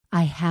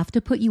I have to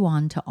put you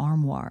on to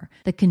Armoire,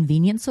 the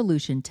convenient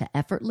solution to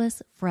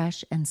effortless,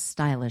 fresh, and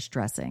stylish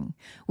dressing.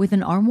 With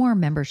an Armoire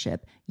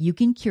membership, you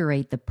can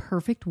curate the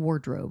perfect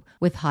wardrobe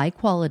with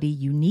high-quality,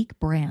 unique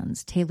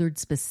brands tailored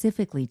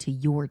specifically to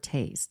your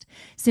taste.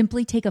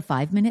 Simply take a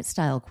 5-minute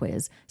style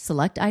quiz,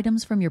 select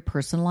items from your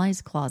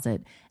personalized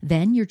closet,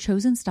 then your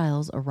chosen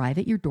styles arrive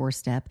at your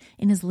doorstep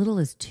in as little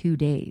as 2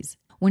 days.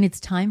 When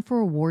it's time for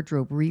a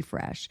wardrobe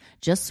refresh,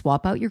 just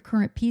swap out your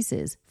current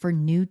pieces for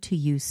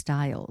new-to-you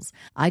styles.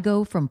 I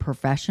go from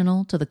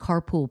professional to the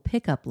carpool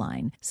pickup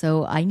line,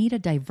 so I need a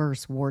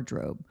diverse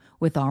wardrobe.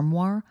 With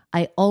Armoire,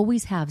 I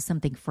always have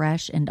something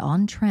fresh and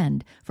on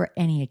trend for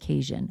any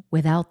occasion,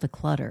 without the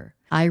clutter.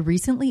 I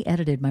recently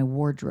edited my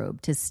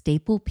wardrobe to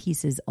staple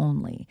pieces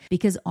only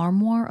because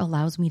Armoire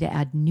allows me to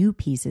add new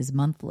pieces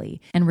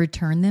monthly and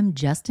return them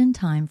just in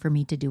time for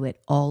me to do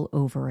it all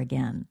over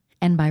again.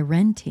 And by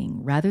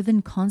renting rather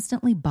than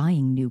constantly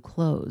buying new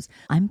clothes,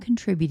 I'm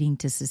contributing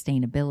to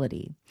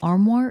sustainability.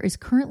 Armoire is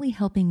currently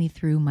helping me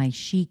through my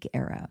chic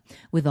era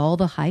with all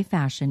the high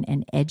fashion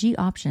and edgy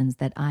options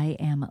that I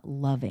am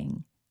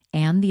loving.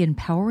 And the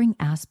empowering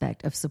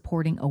aspect of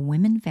supporting a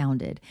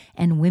women-founded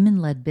and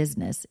women-led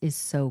business is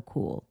so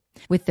cool.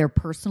 With their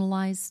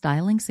personalized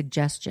styling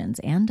suggestions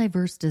and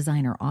diverse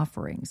designer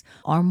offerings,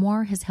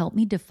 Armoire has helped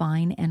me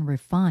define and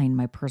refine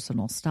my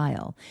personal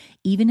style,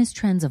 even as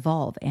trends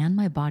evolve and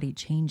my body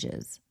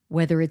changes.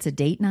 Whether it's a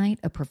date night,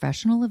 a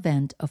professional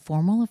event, a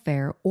formal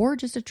affair, or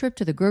just a trip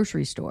to the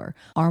grocery store,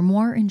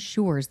 Armoire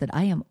ensures that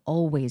I am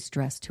always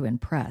dressed to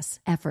impress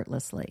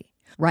effortlessly.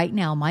 Right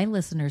now, my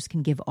listeners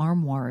can give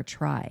Armoire a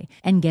try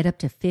and get up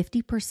to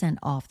 50%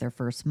 off their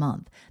first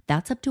month.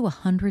 That's up to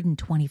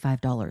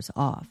 $125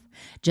 off.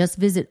 Just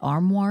visit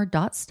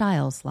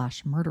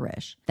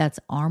armoire.style/murderish. That's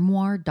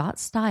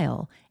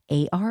armoire.style,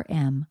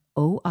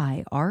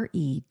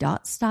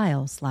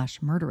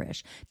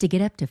 ARMOIRE.style/murderish to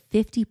get up to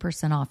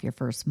 50% off your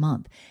first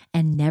month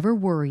and never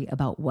worry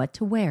about what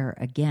to wear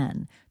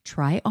again.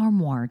 Try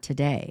Armoire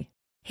today.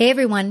 Hey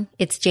everyone,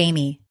 it's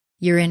Jamie.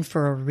 You're in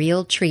for a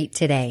real treat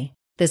today.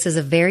 This is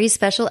a very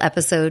special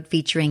episode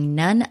featuring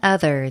none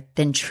other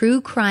than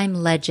true crime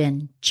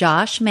legend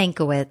Josh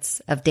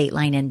Mankiewicz of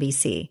Dateline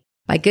NBC.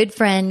 My good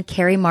friend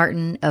Carrie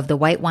Martin of the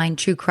White Wine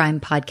True Crime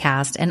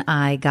podcast and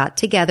I got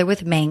together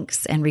with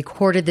Manx and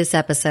recorded this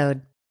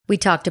episode. We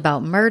talked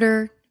about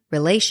murder,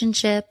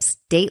 relationships,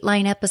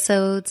 Dateline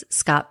episodes,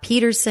 Scott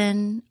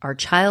Peterson, our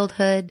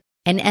childhood,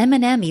 and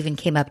Eminem even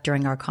came up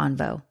during our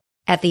convo.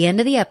 At the end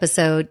of the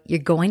episode, you're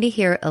going to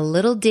hear a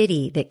little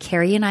ditty that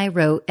Carrie and I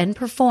wrote and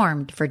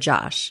performed for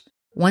Josh.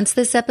 Once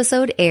this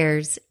episode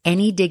airs,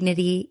 any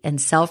dignity and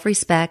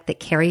self-respect that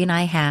Carrie and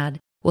I had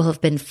will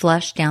have been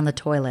flushed down the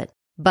toilet.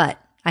 But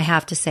I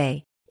have to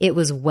say, it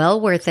was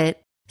well worth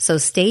it, so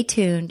stay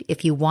tuned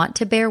if you want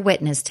to bear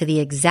witness to the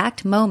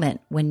exact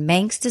moment when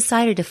Manx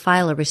decided to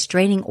file a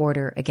restraining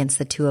order against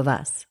the two of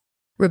us.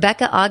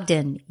 Rebecca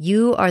Ogden,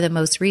 you are the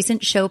most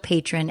recent show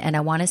patron, and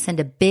I want to send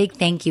a big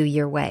thank you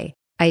your way.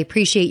 I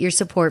appreciate your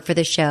support for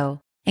the show.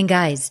 And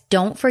guys,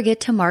 don't forget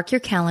to mark your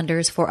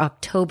calendars for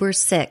October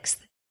 6th.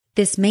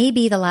 This may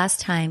be the last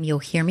time you'll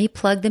hear me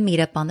plug the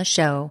meetup on the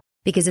show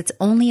because it's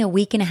only a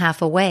week and a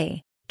half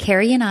away.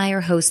 Carrie and I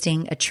are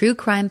hosting a true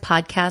crime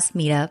podcast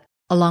meetup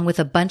along with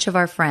a bunch of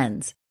our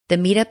friends. The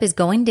meetup is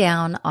going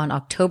down on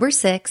October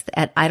 6th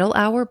at Idle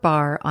Hour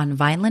Bar on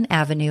Vineland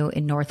Avenue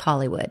in North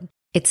Hollywood.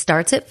 It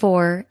starts at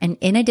 4, and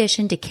in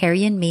addition to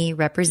Carrie and me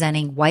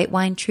representing White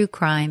Wine True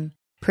Crime,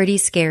 Pretty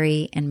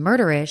Scary, and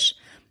Murderish,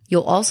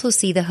 you'll also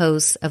see the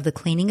hosts of The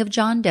Cleaning of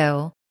John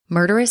Doe,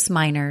 Murderous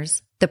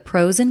Minors, The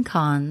Pros and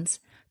Cons,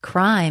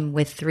 Crime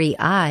with 3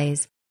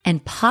 Eyes,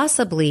 and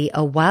possibly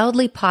a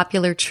wildly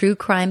popular true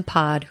crime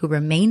pod who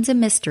remains a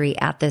mystery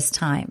at this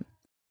time.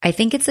 I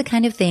think it's the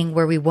kind of thing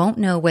where we won't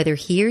know whether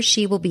he or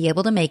she will be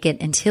able to make it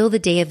until the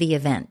day of the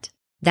event.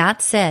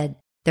 That said,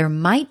 there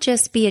might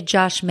just be a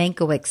Josh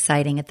Mankiewicz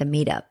sighting at the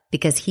meetup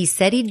because he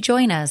said he'd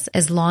join us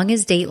as long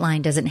as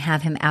Dateline doesn't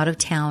have him out of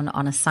town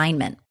on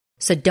assignment.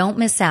 So don't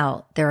miss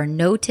out. There are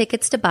no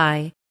tickets to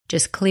buy.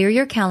 Just clear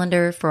your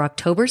calendar for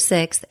October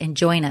 6th and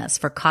join us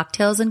for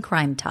cocktails and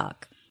crime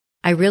talk.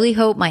 I really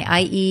hope my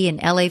IE and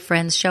LA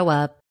friends show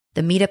up.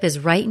 The meetup is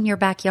right in your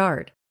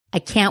backyard. I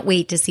can't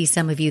wait to see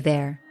some of you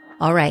there.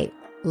 All right,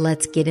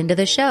 let's get into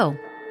the show.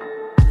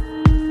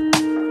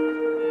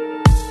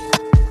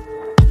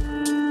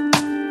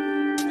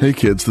 Hey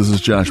kids, this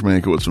is Josh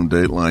Mankiewicz from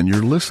Dateline.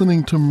 You're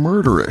listening to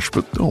Murderish,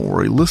 but don't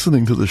worry,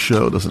 listening to the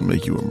show doesn't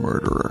make you a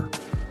murderer.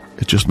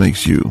 It just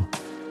makes you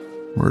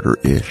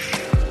murder-ish.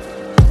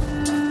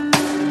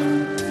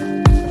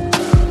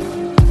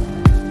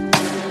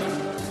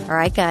 All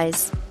right,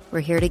 guys,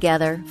 we're here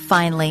together.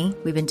 Finally,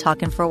 we've been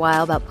talking for a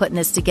while about putting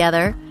this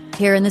together.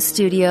 Here in the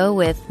studio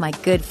with my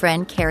good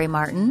friend Carrie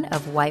Martin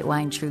of White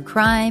Wine True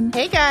Crime.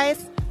 Hey,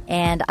 guys.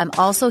 And I'm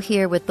also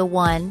here with the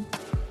one,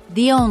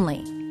 the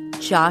only,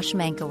 Josh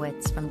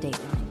Mankiewicz from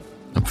Dateline.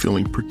 I'm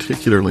feeling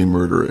particularly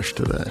murderish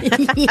today.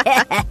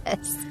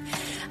 Yes.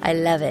 I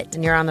love it.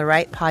 And you're on the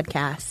right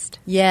podcast.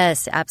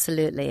 Yes,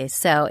 absolutely.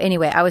 So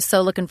anyway, I was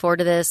so looking forward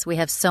to this. We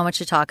have so much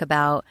to talk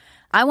about.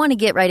 I want to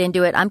get right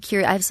into it. I'm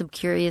curious. I have some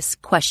curious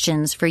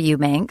questions for you,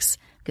 Manx,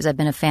 because I've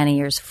been a fan of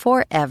yours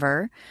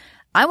forever.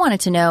 I wanted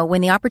to know, when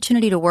the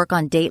opportunity to work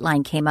on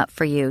Dateline came up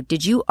for you,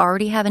 did you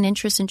already have an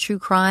interest in true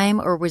crime,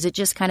 or was it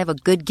just kind of a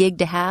good gig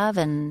to have?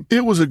 And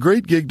it was a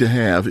great gig to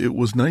have. It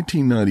was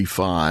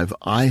 1995.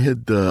 I'd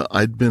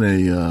been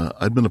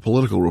a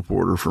political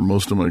reporter for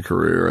most of my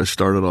career. I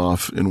started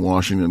off in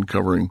Washington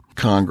covering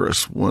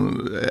Congress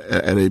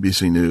at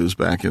ABC News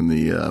back in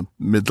the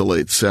mid to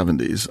late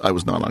 70s. I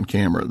was not on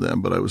camera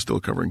then, but I was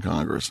still covering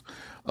Congress.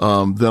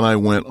 Then I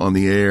went on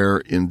the air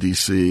in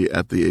D.C.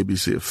 at the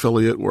ABC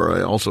affiliate, where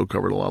I also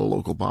covered a lot of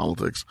local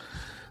politics.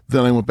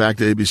 Then I went back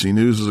to ABC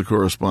News as a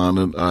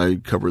correspondent. I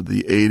covered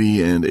the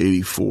 80 and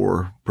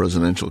 84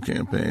 presidential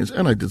campaigns,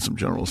 and I did some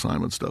general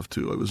assignment stuff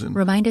too.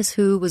 Remind us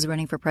who was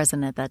running for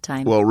president at that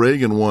time. Well,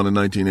 Reagan won in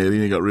 1980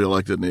 and he got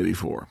reelected in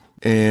 84.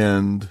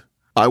 And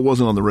I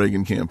wasn't on the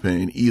Reagan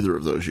campaign either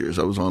of those years.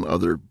 I was on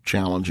other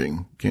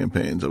challenging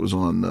campaigns. I was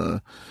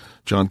on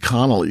John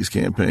Connolly's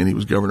campaign. He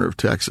was governor of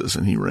Texas,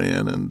 and he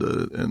ran and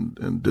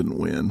didn't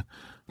win.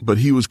 But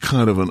he was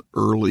kind of an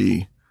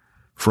early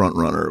front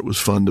runner. It was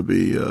fun to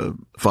be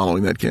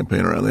following that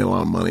campaign around. They had a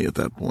lot of money at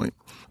that point.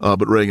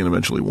 But Reagan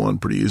eventually won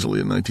pretty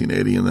easily in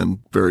 1980, and then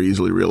very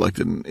easily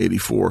reelected in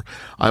 84.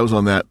 I was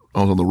on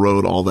the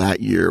road all that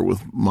year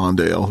with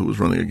Mondale, who was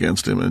running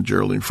against him, and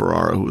Geraldine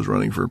Ferrara, who was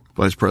running for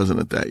vice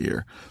president that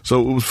year.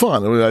 So it was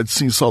fun. I mean,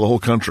 saw the whole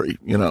country,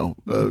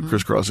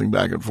 crisscrossing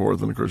back and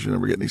forth, and of course you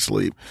never get any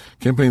sleep.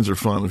 Campaigns are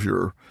fun if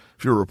you're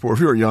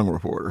a young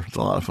reporter. It's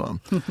a lot of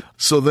fun.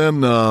 So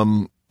then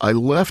I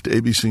left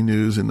ABC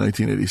News in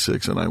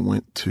 1986, and I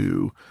went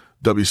to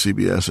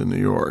WCBS in New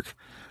York.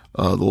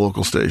 The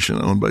local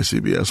station owned by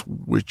CBS,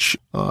 which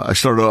I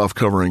started off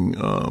covering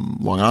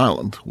Long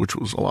Island, which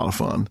was a lot of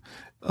fun.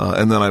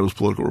 And then I was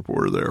political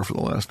reporter there for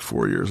the last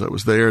 4 years I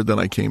was there. Then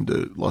I came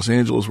to Los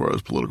Angeles, where I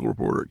was political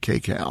reporter at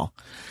KCAL.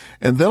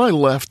 And then I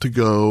left to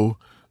go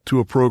to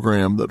a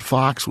program that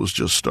Fox was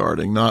just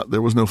starting.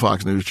 There was no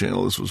Fox News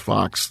Channel. This was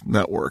Fox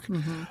Network,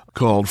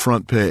 called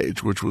Front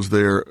Page, which was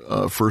their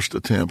first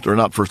attempt, or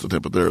not first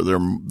attempt, but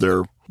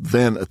their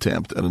then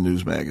attempt at a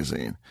news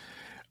magazine.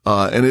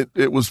 And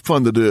it was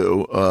fun to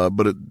do,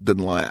 but it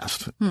didn't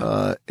last.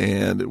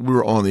 And we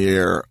were on the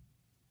air.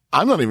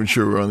 I'm not even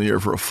sure we were on the air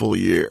for a full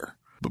year,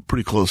 but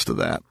pretty close to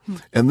that.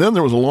 And then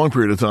there was a long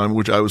period of time in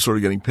which I was sort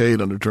of getting paid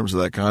under terms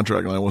of that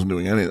contract, and I wasn't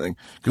doing anything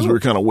because we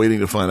were kind of waiting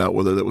to find out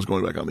whether that was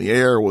going back on the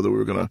air, whether we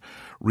were going to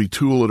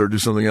retool it or do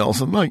something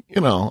else. And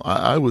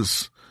I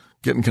was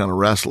getting kind of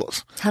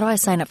restless. How do I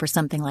sign up for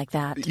something like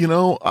that?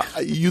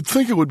 You'd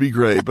think it would be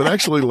great, but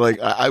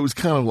actually, I was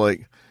kind of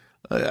like,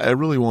 I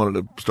really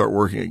wanted to start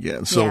working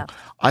again. So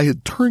I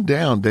had turned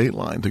down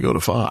Dateline to go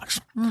to Fox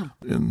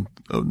in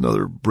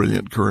another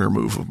brilliant career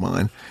move of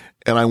mine.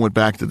 And I went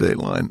back to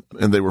Dateline,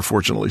 and they were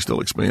fortunately still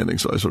expanding.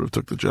 So I sort of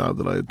took the job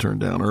that I had turned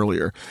down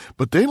earlier.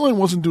 But Dateline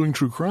wasn't doing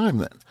true crime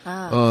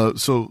then.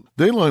 So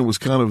Dateline was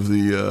kind of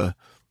the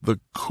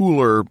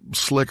cooler,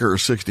 slicker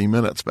 60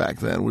 Minutes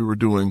back then. We were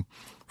doing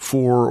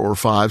 4 or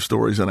 5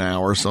 stories an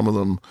hour. Some of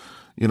them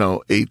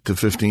 8 to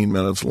 15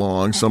 minutes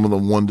long, some of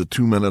them 1 to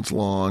 2 minutes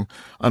long.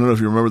 I don't know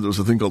if you remember, there was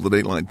a thing called the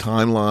Dateline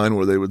Timeline,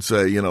 where they would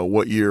say,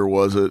 what year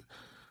was it?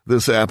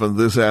 This happened,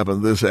 this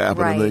happened, this happened,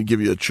 right. And they'd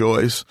give you a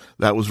choice.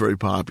 That was very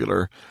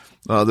popular.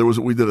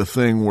 We did a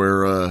thing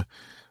where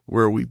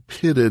we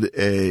pitted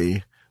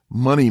a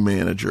money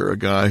manager, a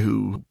guy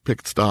who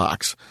picked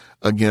stocks,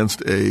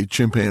 against a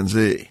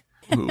chimpanzee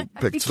who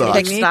picked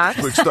stocks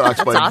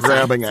by awesome.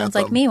 Grabbing at Sounds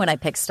them. like me when I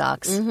pick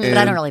stocks, but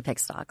I don't really pick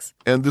stocks.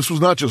 And this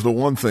was not just the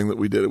one thing that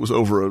we did. It was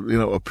over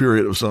a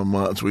period of some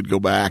months. We'd go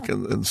back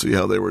and see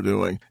how they were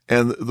doing.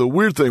 And the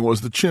weird thing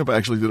was the chimp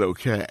actually did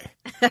okay.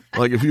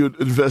 Like if you had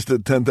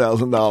invested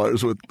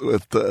 $10,000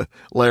 with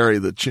Larry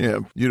the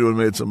chimp, you'd have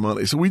made some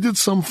money. So we did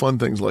some fun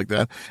things like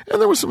that. And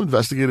there was some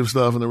investigative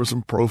stuff, and there were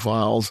some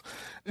profiles,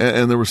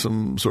 and there was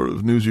some sort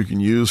of news you can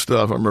use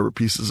stuff. I remember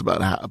pieces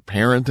about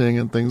parenting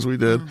and things we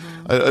did.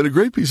 I had a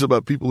great piece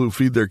about people who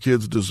feed their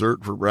kids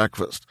dessert for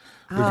breakfast.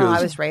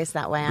 I was raised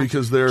that way.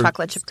 Because they're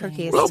chocolate chip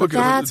cookies. Well,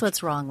 that's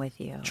what's wrong with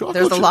you.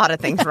 There's a lot of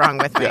things wrong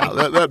with me.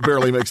 Yeah, that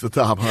barely makes the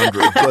top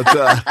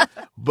 100.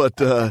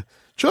 But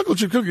chocolate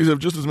chip cookies have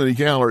just as many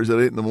calories at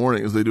 8 in the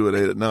morning as they do at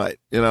 8 at night.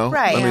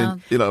 Right? I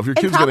mean, if your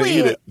kid's going to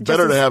eat it,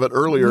 better to have it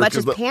earlier. Much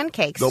as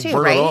pancakes, they'll too,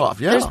 burn right? it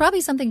off. Yeah. There's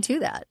probably something to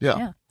that.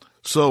 Yeah.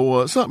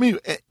 So I mean,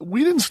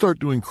 we didn't start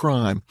doing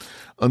crime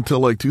until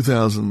like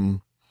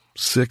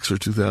 2006 or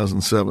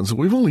 2007. So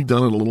we've only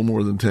done it a little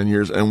more than 10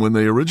 years. And when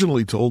they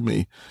originally told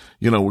me,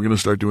 we're going to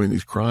start doing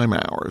these crime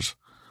hours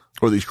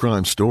or these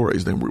crime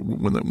stories,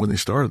 when they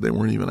started, they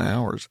weren't even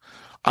hours.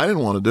 I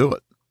didn't want to do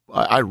it.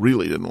 I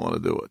really didn't want to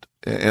do it.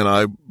 And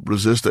I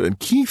resisted. And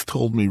Keith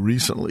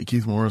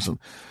Morrison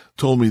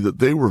told me that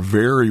they were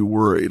very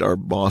worried. Our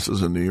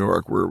bosses in New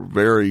York were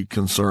very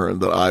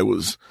concerned that I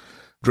was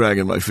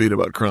dragging my feet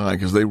about crime,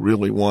 because they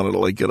really wanted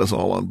to get us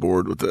all on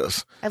board with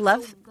this. I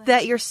love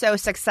that you're so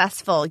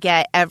successful,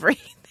 yet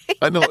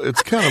I know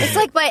it's kind of It's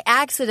like by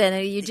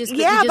accident. You just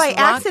by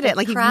accident.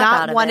 Like you've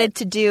not wanted it.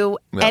 to do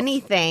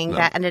anything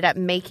that ended up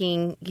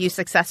making you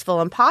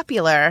successful and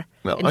popular.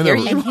 No, and I here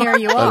know. you And here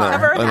you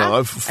are. I know.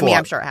 I've fought. I mean,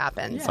 I'm sure it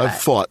happens. I've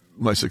fought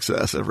my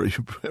success every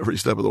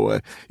step of the way.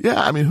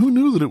 Yeah, I mean, who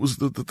knew that it was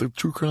that the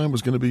true crime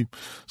was going to be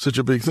such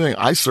a big thing?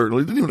 I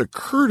certainly didn't even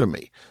occur to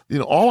me.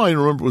 All I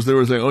remember was they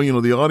were saying,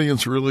 "Oh, the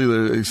audience really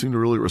they seem to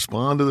really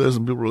respond to this,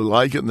 and people really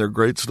like it, and they're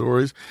great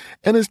stories."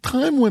 And as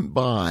time went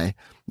by,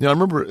 I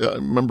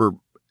remember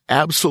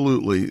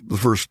absolutely the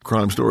first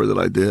crime story that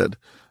I did,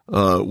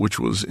 which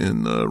was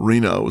in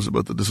Reno, was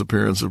about the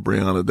disappearance of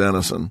Breonna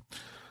Dennison,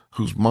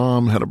 whose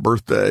mom had a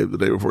birthday the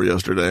day before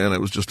yesterday, and I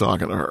was just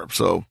talking to her.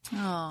 So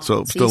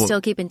you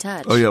still keep in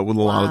touch? Oh yeah, with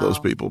a lot of those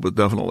people, but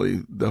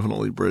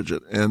definitely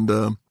Bridget.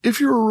 And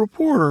if you're a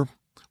reporter,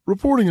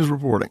 reporting is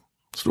reporting.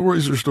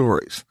 Stories are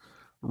stories.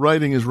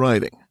 Writing is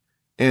writing.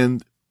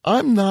 And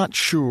I'm not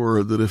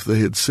sure that if they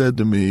had said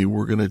to me,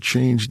 we're going to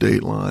change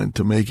Dateline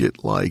to make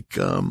it like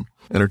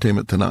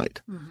Entertainment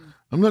Tonight,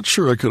 I'm not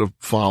sure I could have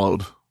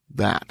followed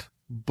that.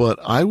 But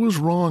I was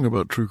wrong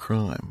about true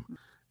crime.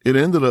 It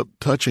ended up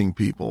touching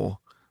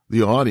people,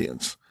 the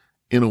audience,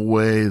 in a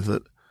way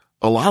that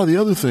a lot of the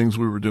other things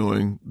we were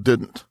doing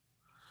didn't.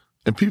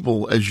 And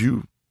people, as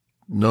you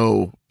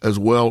know as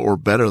well or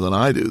better than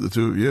I do, the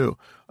two of you,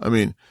 I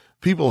mean,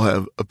 people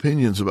have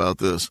opinions about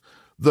this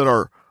that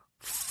are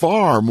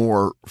far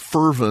more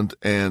fervent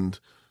and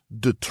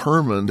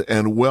determined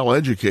and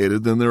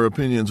well-educated than their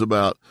opinions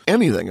about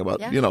anything about,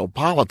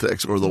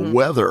 politics or the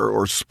weather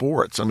or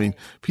sports. I mean,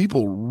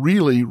 people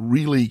really,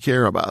 really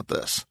care about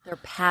this. They're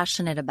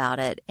passionate about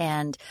it.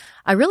 And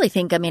I really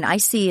think, I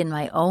see in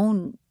my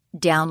own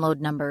download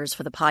numbers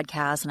for the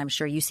podcast, and I'm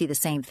sure you see the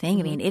same thing.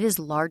 I mean, it is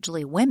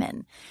largely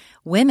women.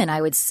 Women,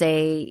 I would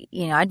say,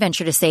 I'd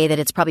venture to say that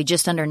it's probably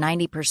just under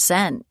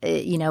 90%.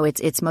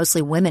 It's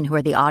mostly women who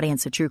are the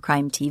audience of true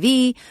crime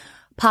TV,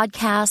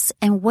 podcasts.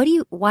 And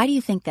why do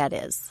you think that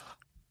is?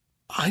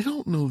 I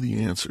don't know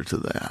the answer to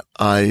that.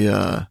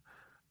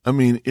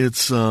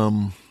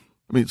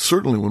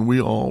 Certainly when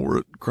we all were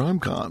at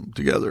CrimeCon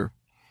together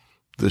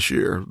this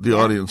year, the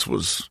audience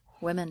was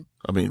women.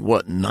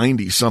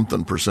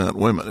 90-something%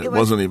 women. It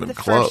wasn't even the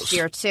close. First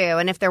year too.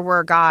 And if there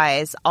were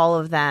guys, all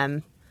of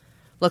them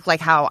look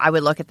like how I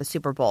would look at the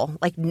Super Bowl.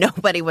 Like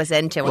nobody was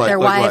into it. Right, Their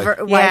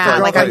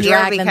like I'm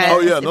here because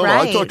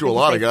I talked to a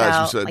lot of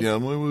guys who said,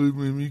 like,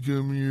 me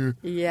come here.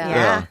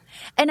 Yeah.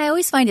 And I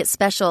always find it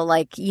special,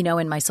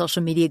 in my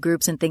social media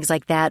groups and things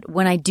like that,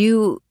 when I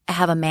do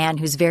have a man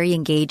who's very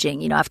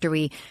engaging, after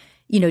we,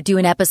 do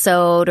an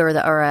episode or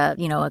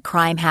a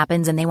crime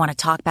happens and they want to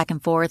talk back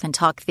and forth and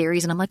talk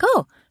theories. And I'm like,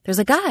 oh, there's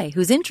a guy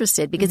who's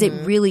interested because it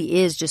really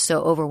is just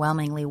so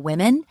overwhelmingly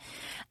women.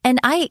 And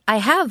I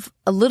have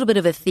a little bit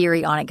of a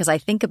theory on it because I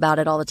think about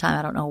it all the time.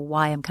 I don't know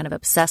why I'm kind of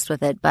obsessed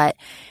with it, but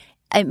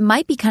it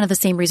might be kind of the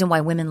same reason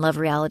why women love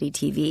reality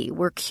TV.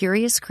 We're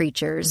curious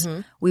creatures.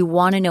 We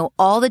want to know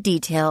all the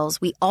details.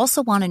 We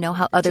also want to know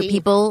how other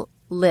people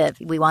live.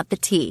 We want the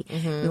tea.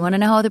 We want to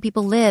know how other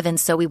people live. And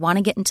so we want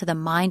to get into the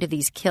mind of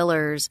these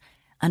killers,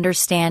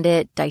 understand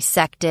it,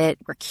 dissect it.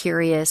 We're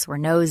curious. We're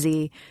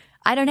nosy.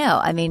 I don't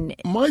know.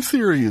 My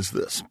theory is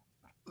this.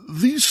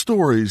 These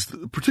stories,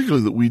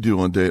 particularly that we do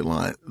on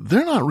Dateline,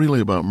 they're not really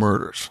about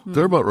murders.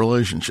 They're about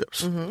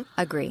relationships.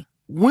 Agree.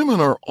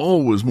 Women are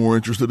always more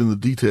interested in the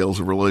details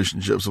of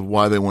relationships, of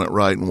why they went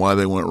right and why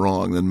they went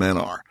wrong, than men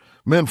are.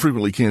 Men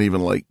frequently can't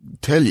even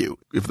tell you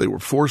if they were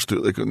forced to.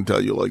 They couldn't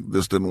tell you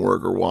this didn't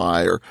work or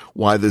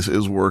why this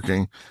is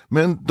working.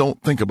 Men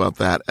don't think about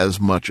that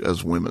as much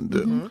as women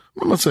do.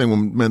 I'm not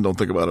saying men don't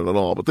think about it at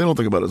all, but they don't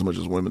think about it as much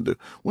as women do.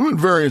 Women are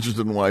very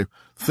interested in why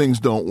things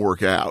don't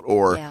work out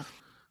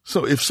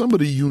So if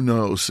somebody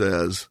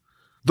says,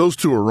 those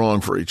two are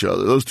wrong for each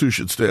other, those two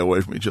should stay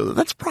away from each other,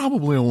 that's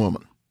probably a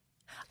woman.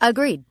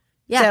 Agreed.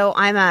 Yeah. So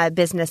I'm a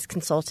business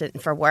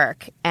consultant for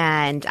work,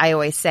 and I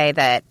always say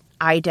that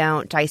I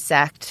don't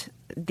dissect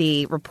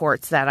the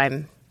reports that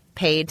I'm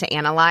paid to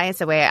analyze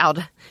the way I'll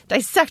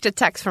dissect a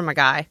text from a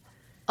guy.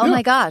 Oh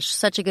my gosh,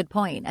 such a good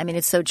point.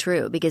 It's so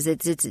true because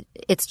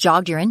it's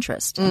jogged your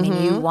interest.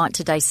 You want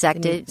to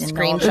dissect it and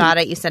screenshot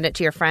it. You send it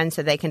to your friends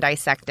so they can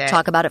dissect it.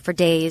 Talk about it for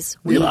days,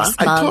 weeks,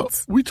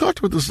 months. We talked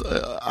about this.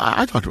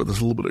 I talked about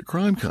this a little bit at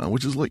CrimeCon,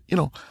 which is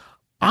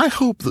I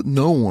hope that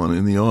no one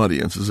in the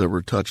audience is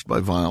ever touched by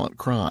violent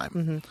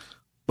crime,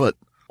 but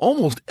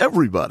almost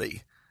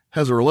everybody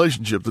has a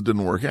relationship that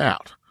didn't work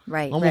out.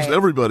 Right. Almost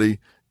everybody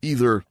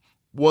either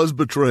was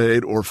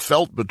betrayed or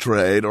felt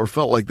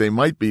like they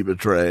might be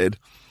betrayed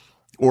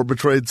or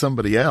betrayed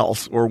somebody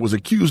else or was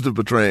accused of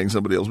betraying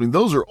somebody else.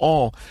 Those are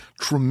all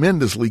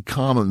tremendously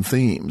common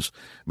themes.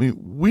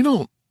 We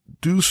don't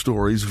do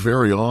stories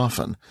very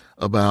often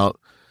about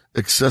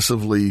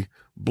excessively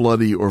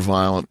bloody or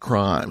violent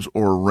crimes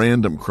or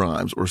random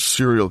crimes or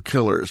serial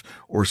killers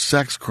or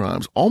sex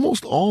crimes.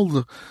 Almost all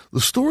the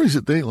stories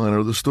at Dateline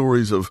are the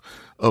stories of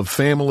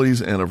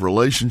families and of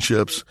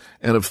relationships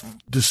and of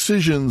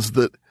decisions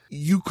that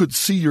you could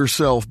see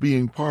yourself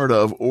being part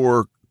of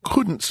or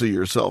couldn't see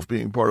yourself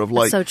being part of.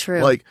 Like, so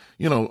true. Like,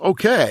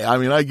 okay, I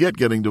mean, I get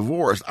getting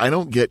divorced. I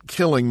don't get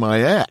killing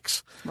my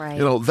ex. Right.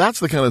 That's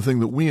the kind of thing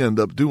that we end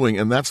up doing,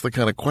 and that's the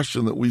kind of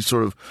question that we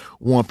sort of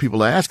want people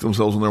to ask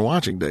themselves when they're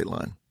watching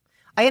Dateline.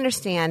 I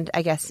understand,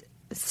 I guess,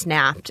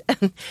 snapped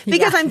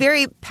because I'm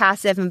very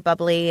passive and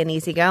bubbly and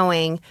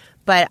easygoing.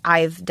 But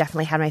I've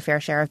definitely had my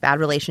fair share of bad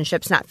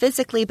relationships, not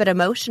physically, but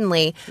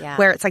emotionally,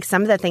 where it's like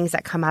some of the things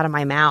that come out of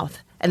my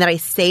mouth and that I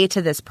say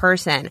to this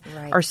person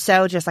are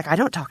so just like, I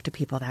don't talk to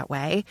people that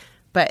way.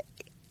 But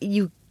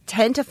you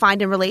tend to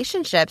find in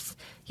relationships,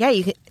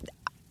 you can.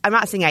 I'm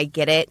not saying I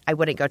get it. I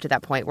wouldn't go to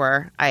that point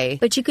where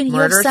But you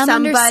have some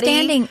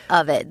understanding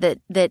of it.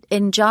 That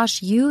and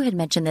Josh, you had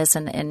mentioned this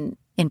in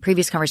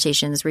previous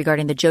conversations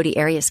regarding the Jodi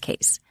Arias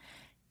case.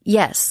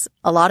 Yes,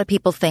 a lot of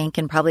people think,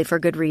 and probably for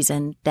good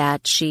reason,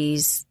 that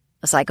she's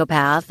a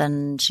psychopath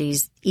and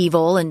she's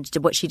evil and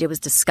what she did was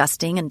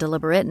disgusting and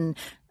deliberate. And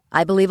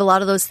I believe a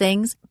lot of those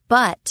things.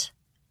 But,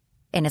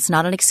 and it's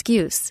not an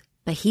excuse,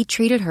 but he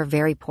treated her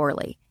very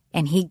poorly.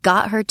 And he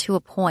got her to a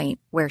point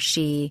where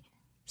she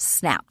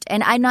snapped.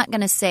 And I'm not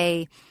going to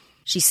say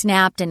she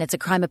snapped and it's a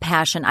crime of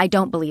passion. I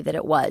don't believe that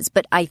it was.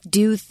 But I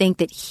do think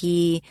that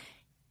he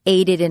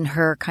aided in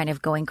her kind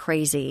of going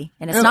crazy.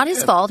 And it's not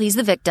his fault. He's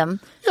the victim.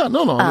 Yeah,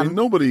 no. I mean,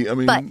 nobody,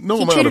 but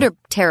he treated her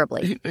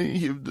terribly.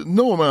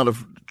 No amount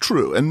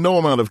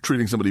of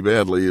treating somebody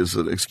badly is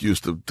an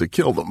excuse to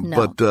kill them.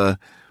 No. But,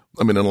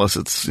 unless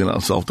it's,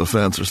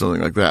 self-defense or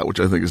something like that, which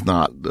I think is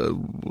not,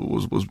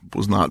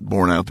 was not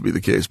borne out to be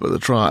the case by the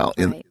trial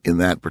in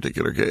that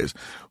particular case.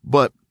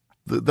 But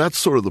that's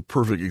sort of the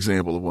perfect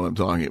example of what I'm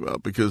talking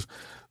about, because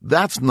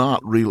that's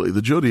not really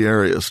the Jodi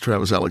Arias,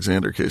 Travis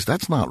Alexander case.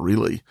 That's not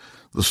really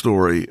the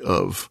story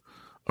of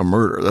a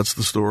murder. That's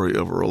the story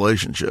of a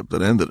relationship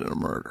that ended in a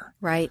murder.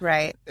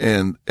 Right.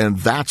 And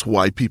that's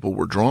why people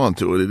were drawn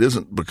to it. It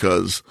isn't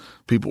because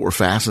people were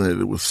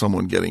fascinated with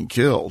someone getting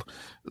killed,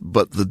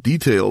 but the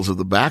details of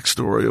the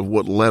backstory of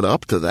what led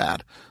up to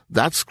that,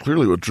 that's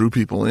clearly what drew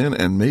people in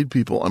and made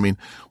people. I mean,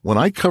 when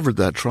I covered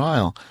that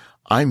trial,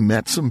 I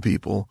met some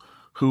people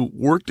who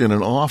worked in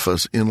an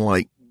office in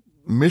like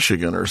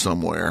Michigan or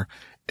somewhere,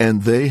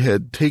 and they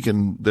had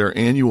taken their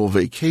annual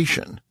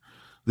vacation,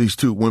 these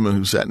two women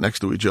who sat next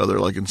to each other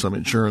like in some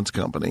insurance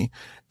company,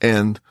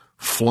 and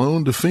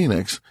flown to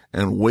Phoenix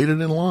and waited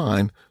in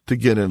line to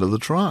get into the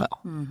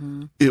trial.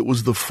 Mm-hmm. It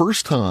was the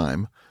first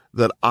time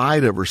that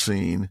I'd ever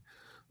seen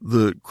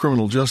the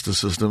criminal justice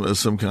system as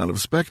some kind of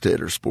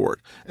spectator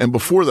sport. And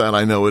before that,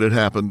 I know it had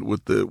happened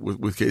with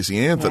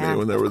Casey Anthony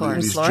when there were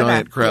these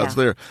giant crowds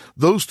there.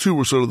 Those two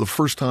were sort of the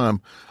first time,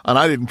 and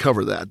I didn't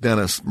cover that.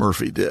 Dennis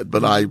Murphy did,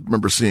 but I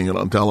remember seeing it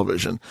on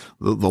television,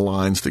 the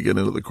lines to get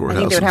into the courthouse.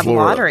 I think they would have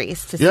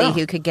lotteries to see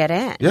who could get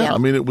in. Yeah. I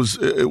mean, it was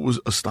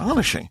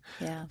astonishing.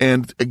 Yeah.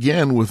 And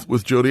again,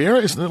 with Jodi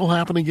Arias, and it'll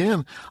happen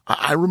again.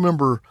 I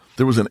remember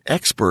there was an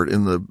expert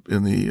in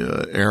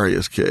the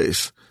Arias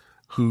case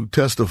who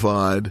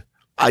testified,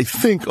 I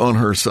think on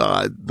her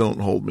side, don't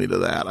hold me to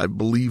that, I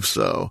believe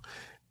so,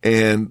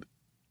 and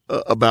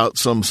about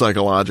some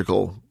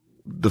psychological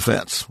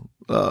defense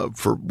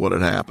for what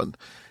had happened.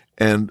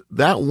 And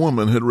that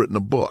woman had written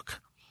a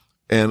book,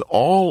 and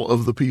all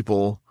of the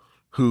people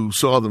who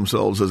saw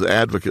themselves as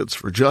advocates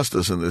for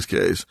justice in this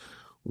case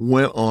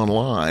went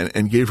online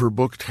and gave her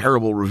book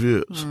terrible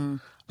reviews. Mm.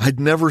 I'd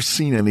never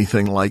seen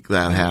anything like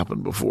that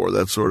happen before.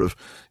 That sort of,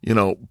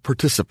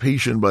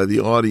 participation by the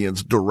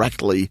audience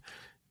directly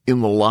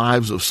in the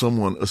lives of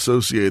someone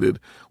associated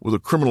with a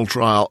criminal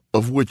trial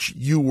of which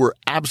you were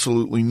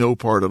absolutely no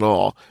part at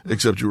all,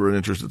 except you were an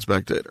interested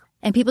spectator.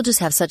 And people just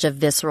have such a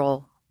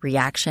visceral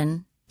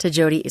reaction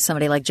to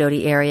somebody like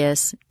Jodi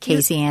Arias,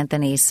 Casey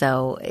Anthony.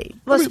 So,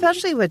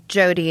 especially with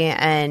Jodi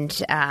and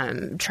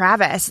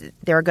Travis,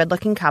 they're a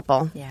good-looking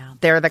couple. Yeah,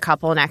 they're the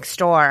couple next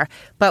door.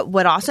 But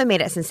what also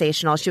made it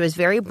sensational, she was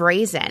very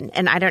brazen.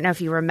 And I don't know if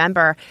you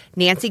remember,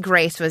 Nancy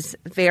Grace was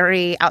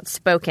very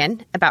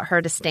outspoken about her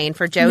disdain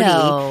for Jodi.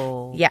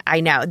 No. Yeah, I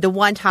know. The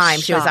one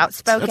time she was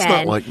outspoken. That's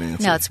not like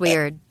Nancy. No, it's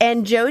weird.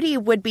 And Jodi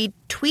would be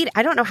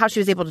I don't know how she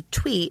was able to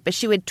tweet, but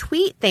she would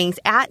tweet things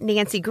at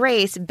Nancy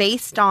Grace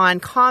based on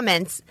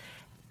comments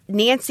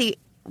Nancy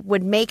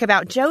would make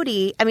about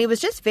Jodi. I mean, it was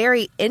just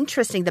very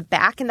interesting, the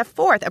back and the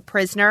forth, a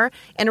prisoner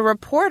and a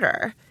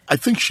reporter. I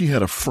think she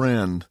had a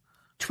friend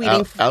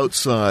tweeting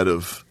outside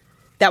of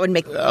that would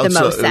make the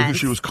most sense.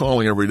 She was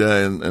calling every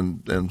day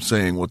and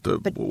saying what to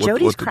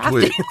Jodi's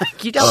crafty.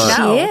 Like, you don't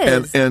know. She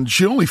is. And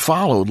she only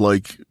followed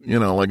like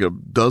a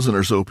dozen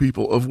or so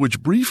people, of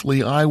which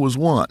briefly I was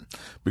one,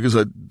 because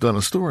I'd done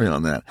a story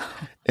on that.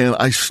 And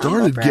I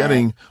started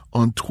getting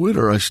on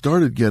Twitter,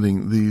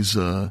 these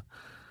sort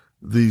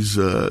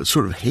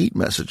of hate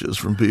messages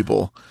from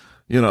people.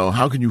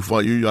 How can you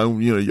follow you? I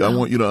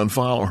want you to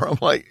unfollow her. I'm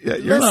like, yeah,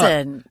 you're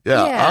Listen, not.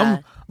 Yeah.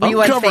 Were you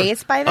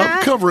unfazed by that?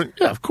 I'm covering.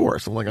 Yeah, of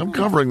course. I'm like, I'm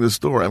covering this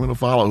story. I'm going to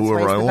follow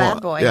whoever I want.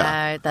 Bad boy.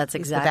 Yeah. That's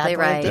exactly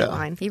right.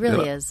 Yeah. He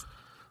really is.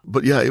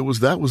 But yeah,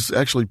 that was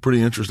actually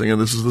pretty interesting. And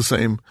this is the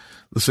same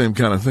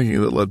kind of thinking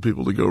that led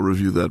people to go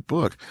review that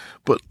book.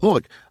 But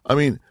look, I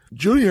mean,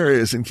 Jodi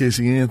Arias and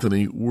Casey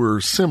Anthony were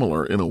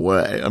similar in a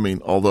way. I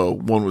mean, although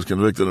one was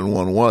convicted and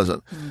one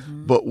wasn't.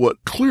 Mm-hmm. But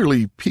what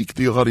clearly piqued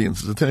the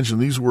audience's attention,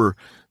 these were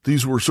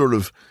sort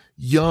of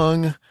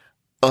young,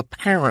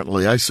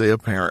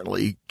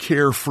 apparently,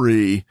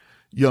 carefree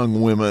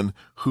young women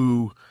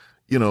who,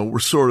 were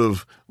sort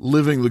of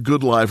living the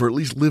good life, or at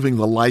least living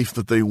the life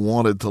that they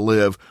wanted to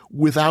live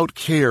without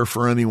care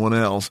for anyone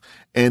else,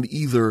 and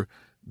either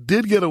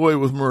did get away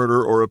with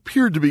murder or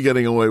appeared to be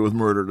getting away with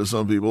murder to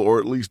some people, or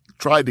at least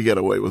tried to get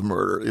away with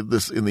murder,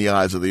 in the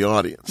eyes of the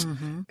audience.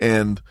 Mm-hmm.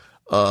 And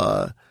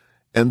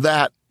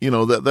that,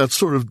 that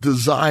sort of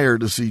desire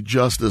to see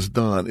justice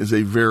done is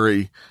a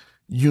very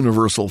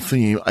universal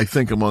theme, I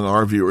think, among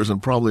our viewers,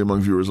 and probably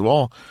among viewers of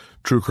all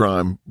true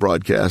crime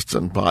broadcasts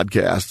and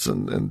podcasts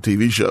and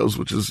TV shows,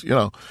 which is,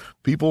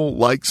 people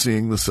like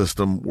seeing the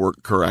system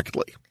work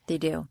correctly. They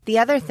do. The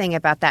other thing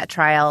about that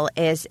trial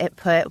is it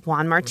put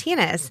Juan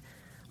Martinez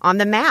on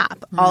the map.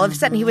 Mm-hmm. All of a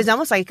sudden, he was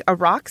almost like a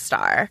rock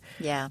star.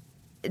 Yeah.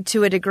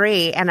 To a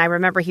degree. And I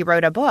remember he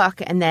wrote a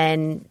book, and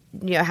then,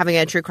 having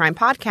a true crime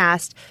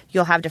podcast,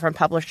 you'll have different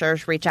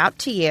publishers reach out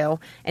to you.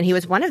 And he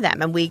was one of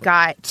them. And we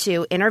got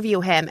to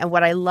interview him. And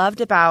what I loved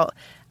about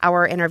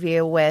our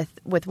interview with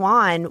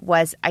Juan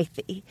was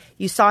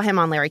you saw him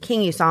on Larry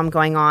King. You saw him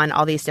going on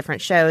all these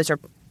different shows or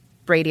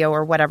radio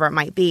or whatever it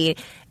might be,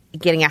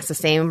 getting asked the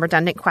same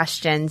redundant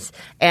questions.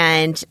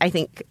 And I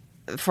think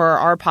for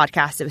our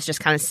podcast, it was just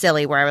kind of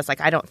silly, where I was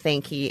like, I don't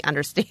think he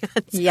understands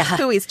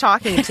who he's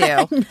talking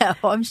to. No,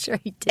 I'm sure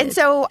he did. And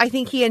so I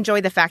think he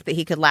enjoyed the fact that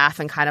he could laugh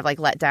and kind of like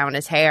let down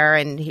his hair,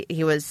 and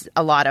he was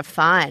a lot of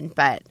fun.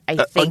 But I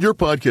think on your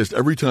podcast,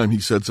 every time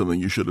he said something,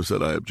 you should have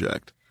said, I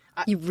object.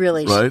 You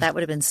really should. Right? That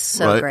would have been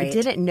so great. I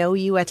didn't know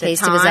you at the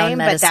time,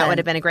 but that would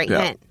have been a great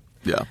hint.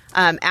 Yeah.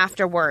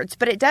 Afterwards.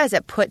 But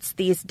it puts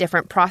these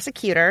different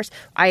prosecutors.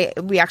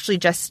 We actually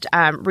just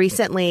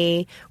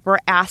recently were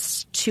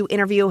asked to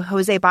interview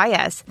Jose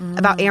Baez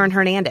about Aaron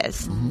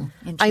Hernandez.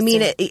 Mm-hmm. I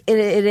mean, it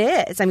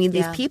is. I mean,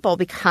 these people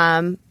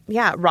become,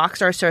 rock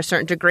stars to a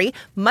certain degree,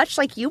 much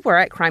like you were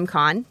at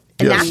CrimeCon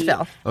in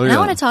Nashville. Oh, yeah. I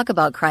want to talk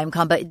about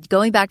CrimeCon, but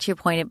going back to your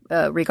point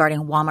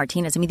regarding Juan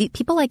Martinez, I mean,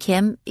 people like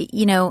him,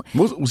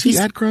 Was he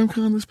at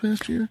CrimeCon this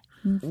past year?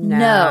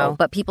 No,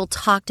 but people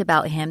talked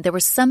about him. There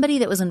was somebody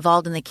that was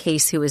involved in the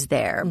case who was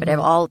there, but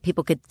all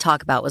people could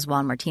talk about was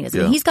Juan Martinez.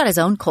 I mean, he's got his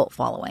own cult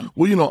following.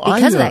 Well,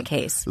 because of that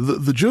case.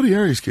 The Jodi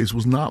Arias case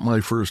was not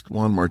my first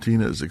Juan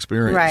Martinez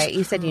experience. Right.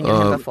 You said you knew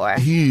him before.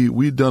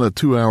 We'd done a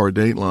 2-hour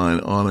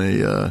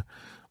Dateline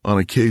on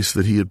a case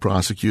that he had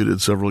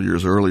prosecuted several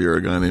years earlier,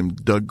 a guy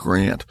named Doug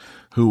Grant,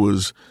 who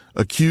was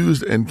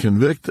accused and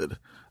convicted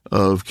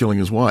of killing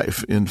his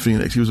wife in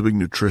Phoenix. He was a big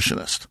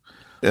nutritionist.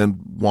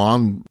 And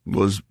Juan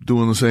was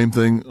doing the same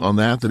thing on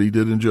that he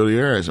did in Jodi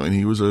Arias. I mean,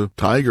 he was a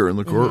tiger in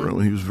the courtroom,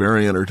 and he was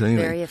very entertaining.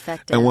 Very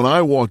effective. And when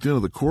I walked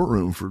into the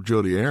courtroom for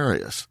Jodi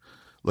Arias,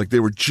 like they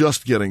were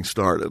just getting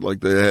started.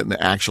 Like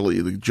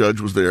the judge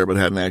was there, but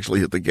hadn't actually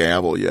hit the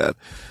gavel yet.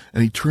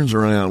 And Juan turns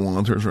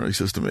around, he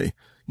says to me,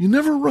 "You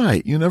never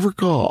write. You never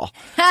call."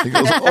 He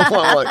goes, "Oh,"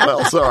 I'm like,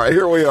 "Well, sorry.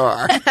 Here we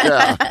are.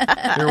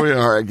 Yeah, here we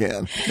are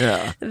again."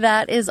 Yeah,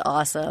 that is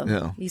awesome.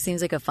 Yeah, he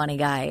seems like a funny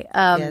guy.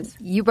 Yes.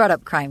 You brought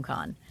up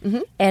CrimeCon,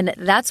 and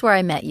that's where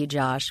I met you,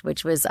 Josh.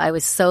 I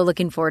was so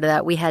looking forward to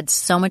that. We had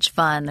so much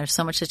fun. There's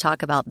so much to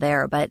talk about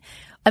there, but.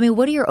 I mean,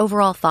 what are your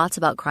overall thoughts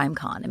about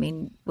CrimeCon? I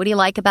mean, what do you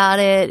like about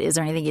it? Is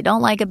there anything you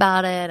don't like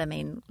about it? I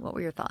mean, what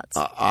were your thoughts?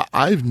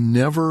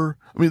 The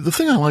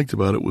thing I liked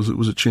about it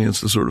was a chance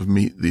to sort of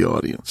meet the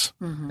audience.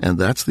 Mm-hmm. And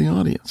that's the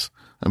audience.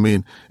 I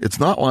mean, it's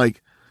not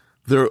like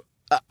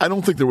I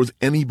don't think there was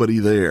anybody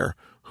there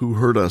who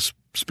heard us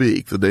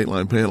speak, the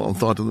Dateline panel, and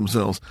thought to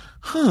themselves,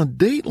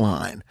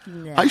 Dateline.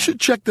 No. I should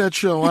check that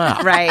show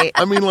out. Right.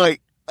 I mean,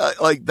 like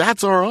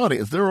that's our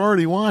audience. They're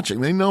already watching.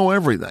 They know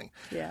everything.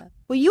 Yeah.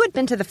 Well, you had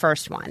been to the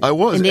first one. I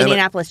was. In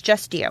Indianapolis,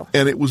 just you.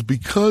 And it was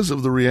because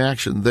of the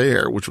reaction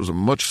there, which was a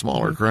much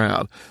smaller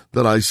crowd,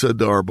 that I said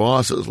to our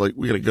bosses, like,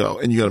 we got to go,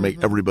 and you got to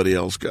make everybody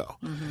else go.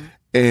 Mm-hmm.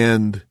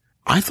 And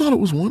I thought it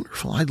was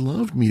wonderful. I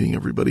loved meeting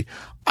everybody.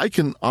 I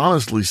can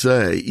easily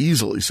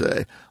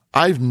say,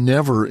 I've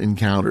never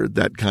encountered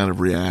that kind of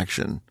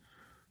reaction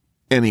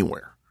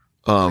anywhere.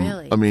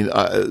 Really? I mean,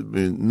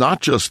 it's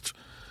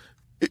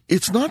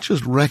not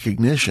just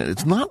recognition.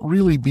 It's not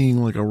really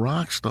being like a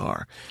rock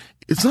star.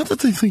 It's not that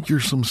they think you're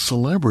some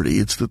celebrity.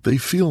 It's that they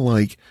feel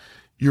like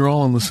you're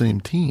all on the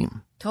same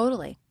team.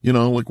 Totally.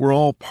 Like we're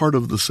all part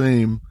of the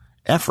same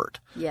effort.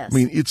 Yes. I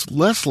mean, it's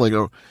less like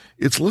a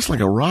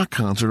rock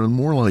concert and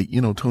more like,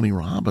 Tony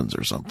Robbins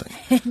or something.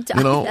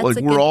 Like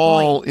we're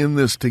all in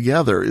this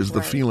together is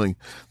the feeling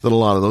that a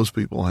lot of those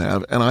people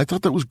have. And I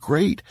thought that was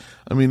great.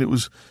 I mean, it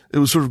was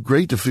sort of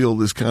great to feel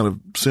this kind of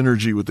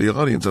synergy with the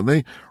audience,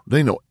 and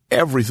they know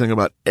everything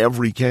about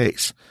every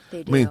case.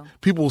 They do. I mean,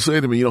 people will say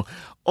to me,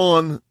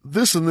 on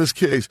this and this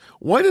case,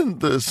 why didn't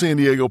the San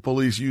Diego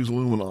police use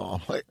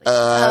luminol? Like,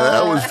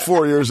 that was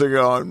 4 years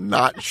ago. I'm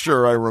not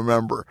sure I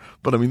remember.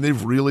 But I mean,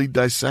 they've really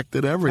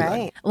dissected everything.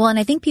 Right. Well, and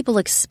I think people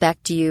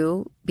expect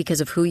you,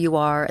 because of who you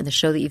are and the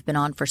show that you've been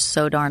on for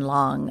so darn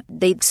long,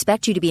 they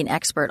expect you to be an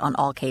expert on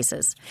all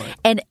cases. Right.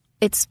 And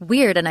it's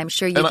weird, and I'm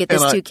sure you get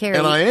this too, Carrie.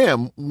 And I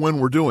am when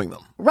we're doing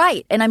them.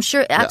 Right. And I'm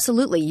sure,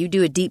 absolutely, you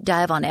do a deep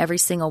dive on every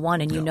single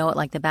one, and you know it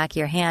like the back of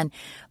your hand.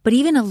 But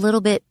even a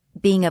little bit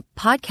being a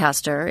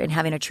podcaster and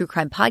having a true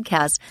crime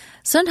podcast,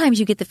 sometimes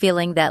you get the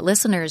feeling that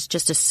listeners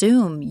just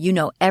assume you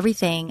know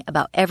everything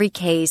about every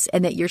case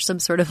and that you're some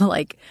sort of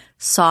like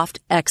soft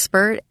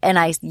expert. And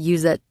I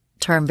use that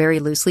term very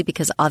loosely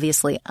because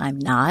obviously I'm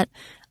not.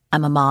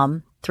 I'm a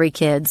mom, 3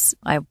 kids.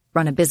 I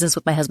run a business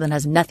with my husband that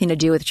has nothing to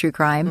do with true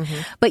crime.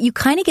 Mm-hmm. But you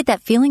kind of get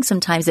that feeling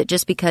sometimes that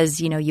just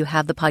because, you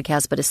have the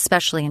podcast, but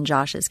especially in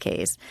Josh's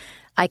case,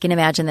 I can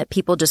imagine that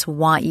people just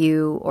want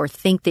you or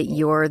think that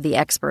you're the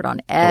expert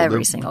on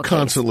every single case.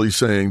 Constantly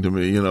saying to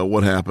me,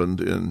 what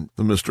happened in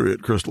The Mystery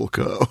at Crystal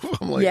Cove.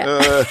 I'm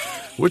like,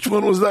 which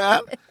one was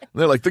that? And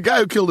they're like, the guy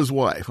who killed his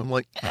wife. I'm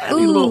like, I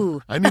need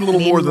a little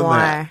more than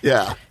that.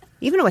 Yeah.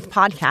 Even with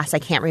podcasts, I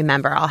can't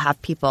remember. I'll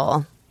have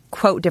people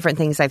quote different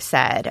things I've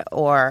said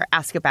or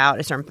ask about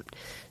a certain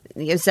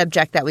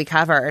subject that we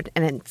covered,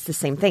 and it's the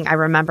same thing. I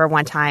remember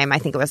one time, I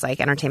think it was like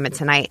Entertainment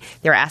Tonight,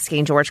 they were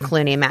asking George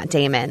Clooney and Matt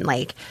Damon,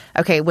 like,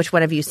 okay, which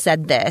one of you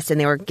said this? And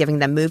they were giving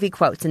them movie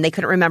quotes, and they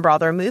couldn't remember all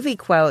their movie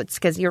quotes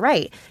because you're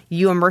right.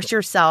 You immerse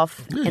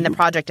yourself in the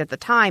project at the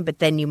time, but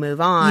then you move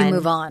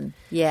on.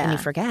 Yeah. And you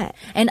forget.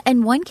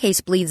 And one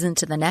case bleeds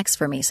into the next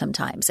for me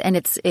sometimes. And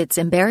it's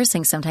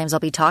embarrassing. Sometimes I'll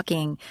be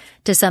talking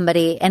to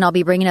somebody and I'll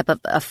be bringing up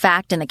a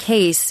fact in a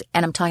case,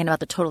 and I'm talking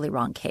about the totally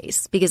wrong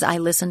case because I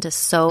listen to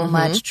so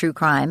much true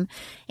crime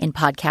in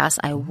podcasts.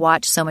 I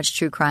watch so much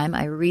true crime.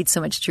 I read so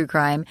much true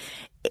crime.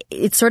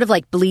 It sort of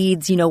like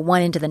bleeds,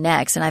 one into the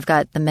next. And I've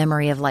got the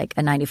memory of like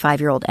a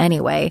 95-year-old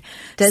anyway.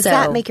 Does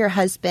that make your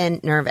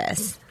husband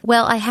nervous?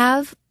 Well, I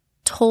have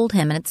told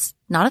him, and it's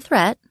not a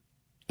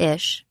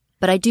threat-ish,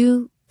 but I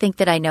do think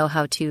that I know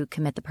how to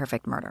commit the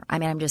perfect murder. I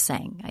mean, I'm just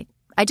saying.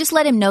 I just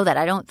let him know that.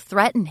 I don't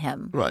threaten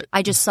him. Right.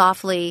 I just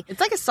softly. It's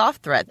like a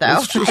soft threat, though.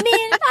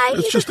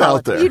 It's just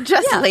out there. You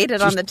just laid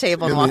it on the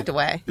table and walked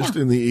away. Just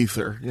in the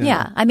ether.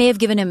 Yeah. I may have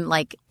given him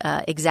like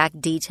exact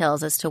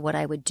details as to what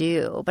I would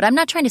do, but I'm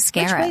not trying to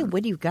scare him. Which way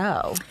would you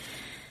go?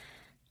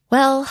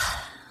 Well,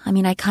 I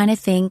mean, I kind of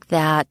think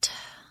that.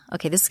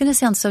 Okay, this is going to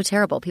sound so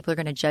terrible. People are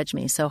going to judge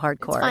me so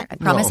hardcore. I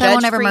promise I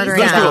won't ever murder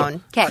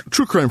anyone. Okay.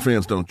 True crime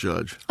fans don't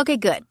judge. Okay,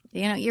 good.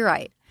 You're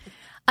right.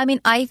 I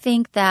mean, I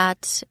think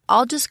that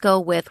I'll just go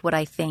with what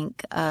I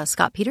think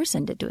Scott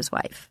Peterson did to his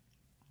wife.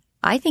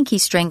 I think he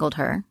strangled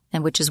her,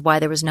 and which is why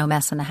there was no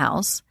mess in the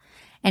house.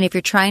 And if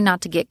you're trying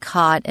not to get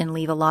caught and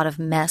leave a lot of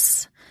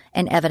mess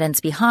and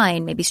evidence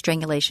behind, maybe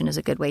strangulation is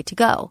a good way to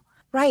go.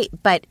 Right,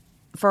 but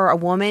for a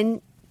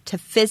woman to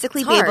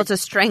physically be able to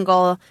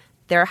strangle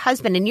their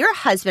husband, and your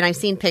husband, I've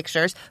seen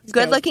pictures,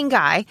 good-looking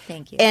guy.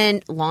 Thank you.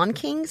 And Lawn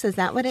Kings, is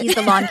that what it is? He's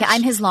the lawn king.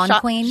 I'm his lawn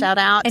queen. Shout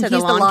out to the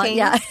Lawn Kings.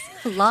 Yeah,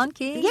 Lawn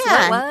Kings.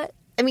 Yeah. What?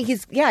 I mean,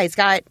 he's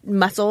got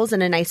muscles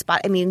and a nice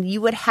body. I mean, you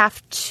would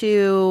have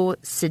to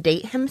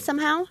sedate him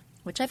somehow.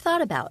 Which I've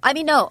thought about. I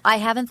mean, no, I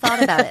haven't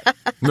thought about it.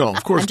 No,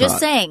 of course not. I'm just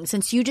saying,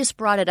 since you just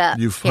brought it up.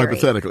 You've Carrie,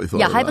 hypothetically thought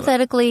about it. Yeah,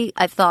 hypothetically,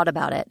 I've thought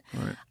about it.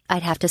 Right.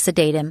 I'd have to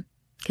sedate him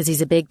because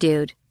he's a big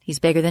dude. He's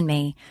bigger than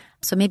me.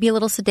 So maybe a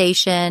little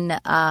sedation.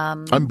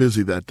 I'm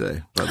busy that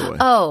day, by the way.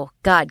 Oh,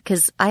 God,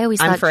 because I always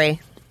thought. I'm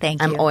free.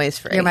 Thank you. I'm always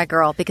free. You're my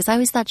girl, because I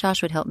always thought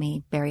Josh would help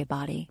me bury a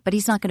body. But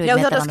he's not going to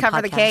admit that on the podcast. No, he'll just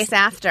cover the case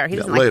after. He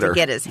doesn't like to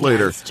get his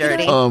hands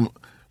dirty.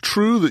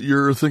 True that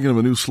you're thinking of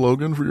a new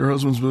slogan for your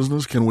husband's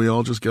business. Can we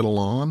all just get a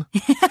lawn?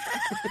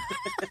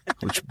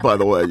 Which, by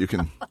the way, you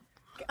can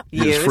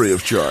use free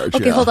of charge.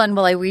 Okay, hold on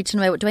while I reach in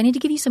my. Do I need to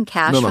give you some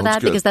cash for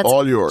that? Because that's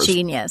all yours.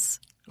 Genius.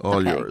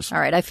 All yours. All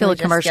right, I feel a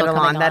commercial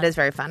coming on. That is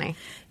very funny.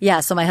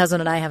 Yeah, so my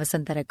husband and I have a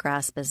synthetic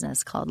grass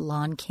business called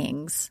Lawn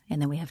Kings,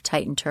 and then we have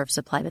Titan Turf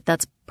Supply, but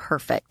that's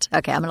perfect.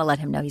 Okay, I'm going to let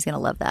him know. He's going to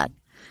love that.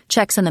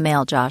 Checks in the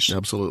mail, Josh.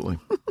 Absolutely.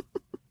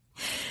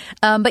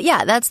 But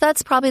yeah,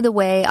 that's probably the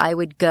way I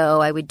would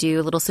go. I would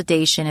do a little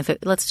sedation.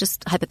 Let's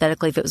just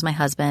hypothetically, if it was my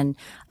husband,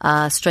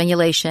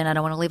 strangulation. I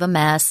don't want to leave a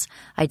mess.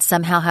 I'd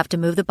somehow have to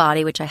move the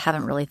body, which I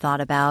haven't really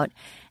thought about.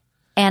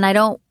 And I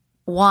don't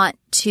want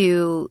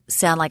to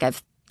sound like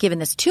I've given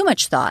this too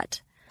much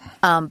thought.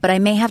 But I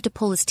may have to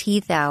pull his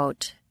teeth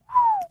out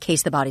in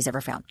case the body's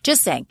ever found.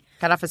 Just saying.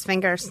 Cut off his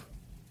fingers.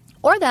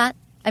 Or that.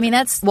 I mean,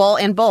 that's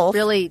in both.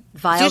 Really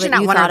vile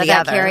that you thought of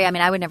that, Carrie. I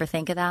mean, I would never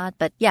think of that.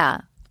 But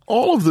yeah.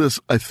 All of this,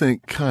 I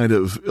think, kind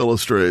of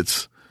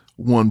illustrates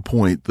one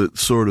point that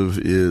sort of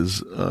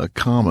is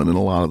common in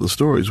a lot of the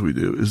stories we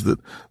do, is that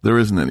there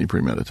isn't any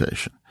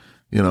premeditation,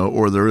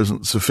 or there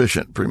isn't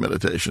sufficient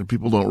premeditation.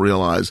 People don't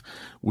realize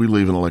we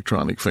leave an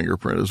electronic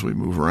fingerprint as we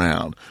move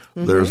around.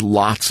 Mm-hmm. There's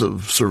lots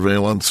of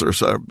surveillance, or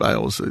I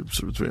always say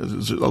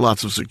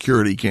lots of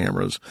security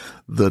cameras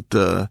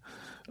that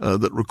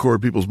that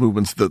record people's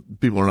movements that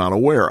people are not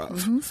aware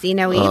of. See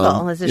No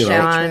Evil is a show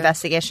on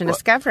Investigation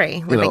Discovery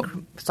where they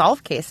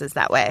solve cases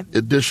that way.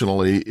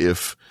 Additionally,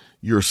 if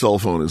your cell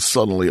phone is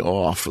suddenly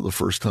off for the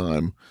first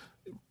time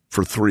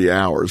for 3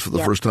 hours for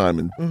the first time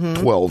in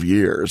 12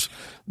 years,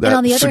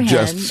 that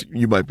suggests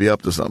you might be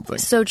up to something.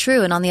 So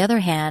true. And on the other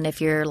hand,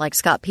 if you're like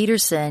Scott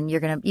Peterson, you're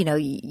going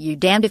to, you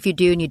damned if you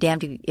do and you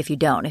damned if you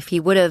don't. If he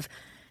would have,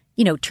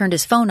 turned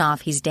his phone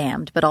off, he's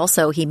damned. But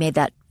also he made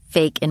that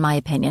fake, in my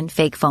opinion,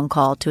 fake phone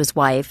call to his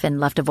wife and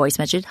left a voice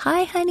message.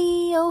 Hi,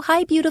 honey. Oh,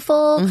 hi,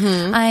 beautiful.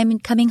 I'm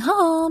coming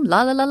home.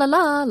 La, la, la, la,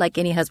 la. Like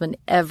any husband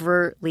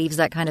ever leaves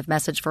that kind of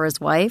message for his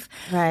wife.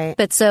 Right.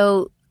 But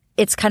so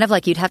it's kind of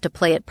like you'd have to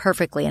play it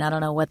perfectly. And I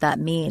don't know what that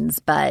means,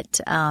 but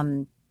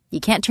you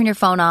can't turn your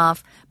phone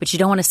off, but you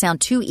don't want to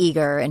sound too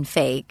eager and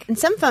fake. And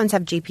some phones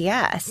have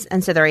GPS,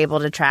 and so they're able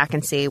to track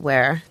and see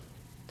where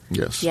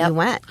you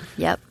went.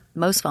 Yep.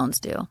 Most phones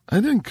do.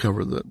 I didn't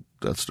cover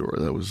that story.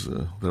 That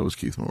was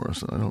Keith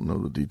Morrison. I don't know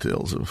the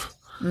details of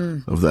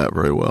that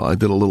very well. I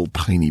did a little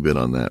tiny bit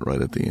on that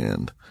right at the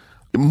end.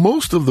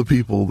 Most of the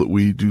people that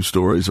we do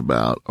stories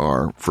about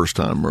are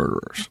first-time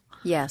murderers.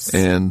 Yes.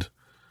 And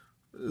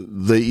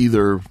they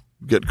either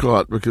get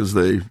caught because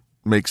they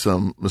make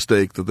some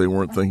mistake that they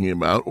weren't thinking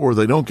about, or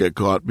they don't get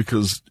caught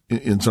because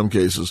in some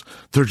cases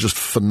they're just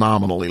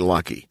phenomenally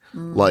lucky.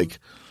 Like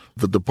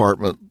the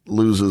department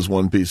loses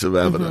one piece of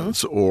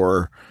evidence,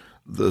 or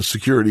the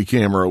security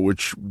camera,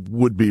 which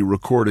would be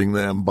recording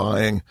them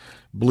buying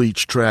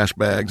bleach trash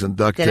bags and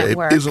duct tape,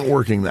 isn't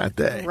working that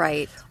day.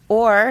 Right.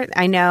 Or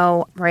I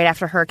know right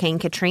after Hurricane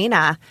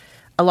Katrina,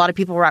 a lot of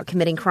people were out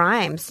committing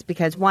crimes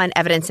because, one,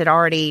 evidence had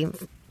already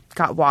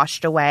got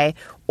washed away,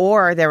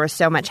 or there was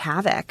so much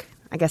havoc.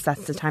 I guess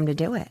that's the time to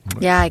do it.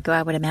 Yeah,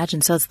 I would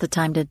imagine. So it's the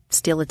time to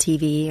steal a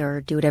TV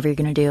or do whatever you're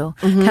going to do.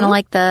 Kind of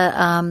like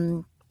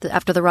the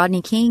after the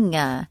Rodney King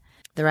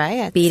the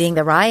riots, beating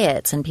the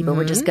riots, and people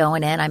were just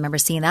going in. I remember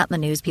seeing that in the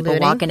news. People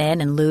walking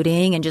in and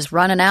looting and just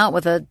running out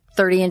with a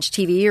 30-inch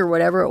TV or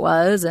whatever it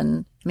was.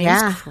 And I mean,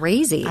 it's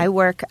crazy. I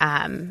work.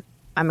 I'm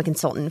a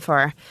consultant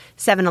for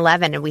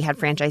 7-Eleven, and we had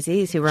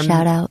franchisees who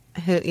shout out,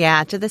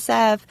 to the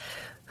Sev,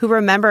 who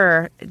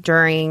remember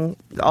during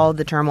all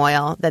the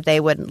turmoil that they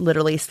would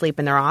literally sleep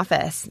in their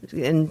office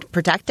and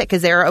protect it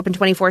because they were open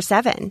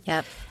 24/7.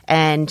 Yep.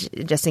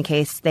 And just in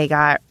case they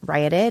got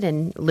rioted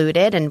and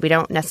looted, and we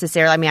don't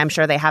necessarily, I mean, I'm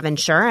sure they have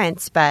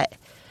insurance, but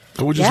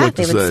they would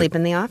sleep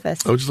in the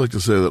office. I would just like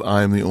to say that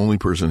I am the only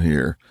person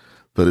here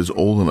that is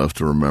old enough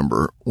to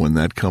remember when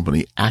that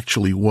company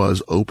actually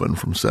was open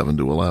from 7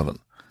 to 11.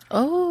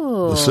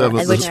 Oh, which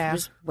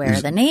was where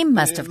the name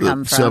must have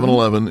come from.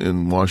 7-Eleven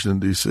in Washington,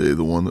 D.C.,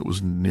 the one that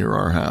was near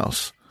our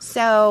house,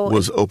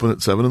 was open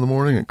at 7 in the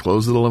morning and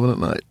closed at 11 at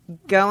night.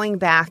 Going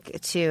back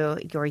to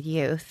your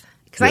youth,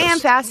 because I am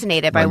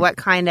fascinated by what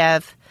kind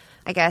of,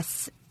 I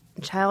guess,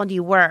 child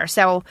you were.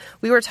 So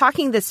we were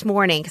talking this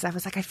morning because I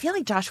was like, I feel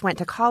like Josh went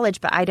to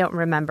college, but I don't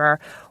remember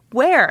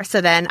where. So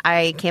then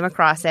I came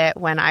across it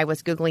when I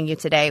was Googling you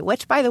today,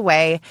 which, by the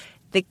way,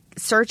 the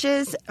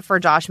searches for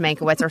Josh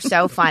Mankiewicz are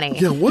so funny.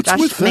 Yeah, what's Josh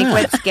with that?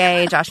 Mankiewicz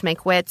gay, Josh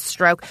Mankiewicz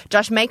stroke,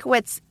 Josh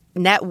Mankiewicz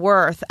net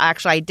worth.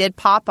 Actually, I did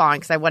pop on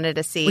because I wanted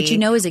to see which is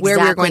exactly where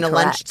we were going correct.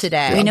 to lunch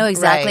today. We know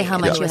exactly how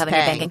much you have in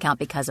your bank account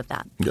because of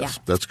that. Yes,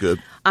 that's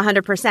good.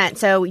 100%.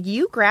 So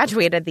you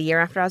graduated the year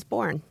after I was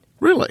born.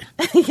 Really?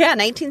 Yeah,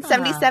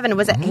 1977.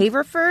 Was it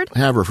Haverford?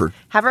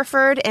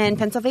 Haverford in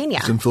Pennsylvania.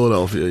 It's in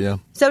Philadelphia, yeah.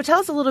 So tell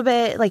us a little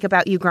bit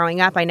about you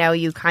growing up. I know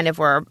you kind of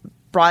were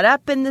brought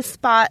up in the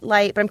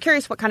spotlight, but I'm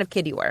curious what kind of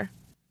kid you were.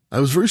 I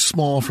was very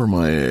small for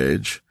my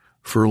age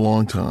for a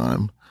long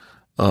time,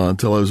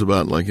 until I was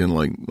about probably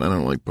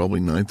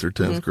 9th or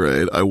 10th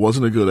grade. I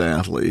wasn't a good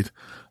athlete.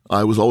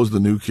 I was always the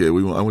new kid.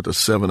 I went to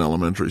 7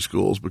 elementary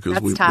schools because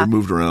we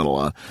moved around a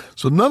lot.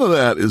 So none of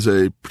that is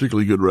a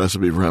particularly good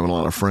recipe for having a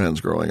lot of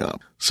friends growing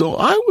up. So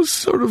I was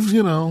sort of,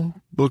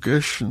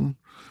 bookish and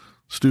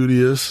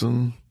studious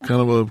and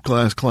kind of a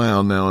class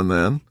clown now and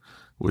then,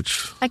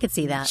 which I could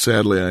see that.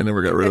 Sadly, I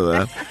never got rid of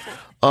that.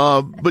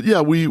 But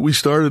yeah, we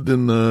started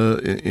in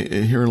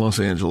here in Los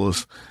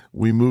Angeles.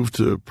 We moved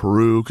to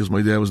Peru because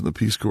my dad was in the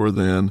Peace Corps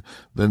then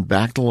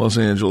back to Los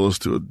Angeles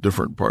to a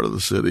different part of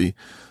the city,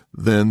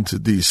 then to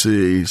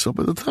D.C. So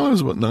by the time I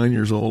was about 9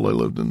 years old, I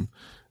lived in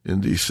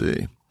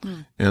D.C.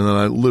 And then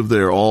I lived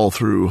there all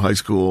through high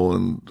school,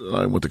 and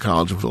I went to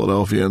college in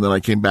Philadelphia, and then I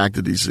came back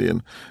to D.C.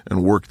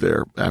 and worked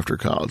there after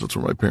college. That's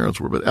where my parents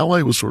were. But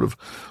L.A. was sort of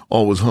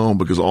always home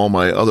because all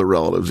my other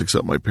relatives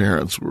except my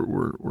parents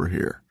were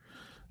here.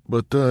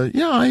 But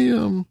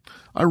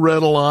I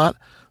read a lot.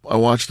 I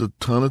watched a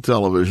ton of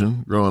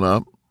television growing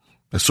up.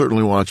 I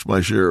certainly watched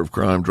my share of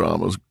crime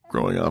dramas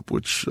growing up,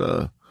 which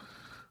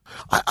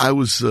I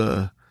was.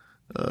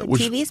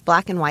 TV's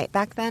black and white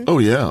back then? Oh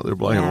yeah, they're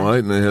black and white,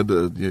 and they had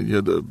to you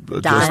had to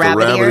adjust the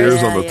rabbit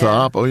ears on the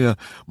top. Oh yeah,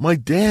 my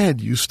dad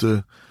used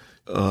to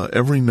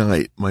every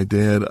night. I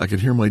could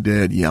hear my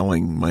dad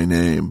yelling my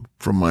name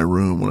from my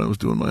room when I was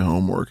doing my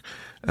homework,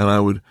 and I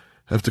would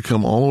have to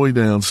come all the way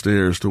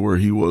downstairs to where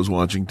he was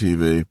watching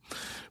TV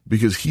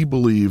because he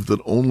believed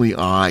that only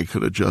I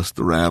could adjust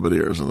the rabbit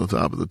ears on the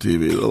top of the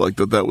TV. Like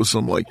that was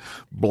some like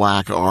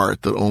black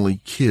art that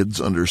only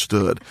kids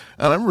understood.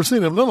 And I remember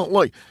saying to him, no,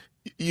 like,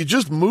 you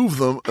just move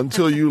them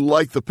until you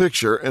like the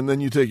picture, and then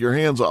you take your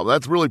hands off.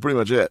 That's really pretty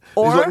much it.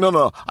 He's like,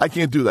 no, I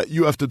can't do that.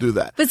 You have to do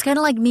that. But it's kind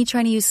of like me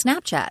trying to use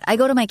Snapchat. I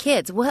go to my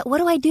kids. What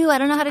do I do? I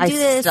don't know how to do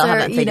this. I still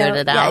haven't figured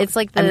it out. Yeah, it's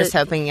like I'm just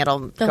hoping it'll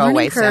go away soon. The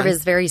learning curve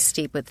is very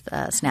steep with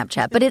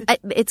Snapchat. But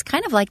it's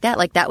kind of like that.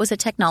 Like that was a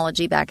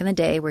technology back in the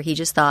day where he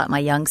just thought my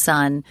young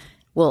son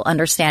will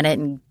understand it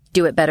and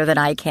do it better than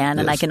I can.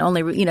 And I can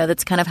only,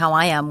 that's kind of how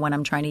I am when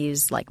I'm trying to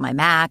use like my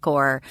Mac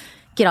or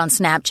get on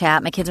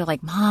Snapchat. My kids are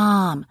like,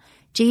 Mom,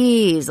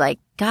 geez, like,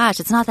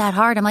 gosh, it's not that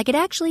hard. I'm like, it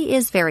actually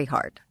is very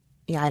hard.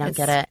 Yeah, I don't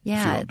get it.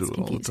 Yeah, you don't do it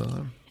confusing. all the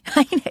time.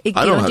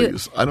 I don't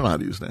know how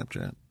to use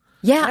Snapchat.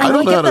 Yeah, I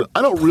don't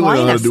really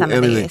know how to do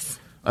anything. These.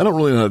 I don't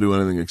really know how to do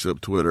anything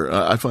except Twitter.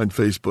 I find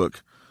Facebook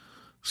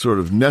sort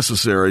of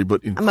necessary,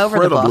 but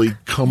incredibly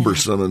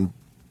cumbersome and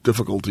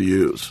difficult to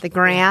use. The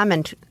Gram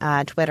and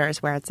Twitter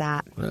is where it's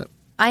at. Yeah.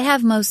 I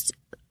have I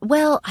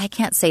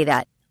can't say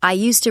that. I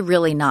used to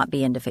really not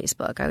be into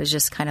Facebook. I was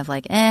just kind of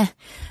like,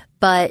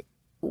 but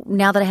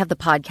now that I have the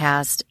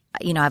podcast,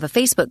 I have a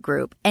Facebook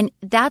group, and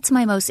that's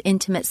my most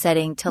intimate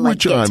setting to like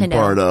get to know. Which I'm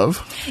part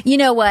of. You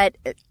know what?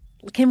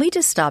 Can we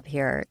just stop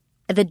here?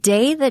 The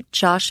day that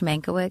Josh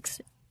Mankiewicz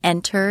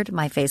entered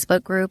my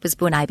Facebook group is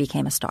when I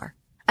became a star.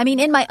 I mean,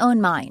 in my own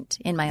mind,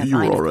 You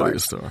were already a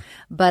star.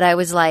 But I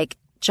was like,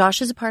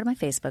 Josh is a part of my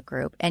Facebook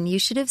group, and you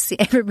should have seen.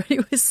 Everybody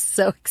was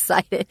so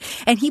excited,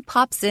 and he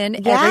pops in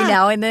every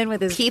now and then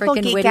with his people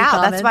freaking geek witty out.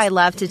 comments. That's why I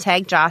love to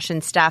tag Josh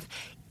and stuff.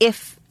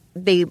 If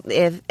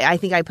I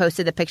think I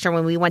posted the picture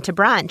when we went to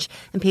brunch,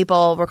 and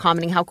people were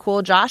commenting how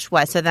cool Josh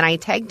was. So then I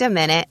tagged him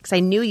in it because I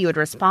knew you would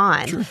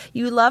respond. Sure.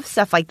 You love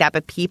stuff like that,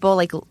 but people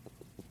like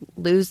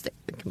lose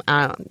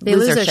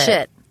their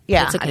shit.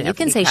 Yeah, it's okay. You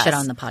can say shit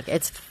on the podcast.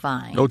 It's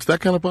fine. Oh, it's that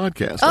kind of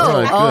podcast.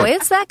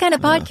 It's that kind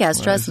of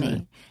podcast. Trust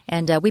me.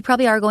 And we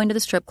probably are going to the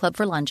strip club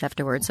for lunch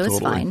afterwards, so it's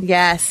fine.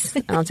 Yes,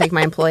 I'll take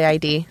my employee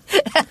ID.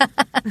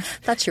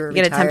 Thought you were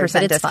get retired, a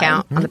 10%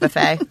 discount on the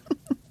buffet.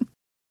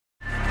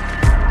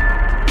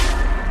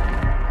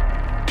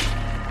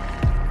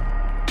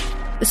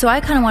 So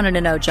I kind of wanted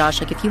to know, Josh,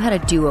 like if you had a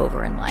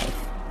do-over in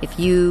life, if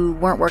you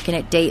weren't working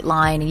at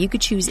Dateline and you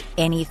could choose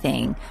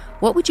anything,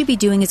 what would you be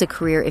doing as a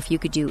career if you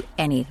could do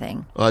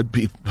anything? I'd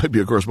be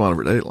a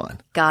correspondent for Dateline.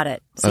 Got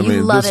it. So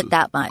you love it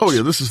that much. Oh,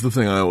 yeah. This is the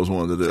thing I always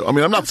wanted to do. I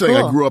mean, I'm not saying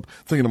I grew up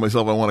thinking to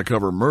myself I want to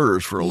cover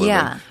murders for a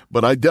living,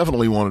 but I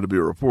definitely wanted to be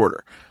a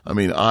reporter. I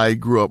mean, I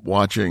grew up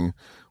watching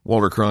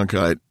Walter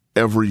Cronkite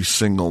every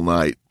single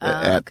night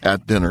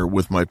at dinner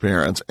with my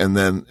parents. And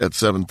then at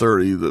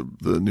 7:30,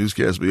 the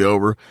newscast would be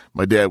over.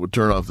 My dad would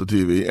turn off the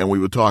TV and we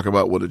would talk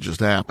about what had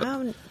just happened.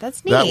 Oh,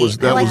 that's neat.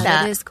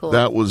 That is cool.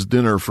 That was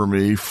dinner for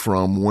me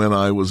from when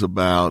I was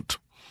about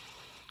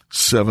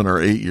 7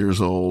 or 8 years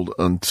old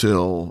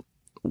until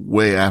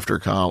way after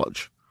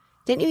college.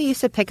 Didn't you used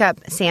to pick up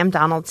Sam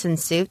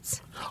Donaldson's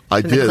suits?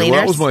 I did.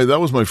 Well, that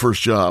was my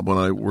first job when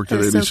I worked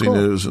at ABC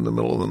News in the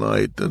middle of the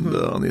night and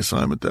on the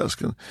assignment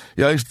desk. And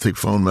I used to take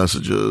phone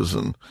messages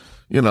and,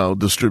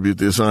 distribute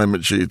the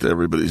assignment sheet to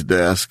everybody's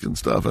desk and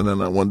stuff. And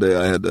then one day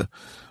I had to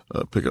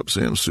pick up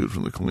Sam's suit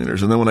from the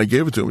cleaners. And then when I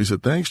gave it to him, he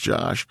said, "Thanks,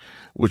 Josh,"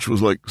 which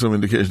was like some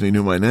indication he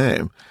knew my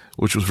name,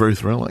 which was very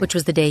thrilling. Which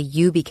was the day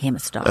you became a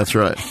star. That's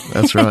right.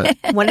 That's right.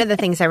 One of the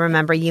things I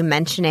remember you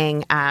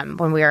mentioning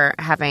when we were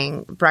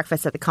having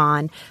breakfast at the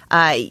con,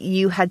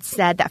 you had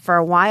said that for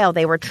a while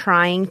they were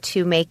trying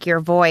to make your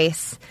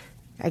voice,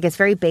 I guess,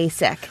 very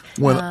basic.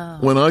 When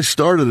I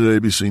started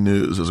at ABC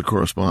News as a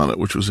correspondent,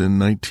 which was in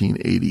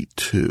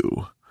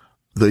 1982,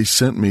 they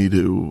sent me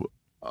to,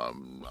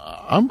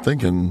 I'm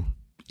thinking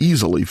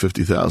easily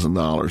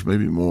 $50,000,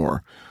 maybe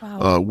more,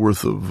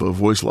 worth of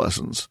voice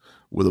lessons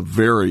with a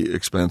very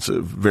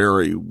expensive,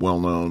 very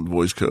well-known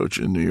voice coach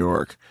in New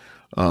York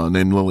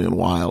named Lillian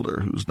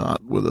Wilder, who's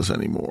not with us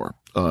anymore,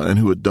 and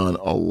who had done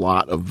a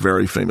lot of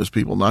very famous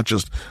people, not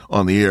just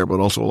on the air, but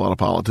also a lot of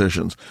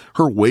politicians.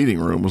 Her waiting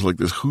room was like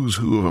this who's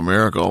who of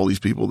America, all these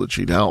people that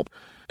she'd helped.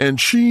 And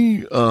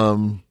she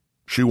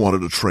wanted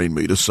to train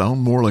me to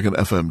sound more like an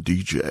FM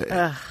DJ.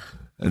 Ugh.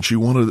 And she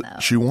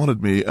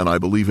wanted me, and I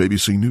believe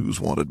ABC News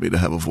wanted me to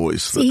have a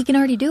voice he can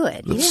already do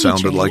it. That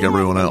sounded like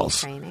everyone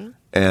else.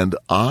 And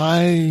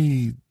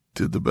I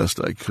did the best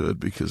I could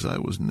because I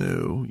was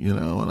new, and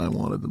I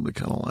wanted them to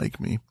kind of like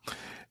me.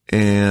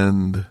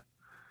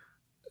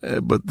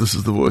 But this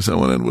is the voice I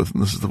went in with,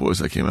 and this is the voice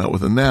I came out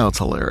with. And now it's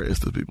hilarious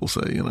that people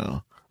say,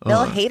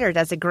 Bill Hader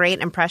does a great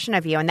impression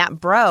of you, and that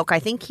broke. I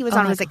think he was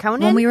on, was it Conan?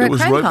 When we were at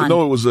CrimeCon.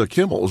 No, it was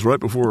Kimmel. It was right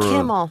before.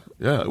 Kimmel.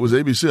 It was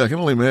ABC. I can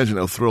only imagine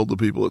how thrilled the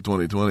people at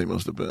 2020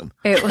 must have been.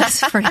 It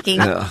was freaking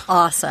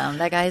awesome.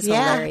 That guy is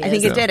hilarious. I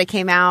think it did. It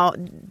came out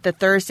the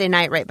Thursday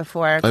night right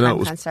before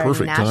CrimeCon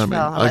started in Nashville. Timing.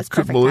 I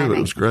couldn't believe it.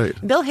 It was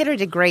great. Bill Hader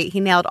did great. He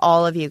nailed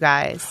all of you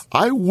guys.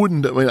 I I'd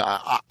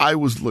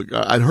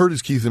heard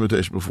his Keith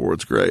imitation before.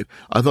 It's great.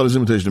 I thought his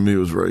imitation of me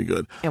was very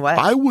good. It was.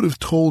 I would have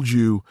told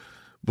you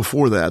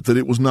before that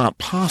it was not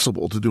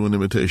possible to do an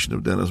imitation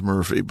of Dennis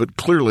Murphy. But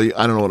clearly,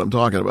 I don't know what I'm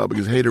talking about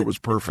because Hader was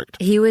perfect.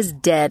 He was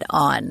dead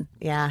on.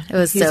 Yeah. It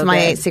was He's so my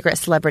good. secret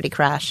celebrity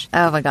crush.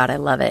 Oh my God, I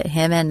love it.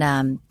 Him and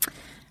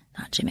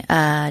not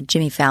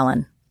Jimmy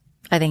Fallon.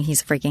 I think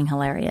he's freaking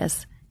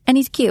hilarious. And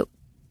he's cute.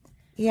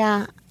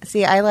 Yeah.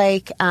 See, I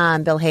like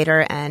Bill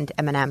Hader and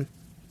Eminem.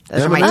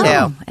 Those are my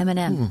Oh, two.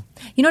 Eminem.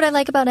 You know what I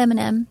like about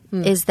Eminem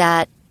is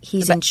that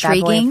he's Bad boy of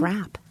intriguing.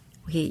 rap.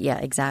 Yeah,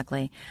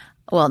 exactly.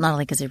 Well, not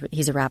only because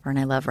he's a rapper and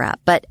I love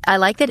rap, but I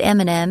like that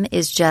Eminem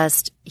is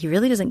just, he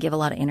really doesn't give a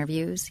lot of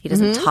interviews. He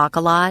doesn't talk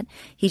a lot.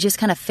 He just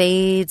kind of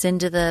fades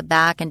into the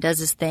back and does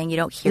his thing. You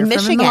don't hear In from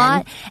him Michigan. a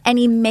lot. And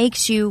he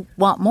makes you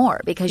want more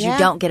because you Yeah.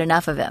 don't get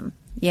enough of him,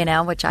 you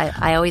know, which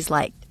I always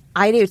liked.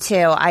 I do too.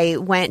 I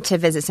went to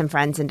visit some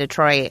friends in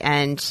Detroit,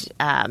 and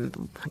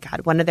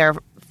one of their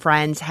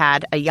friends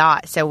had a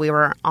yacht, so we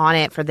were on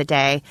it for the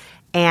day.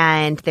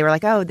 And they were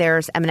like, "Oh,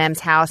 there's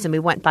Eminem's house," and we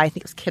went by. I think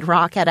it was Kid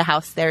Rock had a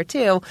house there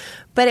too.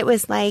 But it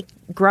was like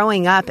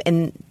growing up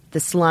in the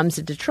slums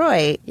of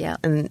Detroit, Yeah.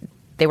 and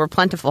they were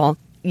plentiful.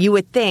 You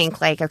would think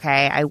like,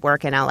 okay, I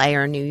work in LA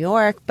or New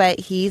York, but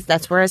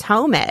that's where his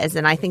home is,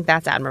 and I think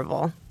that's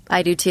admirable.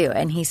 I do too.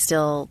 And he's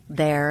still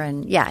there.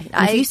 And yeah,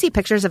 If you see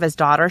pictures of his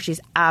daughter, she's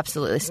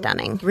absolutely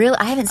stunning.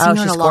 I haven't seen her in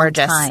she's a long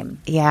gorgeous. time.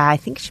 Yeah, I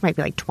think she might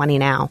be like 20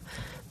 now.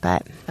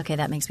 But Okay,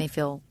 that makes me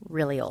feel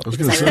really old. was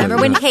Because gonna I say, remember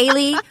when yeah.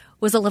 Haley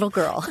was a little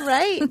girl.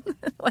 right,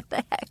 What the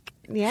heck?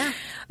 yeah.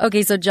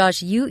 Okay, so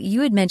Josh,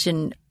 you had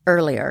mentioned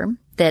earlier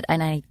that,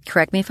 and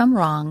correct me if I'm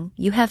wrong,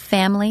 you have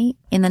family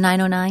in the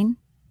 909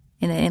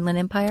 in the Inland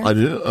Empire? I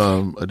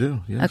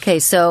do. Yes. Okay,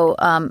 so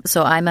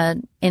I'm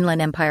an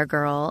Inland Empire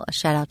girl. A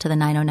shout out to the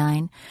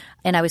 909.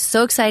 And I was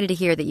so excited to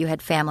hear that you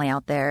had family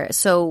out there.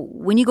 So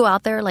when you go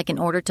out there, like in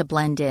order to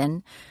blend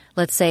in,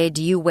 let's say,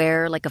 do you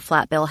wear like a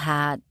flat bill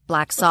hat,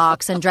 black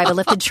socks, and drive a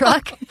lifted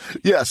truck?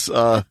 Yes.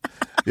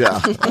 Yeah.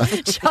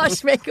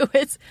 Josh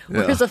Mankiewicz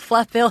wears a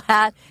flat bill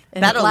hat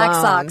and That black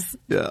alone. socks.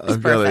 Yeah,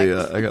 I've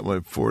perfect. got I got my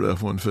Ford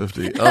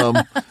F-150.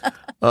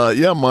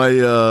 Yeah,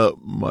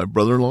 my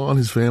brother-in-law and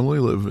his family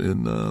live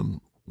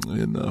in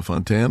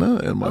Fontana,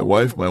 and my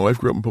wife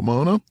grew up in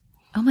Pomona.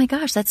 Oh my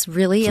gosh, that's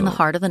really in the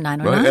heart of the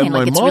 909. Right? And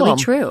Like my it's mom, really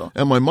true.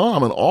 And my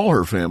mom and all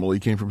her family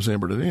came from San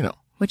Bernardino.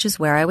 Which is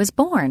where I was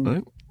born.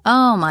 Right.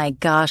 Oh my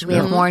gosh, we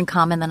have more in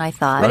common than I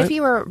thought. What if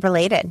you were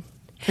related?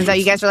 And so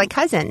you guys are like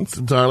cousins. It's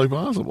entirely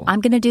possible.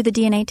 I'm going to do the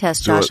DNA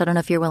test, Do Josh. it. I don't know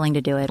if you're willing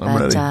to do it, I'm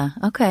but ready.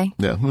 okay.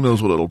 Yeah, who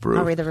knows what it'll prove?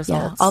 I'll read the Yeah,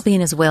 results. I'll be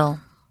in his will.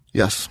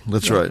 Yes,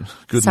 that's right.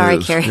 Good Sorry,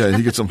 news. Carrie. Yeah,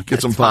 you get some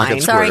pocket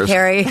fine. Sorry, squares.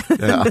 Carrie.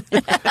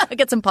 Yeah,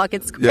 Get some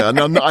pocket squares. yeah.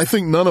 No, I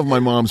think none of my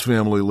mom's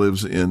family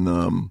lives in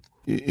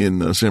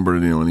San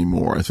Bernardino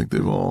anymore. I think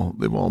they've all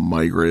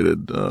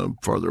migrated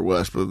farther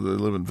west, but they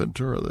live in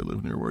Ventura. They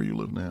live near where you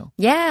live now.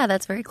 Yeah,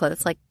 that's very close.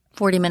 It's like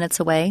 40 minutes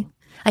away.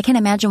 I can't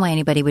imagine why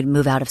anybody would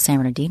move out of San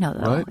Bernardino,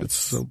 though. Right? It's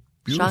so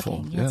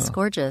beautiful. shocking. Yeah, it's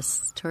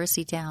gorgeous.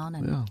 Touristy town.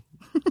 And Yeah.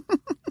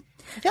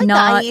 I feel like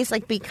Not- the IE is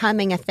like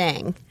becoming a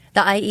thing.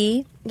 the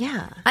IE.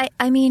 Yeah.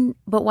 I mean,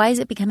 but why is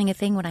it becoming a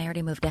thing when I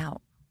already moved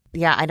out?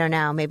 Yeah, I don't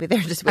know. Maybe they're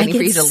just waiting I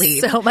for you get to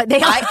leave. so much- they-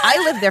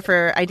 I lived there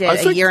for, I did I a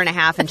think- year and a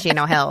half in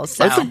Chino Hills.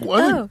 So.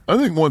 I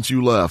think once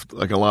you left,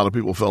 like a lot of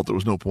people felt there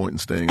was no point in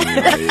staying in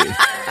the IE.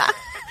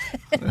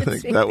 I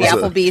think that the was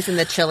Applebee's and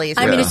the Chili's.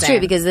 I were mean, the it's same. true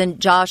because then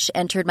Josh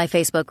entered my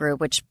Facebook group,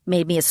 which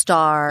made me a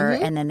star.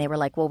 And then they were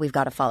like, well, we've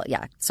got to follow.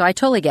 Yeah. So I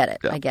totally get it.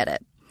 I get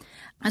it.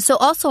 So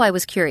also I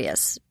was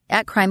curious.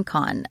 At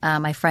CrimeCon,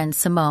 my friend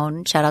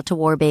Simone, shout out to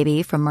War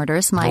Baby from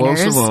Murderous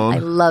Minors. Simone. I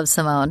love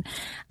Simone.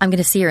 I'm going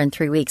to see her in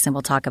 3 weeks and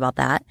we'll talk about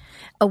that.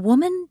 A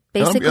woman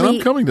basically. and I'm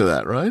coming to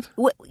that, right?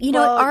 You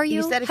know, Well, are you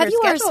you? said if Have you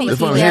you're scheduled. RSVP'd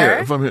If I'm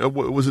there? here,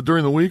 was it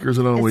during the week or is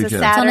it on a It's weekend? a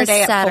Saturday, It's on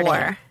a at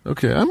Saturday. 4.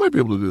 Okay, I might be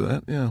able to do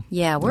that. Yeah.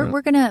 Yeah,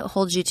 we're going to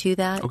hold you to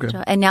that. Okay.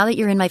 And now that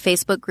you're in my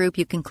Facebook group,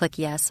 you can click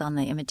yes on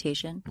the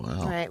invitation.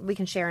 All right, we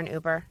can share an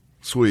Uber.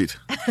 Sweet.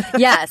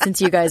 Yeah, since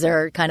you guys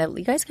kind of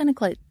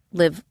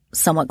live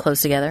somewhat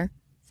close together,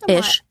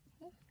 ish.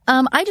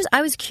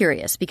 I was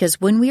curious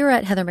because when we were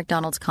at Heather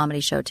McDonald's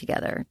comedy show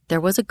together, there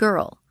was a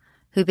girl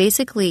who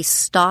basically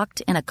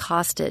stalked and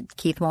accosted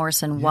Keith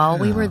Morrison while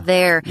we were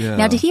there. Yeah.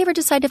 Now, did he ever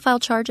decide to file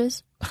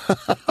charges?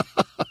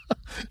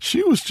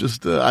 She was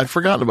just, I'd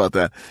forgotten about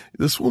that.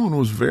 This woman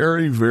was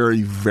very,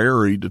 very,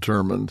 very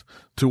determined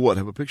to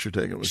have a picture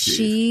taken with Keith.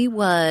 She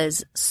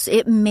was,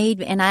 it made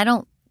me, and I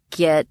don't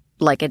get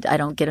I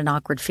don't get an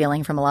awkward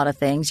feeling from a lot of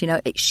things. You know,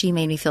 she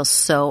made me feel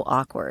so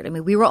awkward. I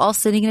mean, we were all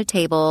sitting at a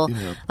table,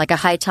 like a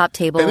high top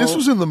table. And this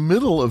was in the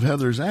middle of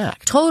Heather's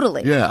act.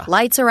 Totally. Yeah.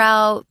 Lights are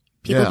out.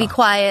 People Yeah. be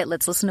quiet.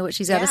 Let's listen to what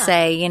she's got to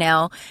say, you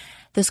know.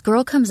 This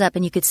girl comes up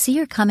and you could see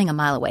her coming a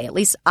mile away. At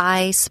least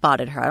I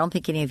spotted her. I don't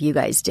think any of you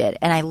guys did.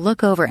 And I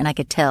look over and I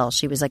could tell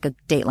she was like a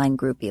Dateline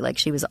groupie. Like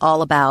she was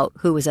all about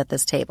who was at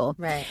this table.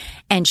 Right.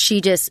 And she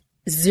just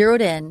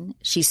zeroed in.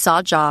 She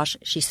saw Josh.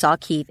 She saw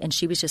Keith. And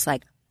she was just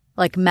like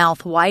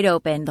mouth wide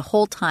open the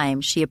whole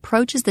time. She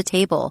approaches the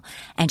table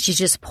and she's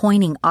just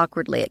pointing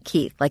awkwardly at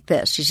Keith like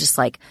this. She's just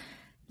like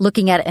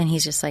looking at it, and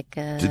he's just like,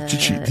 Did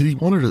she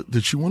want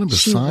him to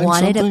she sign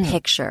wanted something? a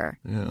picture.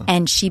 Yeah.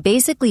 And she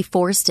basically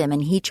forced him,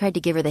 and he tried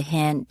to give her the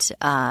hint,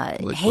 hey,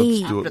 Let's do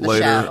it After the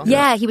later. show.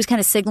 yeah, he was kind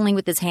of signaling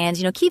with his hands.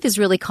 You know, Keith is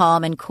really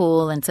calm and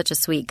cool and such a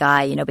sweet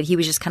guy, you know, but he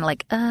was just kind of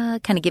like,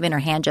 kind of giving her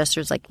hand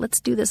gestures like, let's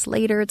do this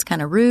later. It's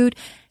kind of rude.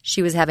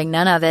 She was having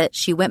none of it.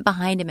 She went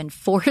behind him and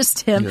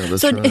forced him. Yeah,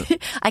 that's so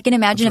right. I can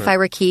imagine if I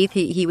were Keith,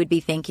 he would be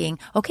thinking,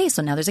 okay,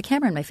 so now there's a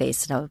camera in my face.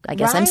 So I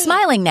guess I'm Right.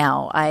 smiling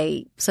now.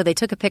 So they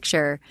took a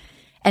picture.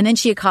 And then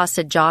she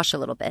accosted Josh a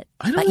little bit.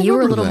 I don't But you were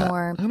a remember little that.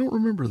 more. I don't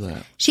remember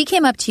that. She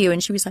came up to you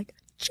and she was like,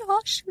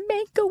 Josh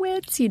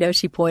Mankiewicz. You know,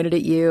 she pointed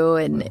at you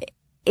and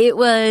it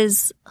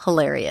was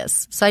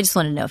hilarious. So I just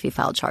wanted to know if you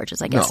filed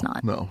charges. I guess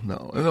not. No.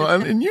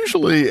 And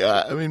usually,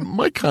 I mean,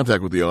 my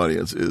contact with the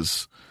audience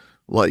is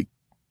like,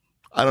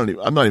 I'm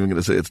not even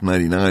going to say it's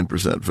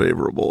 99%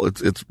 favorable.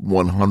 It's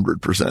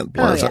 100%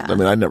 pleasant. yeah. I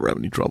mean, I never have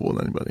any trouble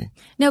with anybody.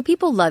 No,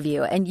 people love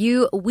you. And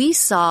we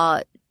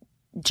saw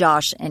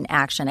Josh in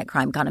action at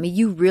CrimeCon. I mean,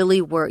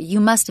 you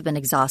must have been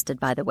exhausted,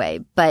 by the way,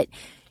 but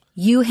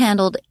you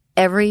handled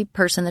every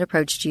person that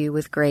approached you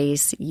with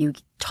grace. You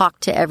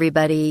talked to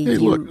everybody. Hey,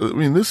 look, I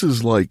mean, this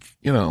is like,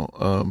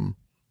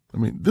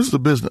 this is a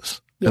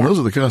business and those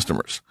are the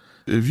customers.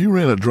 If you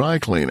ran a dry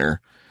cleaner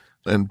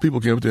and people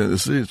came up to you in the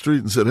street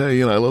and said,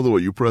 hey, I love the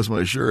way you press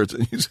my shirts,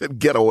 and you said,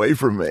 get away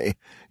from me,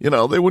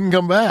 they wouldn't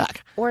come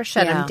back. Or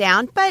shut Yeah. him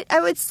down. But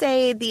I would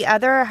say the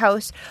other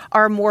hosts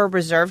are more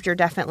reserved. You're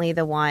definitely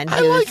the one who's...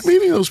 I like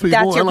meeting those people.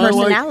 That's your and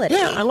personality.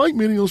 I like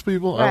meeting those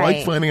people. I like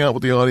Right. finding out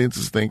what the audience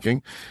is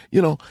thinking.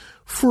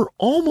 For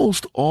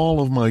almost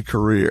all of my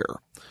career,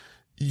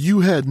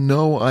 you had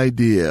no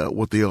idea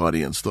what the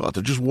audience thought.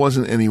 There just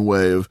wasn't any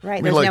way of...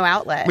 Right, there's no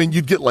outlet. I mean,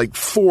 you'd get like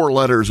 4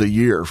 letters a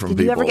year from Did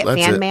people. you ever get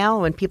That's fan it.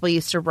 mail when people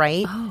used to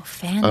write? Oh,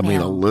 fan I mean,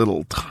 mail. a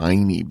little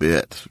tiny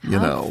bit,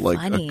 like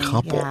funny. a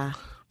couple. Yeah.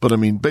 But I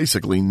mean,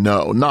 basically,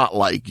 no, not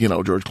like,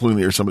 George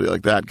Clooney or somebody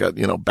like that got,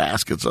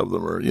 baskets of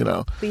them or,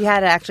 But you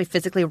had to actually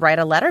physically write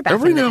a letter back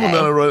Every in the now and day.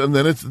 then I wrote, and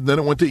then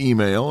it went to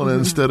email, and then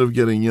instead of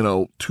getting,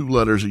 2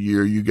 letters a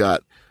year, you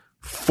got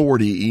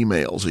 40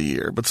 emails a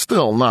year, but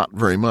still not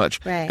very much.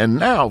 Right. And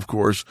now, of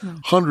course,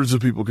 hundreds of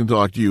people can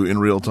talk to you in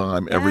real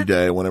time every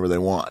day, whenever they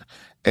want.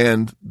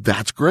 And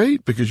that's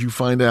great because you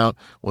find out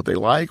what they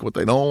like, what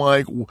they don't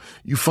like.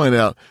 You find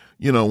out,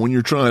 when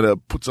you're trying to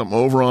put something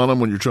over on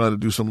them, when you're trying to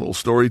do some little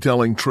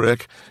storytelling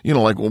trick,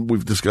 like what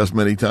we've discussed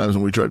many times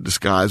when we try to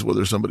disguise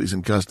whether somebody's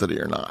in custody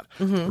or not,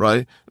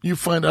 right? You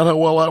find out how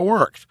well that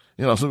worked.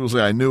 Some people say,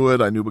 I knew it,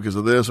 I knew because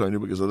of this, or I knew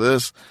because of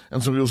this.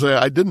 And some people say,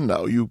 I didn't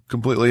know, you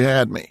completely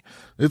had me.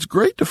 It's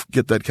great to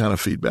get that kind of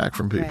feedback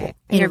from people. Right.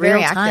 In You're very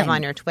real active time.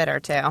 on your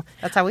Twitter, too.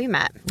 That's how we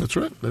met. That's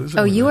right. That is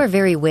Oh, you right. are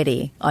very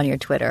witty on your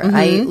Twitter.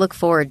 I look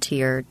forward to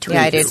your tweets.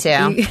 Yeah, I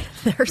do, too.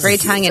 They're Very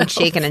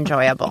tongue-in-cheek and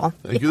enjoyable.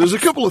 Thank you. There's a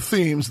couple of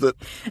themes that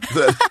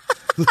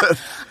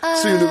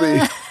seem to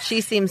be.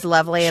 She seems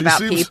lovely She about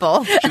seems-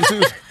 people. she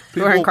seems-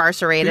 Who are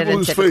incarcerated people and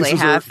whose typically faces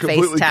have are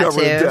completely face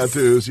covered in tattoos.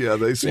 tattoos. Yeah,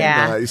 they seem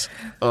Yeah. nice.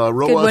 one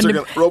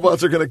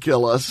Robots are gonna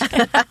kill us.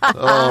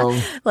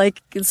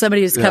 Like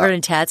somebody who's Yeah. covered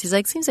in tats. He's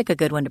like, seems like a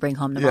good one to bring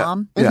home to Yeah,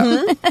 mom.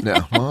 yeah,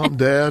 yeah. Mom,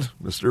 Dad,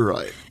 Mr.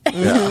 Right.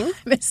 Yeah,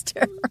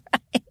 Mr.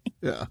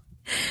 yeah.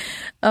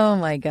 Oh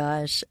my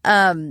gosh.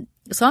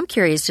 So I'm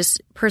curious,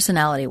 just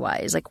personality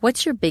wise, like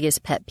what's your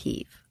biggest pet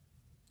peeve?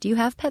 Do you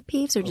have pet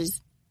peeves or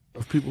just,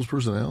 Of people's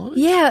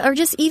personality. yeah, or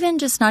just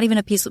not even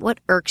a piece. What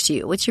irks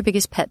you? What's your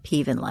biggest pet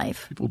peeve in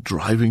life? People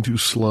driving too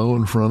slow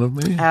in front of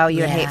me. Oh, you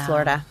would hate Yeah.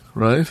 Florida.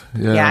 Right?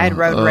 Yeah. Yeah, I had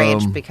road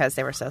rage because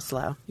they were so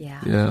slow.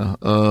 Yeah. Yeah.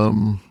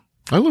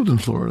 I lived in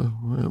Florida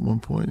at one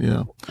point.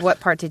 Yeah. What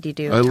part did you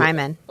do I- time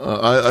in?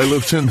 I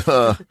lived in.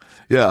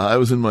 I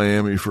was in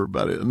Miami for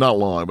not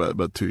long,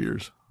 about 2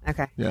 years.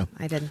 Okay. Yeah.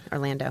 I did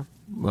Orlando.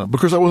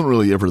 Because I wasn't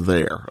really ever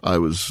there. I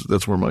was at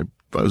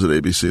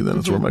ABC then.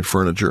 That's where my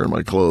furniture and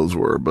my clothes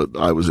were. But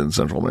I was in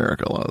Central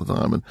America a lot of the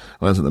time, and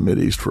I was in the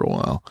Mideast for a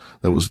while.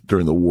 That was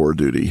during the war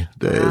duty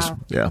days. Wow.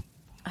 Yeah.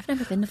 I've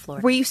never been to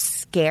Florida. Were you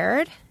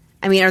scared?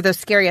 I mean, are those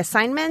scary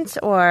assignments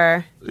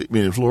or You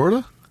mean in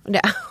Florida? no?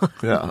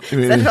 Yeah. I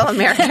mean, Central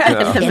America and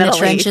the in the Middle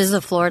trenches East.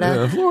 of Florida.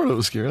 yeah, Florida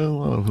was scary. A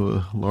lot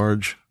of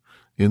large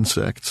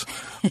insects.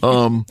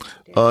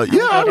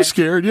 I was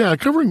scared. Yeah,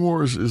 covering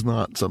wars is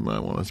not something I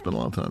want to spend a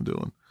lot of time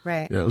doing.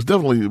 Right. Yeah, it was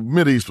definitely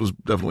Mideast was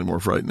definitely more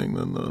frightening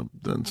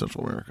than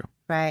Central America.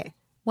 Right.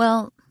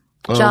 Well,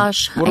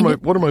 Josh, what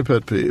are my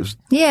pet peeves?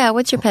 yeah,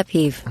 what's your pet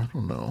peeve? I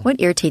don't know. What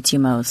irritates you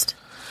most?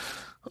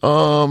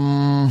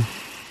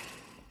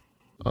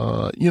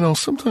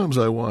 Sometimes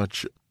I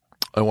watch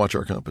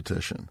our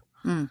competition,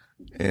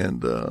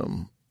 and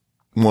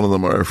one of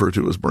them I refer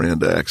to as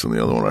Brand X, and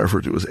the other one I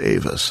refer to as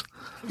Avis,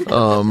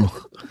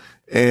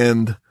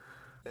 and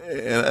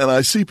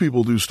I see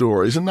people do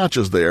stories, and not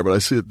just there, but I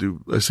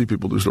see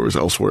people do stories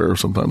elsewhere,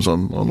 sometimes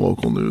on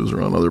local news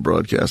or on other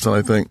broadcasts, and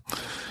I think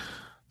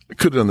I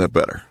could have done that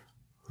better.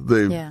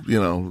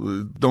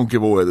 Don't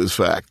give away this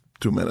fact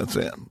 2 minutes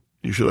in.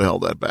 You should have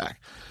held that back.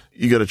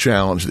 You got to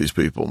challenge these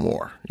people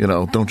more.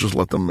 Don't just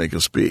let them make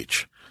a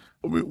speech.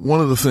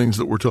 one of the things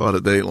that we're taught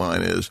at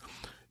Dateline is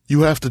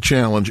you have to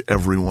challenge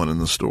everyone in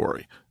the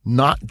story,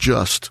 not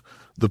just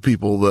the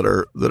people that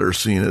are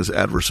seen as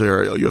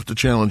adversarial. You have to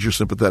challenge your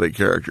sympathetic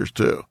characters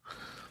too.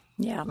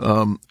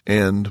 Yeah.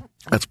 And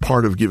that's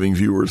part of giving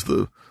viewers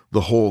the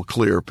whole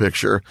clear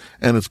picture,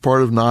 and it's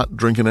part of not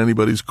drinking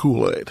anybody's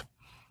Kool-Aid.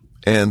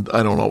 And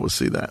I don't always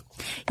see that.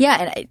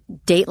 Yeah, and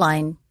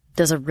Dateline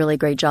does a really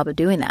great job of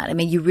doing that. I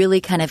mean, you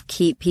really kind of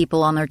keep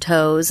people on their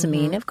toes. I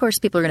mean, of course,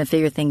 people are going to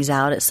figure things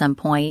out at some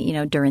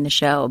point, during the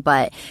show,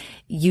 but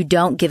you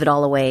don't give it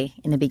all away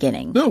in the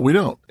beginning. No, we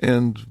don't.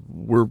 And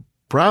we're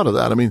proud of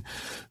that. I mean,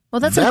 well,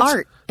 that's an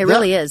art. It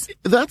really is.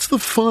 That's the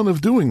fun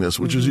of doing this,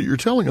 which is that you're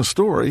telling a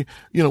story.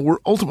 We're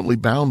ultimately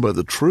bound by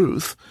the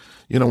truth.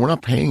 We're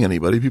not paying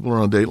anybody. People are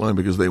on Dateline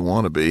because they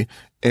want to be.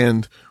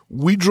 And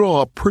we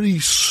draw a pretty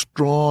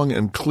strong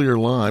and clear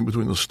line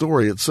between the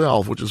story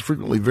itself, which is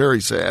frequently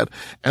very sad,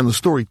 and the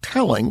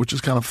storytelling, which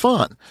is kind of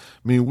fun.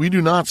 I mean, we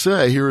do not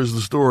say, here is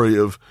the story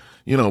of,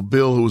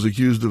 Bill, who was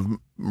accused of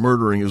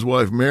murdering his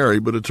wife, Mary,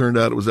 but it turned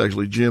out it was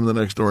actually Jim, the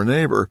next door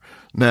neighbor.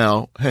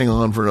 Now, hang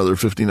on for another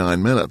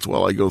 59 minutes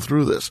while I go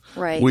through this.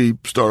 Right. We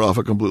start off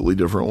a completely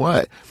different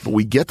way, but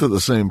we get to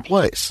the same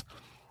place.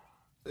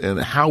 And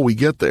how we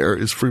get there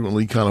is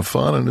frequently kind of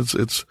fun, and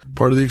it's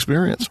part of the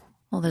experience.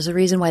 Well, there's a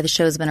reason why the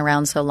show's been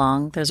around so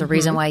long. There's a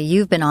reason why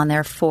you've been on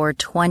there for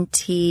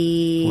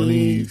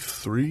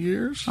 23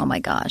 years. Oh my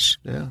gosh.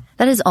 Yeah.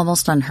 That is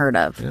almost unheard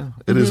of. Yeah.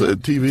 It is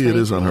TV. It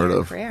is unheard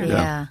of.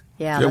 Yeah.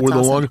 We're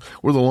awesome.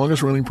 We're the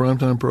longest running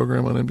primetime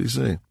program on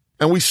NBC.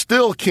 And we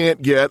still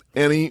can't get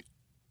any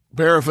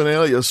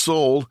paraphernalia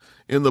sold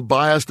in the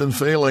biased and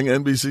failing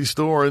NBC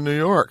store in New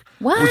York.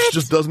 What? Which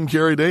just doesn't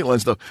carry Dateline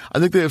stuff. I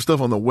think they have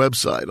stuff on the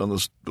website,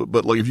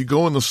 but like if you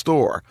go in the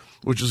store,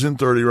 which is in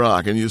 30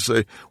 Rock, and you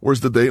say, where's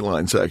the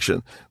Dateline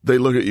section? They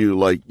look at you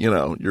like,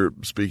 you're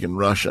speaking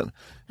Russian.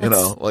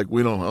 Like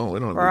we don't have We're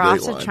the Dateline.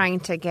 also trying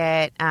to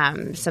get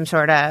some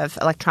sort of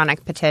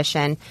electronic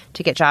petition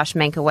to get Josh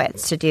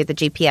Mankiewicz to do the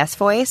GPS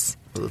voice.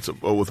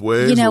 With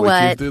Waze, you know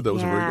what? Keith did, that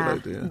was a very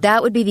good idea.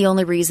 That would be the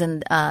only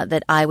reason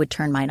that I would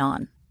turn mine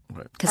on.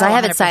 Because I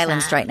have it 100%.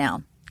 silenced right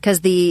now. Because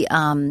the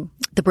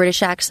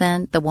British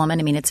accent, the woman,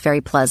 I mean, it's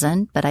very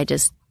pleasant, but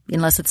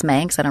unless it's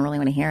Manx, I don't really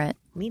want to hear it.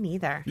 Me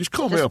neither. You just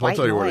call me up. I'll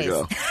tell you where to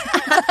go.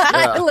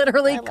 I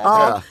literally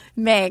call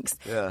Manx.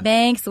 Yeah.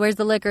 Manx, where's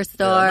the liquor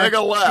store? Make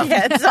a left.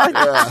 Yeah, it's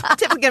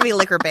typically going to be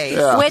liquor based.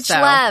 Yeah. Which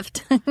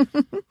left?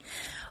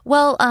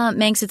 Well,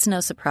 Manx, it's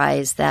no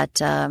surprise that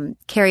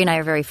Carrie and I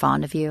are very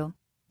fond of you.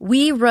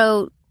 We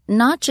wrote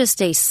not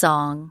just a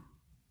song.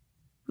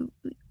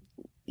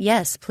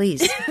 Yes,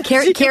 please.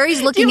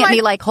 Carrie's looking at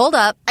me like, hold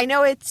up. I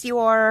know it's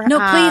your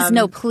please.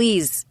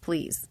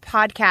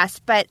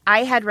 podcast, but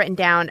I had written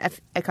down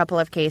a couple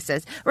of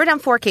cases. I wrote down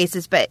 4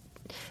 cases, but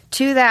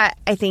 2 that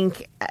I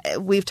think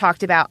we've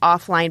talked about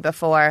offline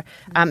before.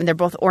 And they're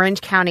both Orange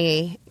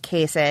County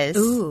cases.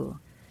 Ooh.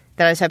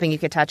 That I was hoping you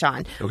could touch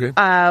on. Okay.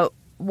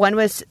 One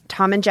was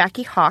Tom and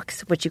Jackie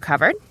Hawks, which you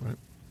covered. Right.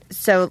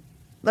 So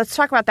let's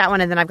talk about that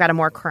one, and then I've got a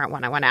more current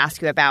one I want to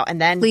ask you about.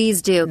 And then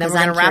please do, because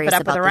I'm wrap curious it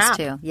up with about a wrap.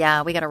 this too.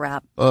 Yeah, we got to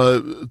wrap.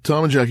 Tom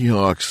and Jackie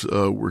Hawks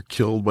were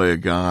killed by a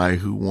guy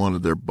who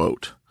wanted their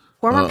boat.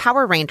 Former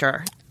Power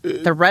Ranger,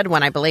 the red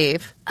one, I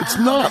believe. It's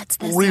not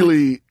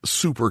really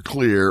super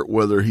clear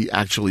whether he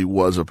actually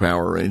was a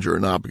Power Ranger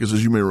or not, because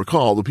as you may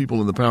recall, the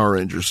people in the Power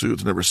Ranger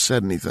suits never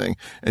said anything,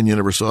 and you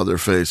never saw their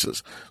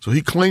faces. So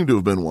he claimed to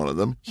have been one of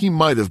them. He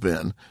might have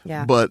been.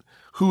 Yeah. But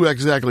who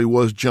exactly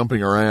was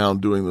jumping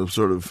around doing the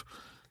sort of,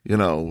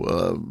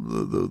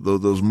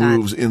 those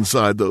moves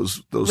inside those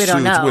suits? We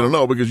don't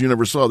know because you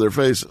never saw their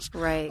faces.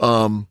 Right.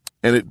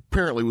 And it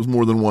apparently was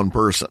more than one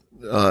person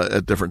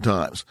at different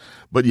times.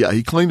 But yeah,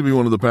 he claimed to be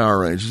one of the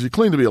Power Rangers. He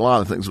claimed to be a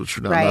lot of things which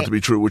turned out not to be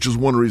true, which is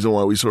one reason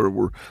why we sort of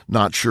were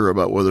not sure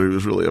about whether he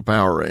was really a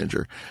Power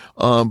Ranger.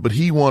 But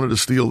he wanted to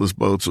steal this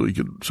boat so he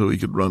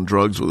could run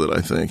drugs with it,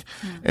 I think.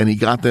 And he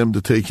got them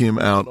to take him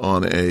out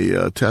on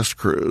a test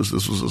cruise.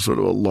 This was a sort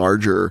of a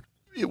larger.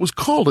 It was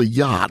called a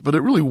yacht, but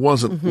it really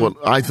wasn't what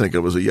I think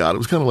of as a yacht. It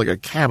was kind of like a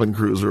cabin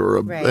cruiser or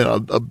it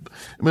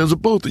was a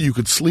boat that you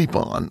could sleep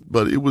on,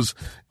 but it was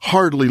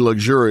hardly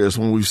luxurious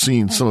when we've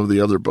seen some of the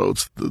other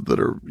boats that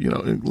are,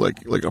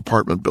 like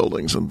apartment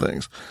buildings and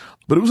things.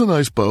 But it was a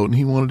nice boat, and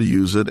he wanted to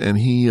use it, and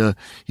he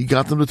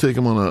got them to take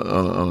him on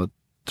a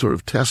sort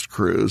of test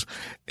cruise,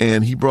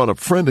 and he brought a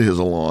friend of his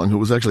along who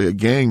was actually a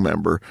gang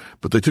member,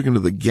 but they took him to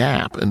the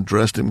Gap and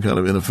dressed him kind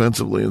of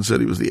inoffensively and said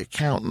he was the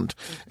accountant.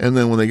 And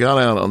then when they got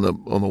out on the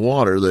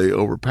water, they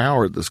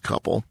overpowered this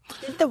couple.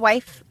 Did the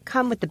wife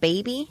come with the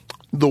baby?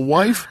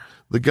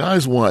 The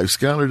guy's wife,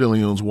 Skylar De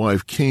Leon's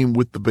wife, came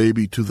with the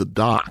baby to the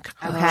dock.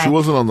 Okay. She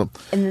wasn't on the,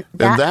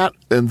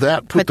 and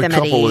that put the them at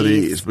couple at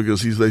ease. ease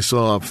because they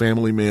saw a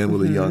family man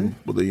with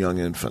a young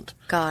infant.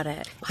 Got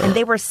it. And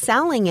they were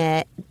selling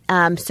it,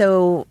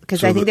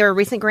 because I think they were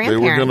recent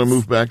grandparents. They were going to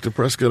move back to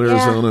Prescott,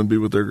 Arizona, and be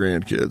with their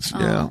grandkids. Oh.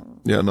 Yeah.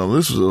 Yeah, no,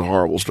 this is a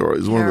horrible story.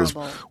 It's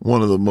Terrible.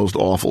 one of the most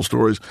awful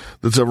stories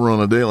that's ever run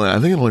on Dateline. I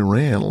think it only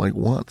ran like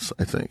once,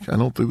 I think. I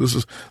don't think this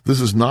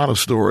is not a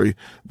story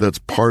that's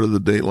part of the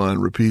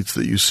Dateline repeats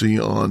that you see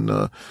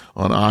on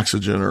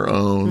Oxygen or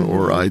OWN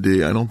or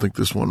ID. I don't think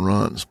this one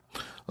runs.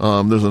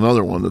 There's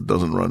another one that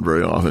doesn't run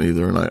very often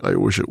either, and I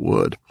wish it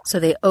would. So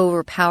they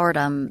overpowered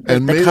him,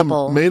 And the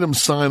couple. made him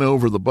sign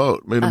over the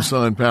boat, made him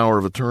sign power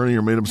of attorney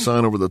or made him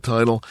sign over the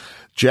title.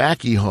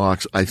 Jackie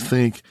Hawks, I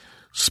think,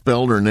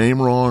 spelled her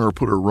name wrong or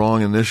put her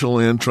wrong initial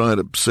in, trying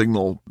to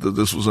signal that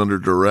this was under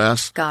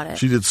duress. Got it.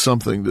 She did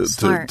something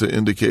to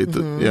indicate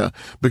that, yeah,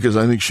 because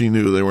I think she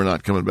knew they were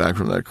not coming back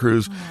from that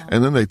cruise.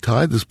 And then they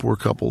tied this poor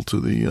couple to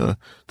the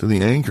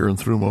anchor and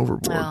threw them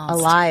overboard.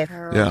 Alive.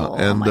 Yeah,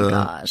 and oh my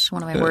gosh,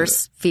 one of my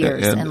worst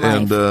fears in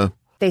life. And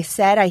They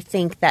said, I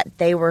think, that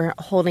they were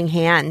holding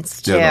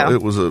hands too. yeah, no,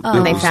 it was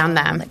when they found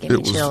them. That gave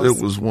me chills.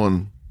 It was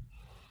one.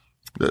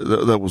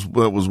 That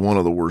was one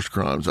of the worst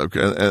crimes.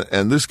 Okay,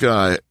 and this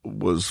guy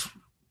was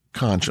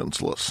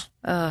conscienceless.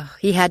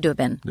 He had to have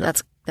been.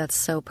 That's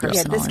so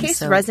personal. Yeah, this and case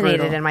so resonated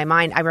brutal. in my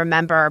mind. I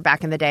remember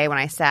back in the day when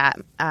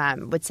I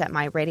would set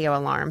my radio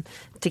alarm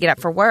to get up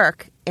for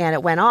work, and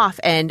it went off,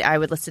 and I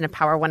would listen to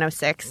Power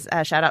 106.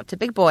 Shout out to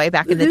Big Boy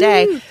back in the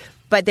day.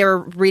 But they were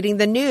reading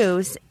the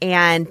news,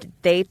 and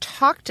they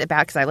talked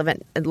about, because I live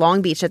in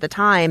Long Beach at the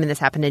time, and this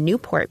happened in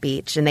Newport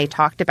Beach, and they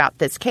talked about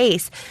this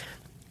case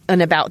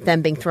and about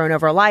them being thrown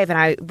over alive. And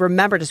I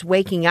remember just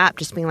waking up,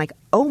 just being like,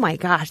 oh my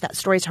gosh, that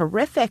story's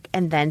horrific.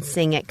 And then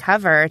seeing it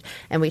covered,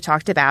 and we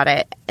talked about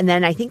it. And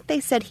then I think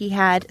they said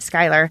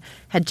Skylar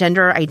had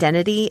gender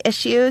identity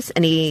issues,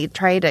 and he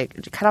tried to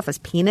cut off his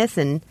penis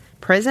in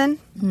prison.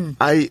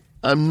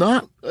 I'm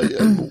not.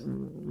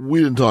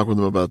 We didn't talk with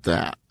him about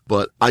that.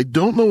 But I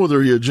don't know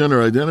whether he had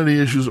gender identity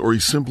issues or he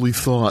simply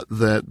thought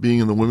that being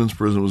in the women's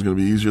prison was going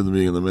to be easier than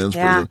being in the men's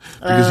prison,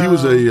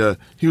 because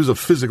he was a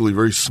physically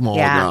very small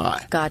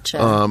guy. Gotcha.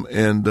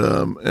 And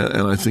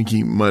I think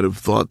he might have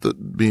thought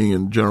that being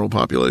in general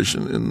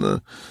population in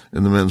the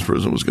men's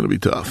prison was going to be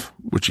tough,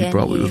 which he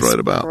probably was right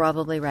about.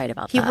 Probably right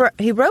about that.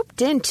 He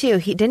roped in too.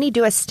 Didn't he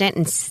do a stint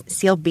in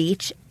Seal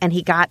Beach, and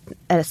he got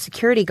a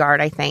security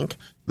guard, I think.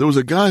 There was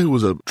a guy who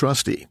was a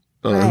trustee.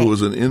 Right. Who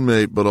was an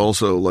inmate, but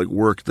also like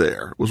worked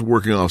there, was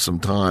working off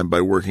some time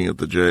by working at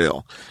the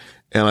jail.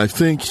 And I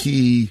think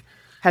he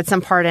had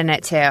some part in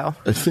it too.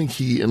 I think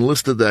he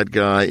enlisted that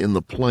guy in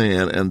the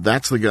plan, and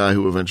that's the guy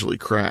who eventually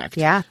cracked.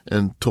 Yeah.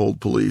 And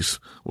told police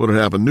what had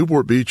happened.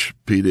 Newport Beach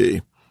PD,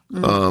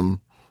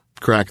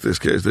 cracked this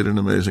case. They did an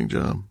amazing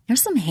job.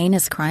 There's some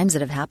heinous crimes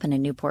that have happened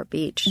in Newport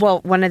Beach. Well,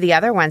 one of the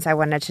other ones I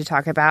wanted to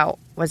talk about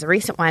was a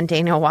recent one,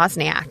 Daniel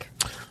Wozniak.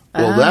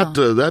 Well,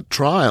 that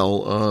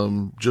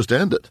trial, just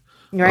ended.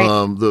 Right.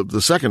 The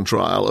second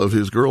trial of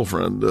his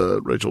girlfriend,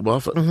 Rachel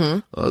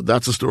Buffett.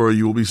 That's a story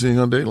you will be seeing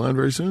on Dateline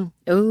very soon.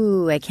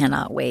 Ooh, I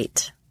cannot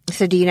wait.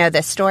 So do you know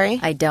this story?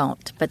 I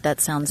don't, but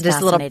that sounds just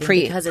a little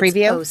fascinating.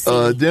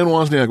 preview. Dan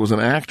Wozniak was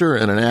an actor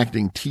and an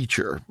acting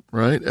teacher,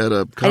 right? At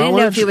a college. I didn't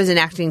know if he was an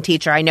acting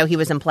teacher. I know he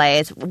was in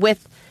plays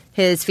with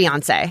his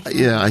fiance.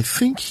 Yeah, I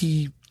think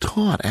he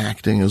taught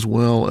acting as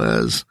well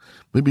as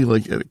maybe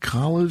like at a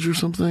college or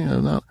something.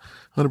 I'm not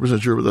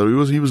 100% sure about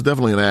that. He was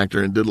definitely an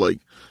actor and did like,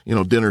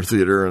 dinner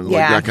theater and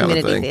like that kind of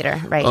thing. Community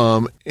theater,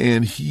 right.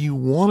 And he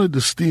wanted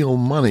to steal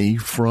money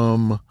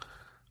from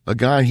a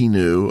guy he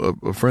knew,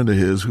 a friend of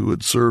his who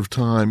had served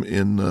time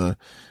in the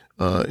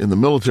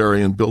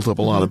military and built up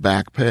a lot of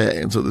back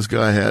pay. And so this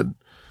guy had,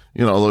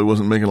 although he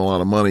wasn't making a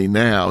lot of money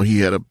now,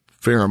 he had a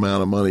fair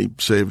amount of money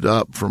saved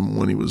up from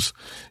when he was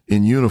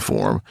in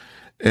uniform.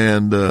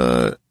 And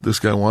this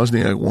guy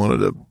Wozniak wanted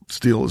to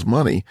steal his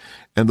money.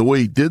 And the way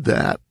he did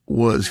that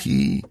was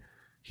he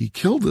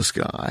killed this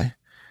guy,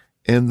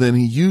 and then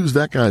he used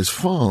that guy's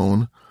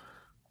phone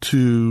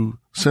to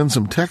send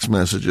some text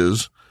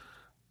messages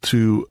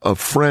to a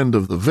friend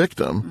of the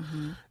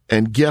victim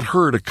and get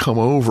her to come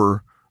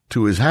over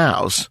to his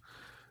house.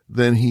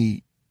 Then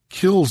he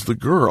kills the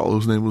girl,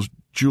 whose name was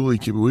Julie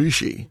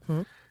Kibuishi,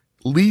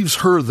 leaves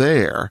her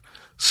there,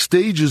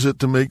 stages it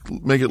to make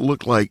it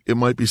look like it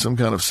might be some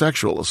kind of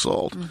sexual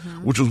assault,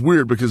 which was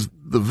weird because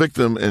the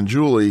victim and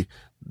Julie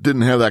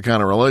didn't have that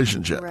kind of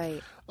relationship.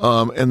 Right.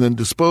 And then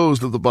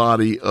disposed of the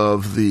body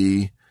of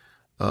the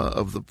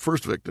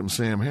first victim,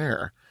 Sam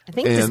Hare. I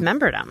think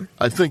dismembered him.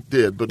 I think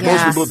did, but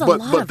Yeah. mostly,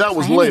 but that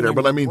was later.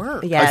 But I mean,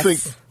 Yes. I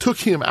think took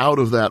him out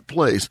of that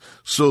place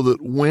so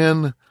that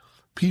when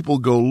people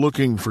go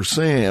looking for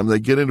Sam, they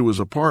get into his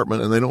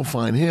apartment and they don't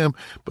find him,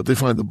 but they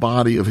find the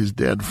body of his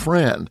dead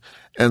friend.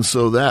 And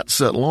so that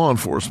set law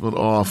enforcement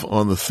off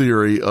on the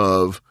theory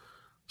of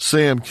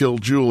Sam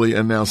killed Julie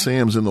and now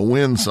Sam's in the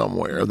wind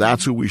somewhere.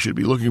 That's who we should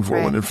be looking for.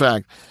 Right. When in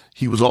fact,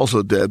 he was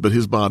also dead, but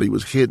his body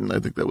was hidden. I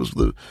think that was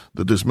the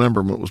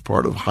dismemberment was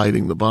part of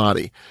hiding the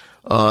body.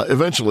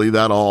 Eventually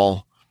that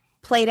all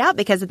Played out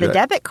because of the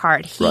debit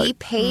card. He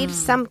paid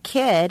some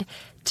kid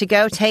to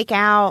go take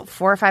out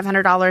 $400 or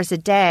 $500 a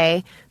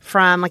day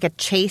from like a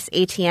Chase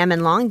ATM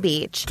in Long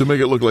Beach. to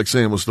make it look like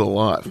Sam was still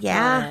alive.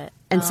 Yeah.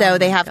 And so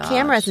they have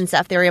cameras and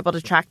stuff. They were able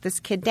to track this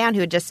kid down who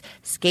would just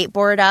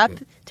skateboard up,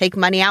 take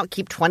money out,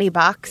 keep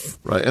 $20.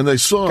 Right. And they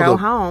saw go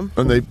home.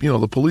 And they,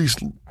 the police,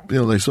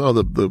 they saw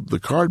the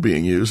card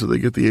being used, so they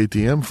get the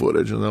ATM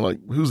footage, and they're like,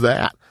 who's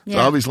that? It's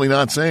obviously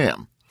not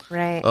Sam.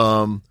 Right.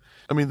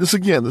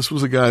 This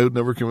was a guy who'd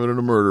never committed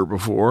a murder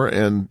before,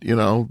 and,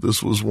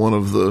 this was one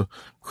of the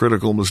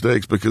critical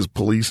mistakes because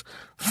police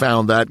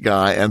found that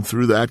guy, and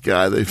through that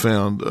guy they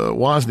found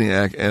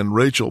Wozniak, and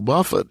Rachel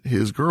Buffett,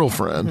 his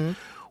girlfriend,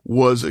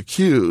 was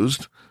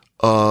accused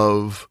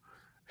of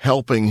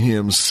helping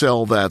him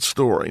sell that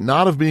story,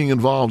 not of being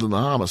involved in the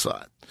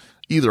homicide,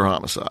 either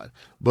homicide,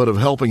 but of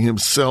helping him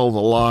sell the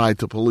lie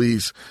to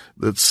police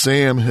that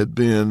Sam had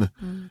been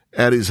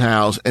at his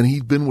house and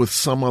he'd been with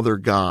some other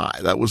guy.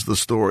 That was the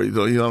story.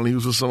 He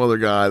was with some other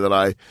guy that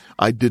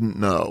I didn't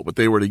know, but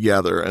they were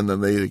together, and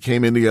then they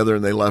came in together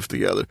and they left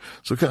together.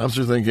 So cops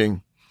are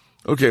thinking,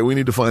 okay, we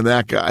need to find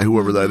that guy,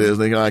 whoever that is.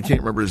 And they go, I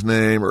can't remember his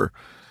name,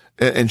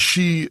 and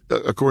she,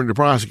 according to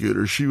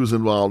prosecutors, she was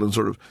involved in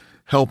sort of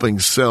helping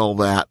sell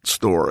that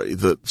story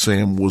that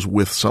Sam was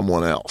with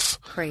someone else.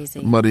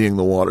 Crazy. Muddying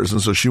the waters. And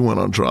so she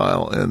went on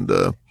trial and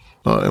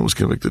was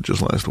convicted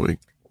just last week.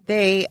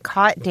 They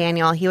caught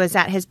Daniel. He was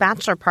at his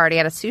bachelor party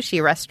at a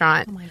sushi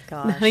restaurant. Oh, my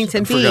gosh. In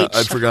Huntington Beach.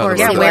 I'd forgotten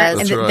Yeah, about that.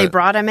 That's right. They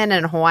brought him in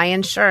a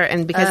Hawaiian shirt.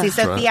 And because he's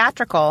so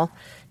theatrical,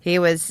 he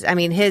was,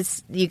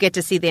 you get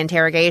to see the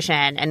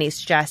interrogation, and he's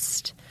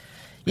just...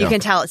 You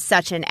can tell it's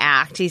such an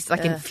act. He's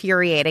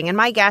infuriating. And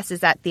my guess is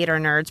that theater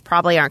nerds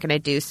probably aren't going to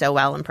do so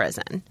well in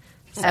prison.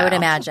 So. I would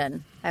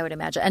imagine.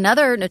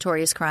 Another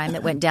notorious crime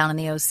that went down in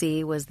the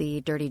OC was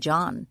the Dirty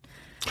John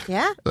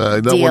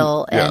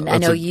deal. And I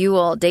know you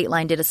all,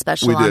 Dateline did a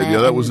special on it.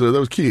 Yeah, that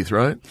was Keith,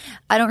 right?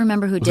 I don't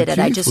remember who did it.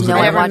 I just know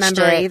I I watched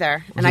remember it.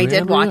 either. And I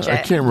did watch it. I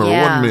can't remember.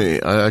 It wasn't me.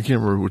 I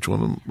can't remember which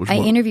one. I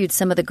interviewed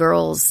some of the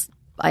girls.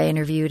 I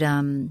interviewed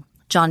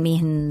John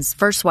Meehan's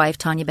first wife,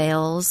 Tanya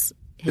Bales,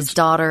 his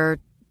daughter,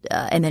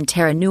 and then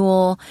Tara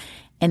Newell,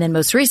 and then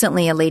most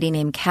recently a lady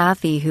named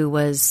Kathy who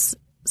was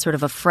sort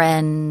of a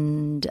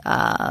friend,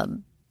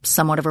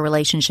 somewhat of a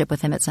relationship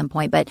with him at some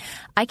point. But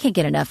I can't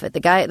get enough of it.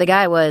 The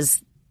guy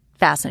was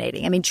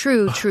fascinating. I mean,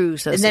 true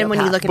sociopath. And then when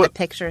you look at the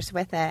pictures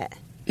with it.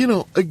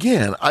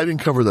 Again, I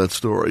didn't cover that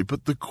story,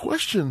 but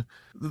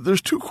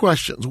there's two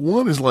questions.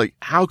 One is like,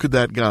 how could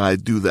that guy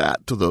do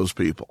that to those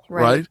people,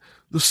 right?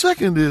 The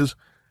second is,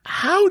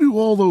 how do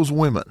all those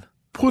women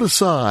put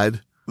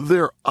aside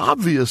their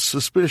obvious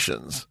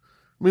suspicions?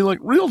 I mean, like,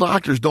 real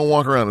doctors don't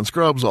walk around in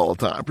scrubs all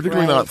the time,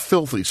 particularly not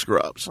filthy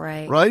scrubs.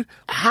 Right?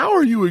 How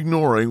are you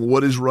ignoring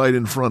what is right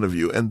in front of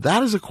you? And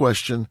that is a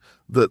question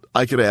that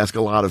I could ask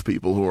a lot of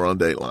people who are on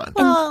Dateline.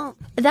 Well,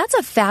 that's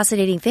a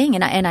fascinating thing.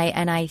 And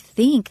I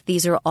think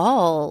these are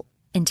all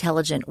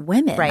intelligent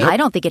women. Right. I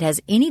don't think it has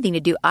anything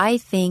to do. I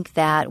think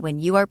that when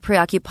you are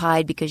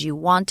preoccupied because you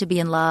want to be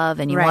in love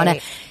and you want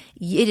to,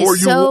 it is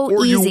easy.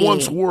 Or you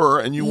once were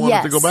and you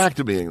wanted to go back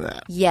to being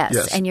that.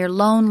 Yes. And you're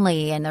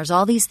lonely and there's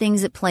all these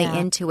things that play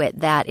into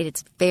it that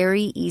it's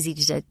very easy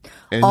to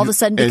all of a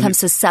sudden become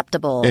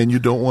susceptible. And you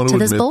don't want to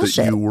admit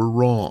that you were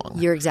wrong.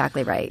 You're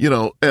exactly right.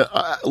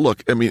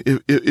 Look, I mean,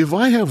 if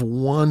I have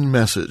one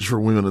message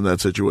for women in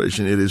that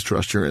situation, it is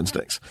trust your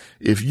instincts.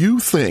 If you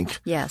think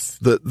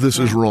that this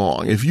is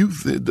wrong, if you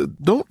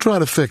don't try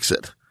to fix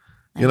it.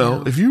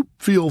 If you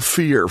feel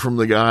fear from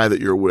the guy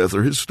that you're with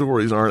or his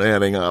stories aren't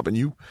adding up and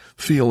you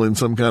feel in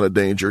some kind of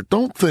danger,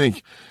 don't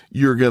think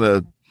you're going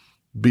to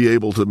be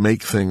able to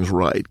make things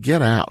right.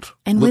 Get out.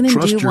 And women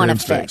do want to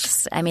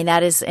fix. I mean,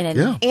 that is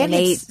an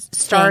innate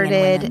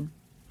started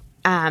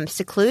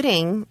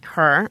secluding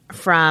her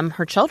from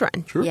her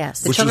children. Sure.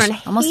 Yes. The children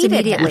almost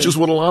immediately. Which is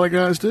what a lot of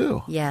guys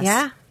do. Yes.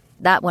 Yeah.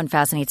 That one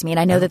fascinates me. And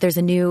I know that there's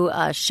a new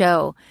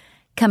show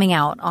coming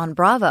out on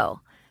Bravo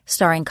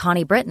starring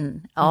Connie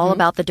Britton, all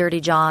about the Dirty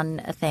John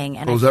thing.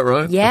 And is that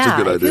right? Yeah. That's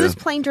a good idea. Who's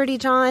playing Dirty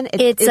John?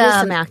 It is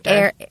some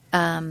actor.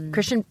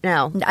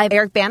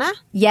 Eric Bana?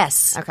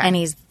 Yes. Okay. And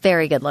he's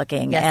very good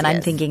looking. Yes, and I'm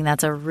is. thinking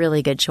that's a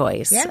really good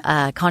choice.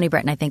 Yeah. Connie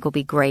Britton, I think, will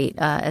be great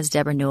as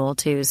Deborah Newell,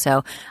 too.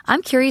 So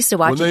I'm curious to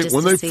watch it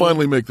when they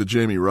finally make the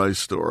Jamie Rice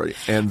story,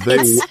 and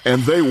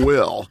they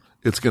will.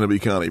 It's going to be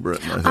Connie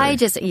Britton, I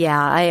think.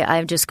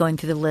 I'm just going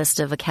through the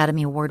list of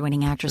Academy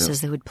Award-winning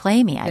actresses that would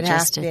play me.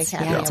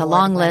 It's a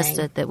long list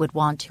that would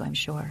want to, I'm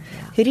sure. Yeah.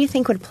 Who do you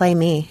think would play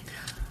me?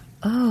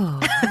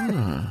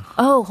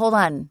 Oh, hold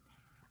on.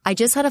 I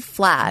just had a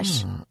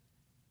flash.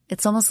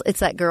 It's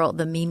that girl,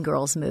 the Mean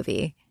Girls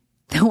movie.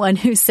 The one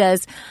who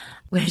says,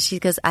 where she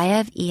goes, I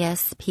have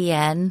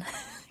ESPN.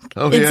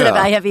 Instead of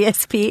I have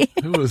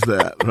ESP. Who was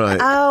that? Right.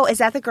 Oh, is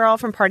that the girl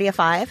from Party of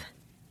Five?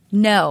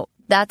 No.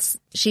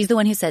 She's the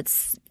one who said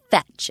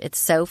fetch. It's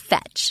so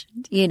fetch,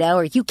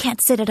 or you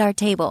can't sit at our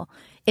table.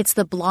 It's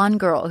the blonde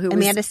girl who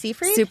Amanda was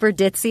Seyfried? super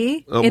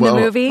ditzy in the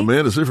movie.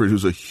 Amanda Seyfried,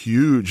 who's a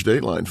huge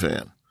Dateline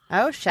fan.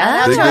 Oh, shout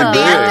out to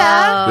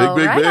Amanda.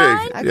 Big.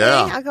 Okay,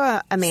 yeah. I'll go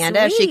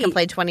Amanda. If she can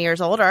play 20 years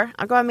older,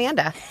 I'll go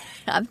Amanda.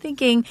 I'm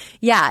thinking,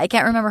 I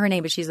can't remember her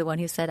name, but she's the one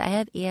who said, I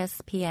have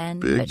ESPN.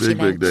 Big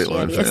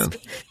Dateline fan.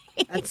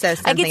 That's so I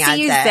something can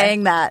see you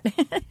saying that.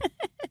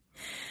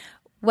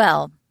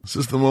 Well, Is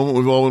this the moment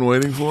we've all been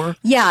waiting for?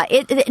 yeah.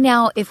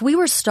 Now, if we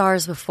were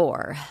stars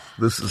before,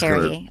 This is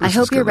Carrie, I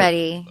hope you're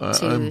ready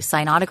to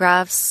sign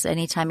autographs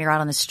anytime you're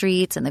out on the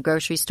streets and the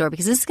grocery store,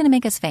 because this is going to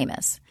make us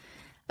famous.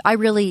 I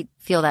really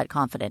feel that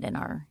confident in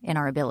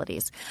our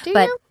abilities. Do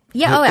but you?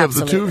 yeah, Have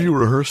absolutely. the two of you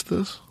rehearsed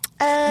this?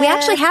 We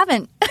actually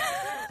haven't.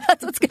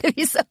 That's what's going to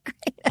be so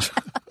great.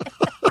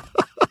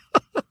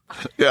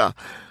 Yeah.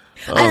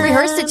 I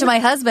rehearsed it to my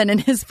husband,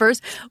 and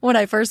when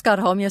I first got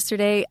home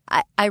yesterday,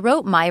 I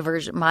wrote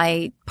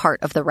my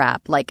part of the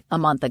rap like a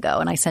month ago,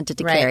 and I sent it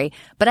to Carrie,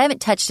 but I haven't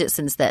touched it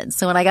since then.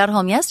 So when I got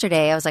home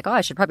yesterday, I was like, oh,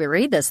 I should probably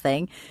read this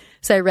thing.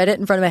 So I read it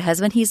in front of my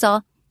husband. He's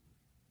all,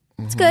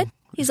 it's good.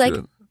 He's like,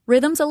 good.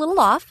 Rhythm's a little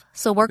off,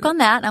 so work on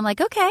that. I'm like,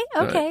 okay.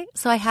 Right.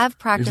 So I have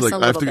practiced He's like, a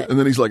little bit. and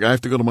then he's like, I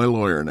have to go to my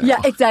lawyer now. Yeah,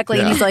 exactly.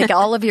 Yeah. And he's like,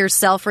 all of your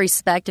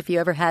self-respect, if you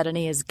ever had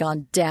any, has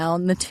gone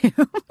down the tube.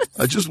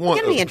 I just want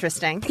It's going to be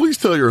interesting. Please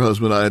tell your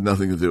husband I had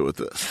nothing to do with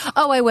this.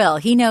 Oh, I will.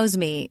 He knows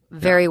me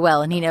very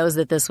well, and he knows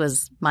that this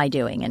was my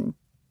doing, and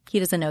he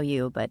doesn't know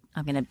you, but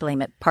I'm going to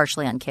blame it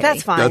partially on Carrie.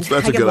 That's fine. That's I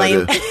a can good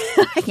blame, idea.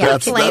 I can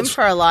blame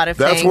for a lot of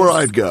things. That's where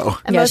I'd go.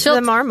 And Yeah, most of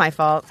them are my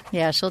fault.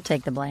 Yeah, she'll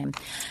take the blame.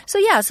 So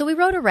we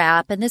wrote a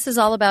rap, and this is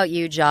all about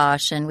you,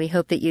 Josh, and we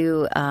hope that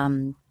you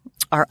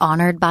are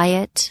honored by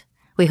it.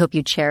 We hope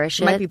you cherish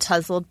You it. might be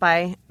puzzled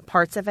by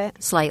parts of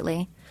it.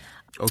 Slightly.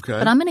 Okay.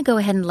 But I'm going to go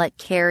ahead and let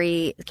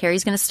Carrie's going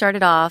to start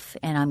it off,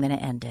 and I'm going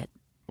to end it.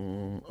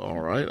 All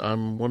right.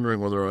 I'm wondering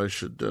whether I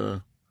should.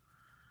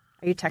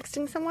 Are you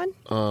texting someone?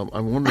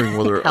 I'm wondering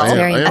whether That's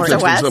very I am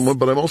important. texting SOS? someone,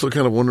 but I'm also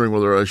kind of wondering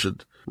whether I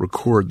should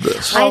record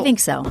this. I think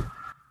so.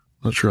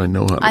 Not sure I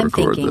know how to I'm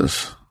record thinking.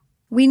 this.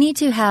 We need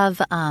to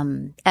have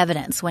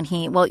evidence when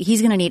he's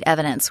going to need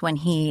evidence when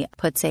he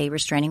puts a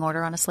restraining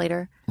order on us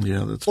later.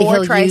 Yeah, that's. Or Or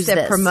he'll tries use to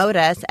this. promote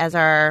us as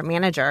our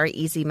manager,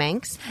 Easy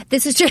Manx.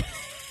 This is true.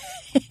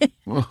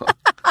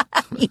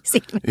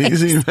 Easy.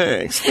 Easy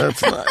thanks.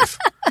 That's nice.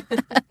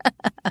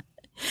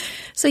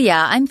 So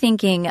yeah, I'm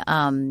thinking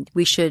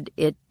it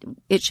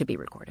should be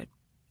recorded.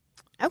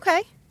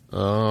 Okay. I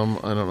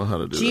don't know how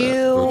to do Do that.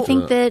 you but, I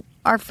think that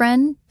our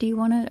friend, do you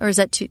want to, or is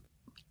that too?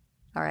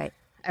 All right.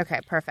 Okay,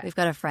 perfect. We've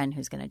got a friend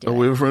who's going to do Oh, it.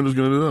 we have a friend who's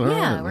going to do that? All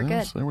Yeah, right, we're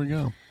yes, good. There we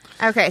go.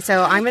 Okay,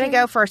 so I'm going to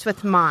go first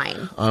with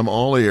mine. I'm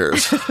all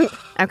ears.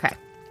 Okay.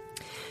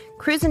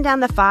 Cruising down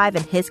the 5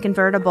 in his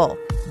convertible,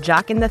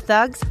 jocking the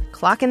thugs,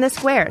 clocking the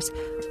squares.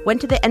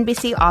 Went to the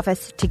NBC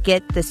office to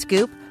get the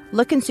scoop,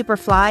 looking super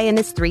fly in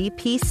his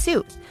 3-piece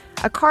suit.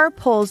 A car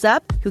pulls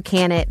up. Who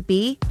can it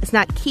be? It's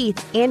not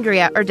Keith,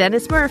 Andrea, or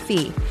Dennis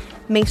Murphy.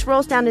 Mace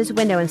rolls down his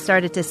window and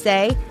started to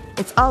say,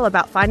 it's all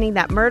about finding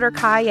that murder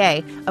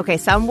Kaye. Okay,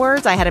 some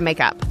words I had to make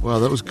up. Wow,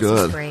 that was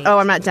good. Great. Oh,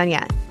 I'm not done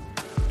yet.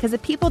 Because the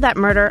people that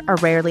murder are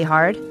rarely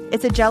hard.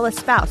 It's a jealous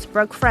spouse,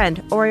 broke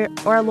friend, or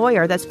a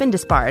lawyer that's been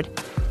disbarred.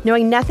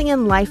 Knowing nothing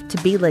in life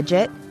to be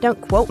legit, don't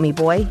quote me,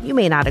 boy, you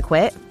may not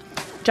acquit.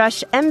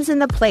 Josh M's in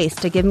the place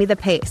to give me the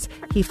pace.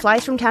 He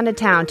flies from town to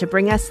town to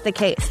bring us the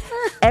case.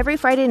 Every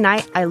Friday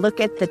night, I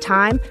look at the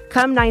time.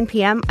 Come 9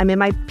 p.m., I'm in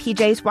my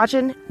PJs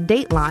watching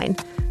Dateline.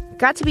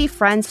 Got to be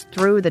friends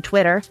through the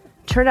Twitter.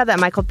 Turned out that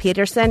Michael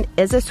Peterson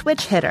is a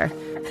switch hitter.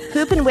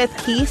 Hooping with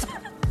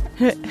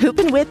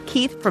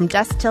Keith from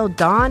dusk till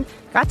dawn.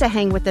 Got to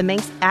hang with the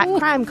Manx at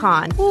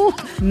CrimeCon.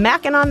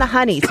 Macking on the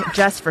honeys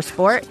just for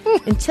sport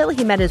until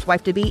he met his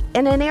wife-to-be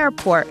in an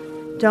airport.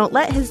 Don't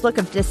let his look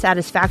of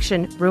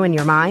dissatisfaction ruin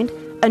your mind.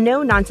 A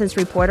no-nonsense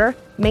reporter,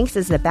 Manx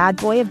is the bad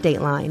boy of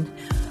Dateline.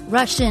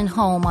 Rushing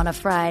home on a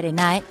Friday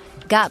night.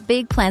 Got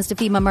big plans to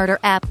feed my murder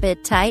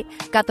appetite.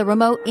 Got the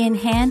remote in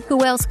hand.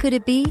 Who else could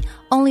it be?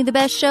 Only the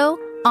best show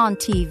on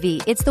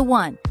TV. It's the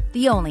one,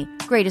 the only,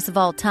 greatest of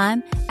all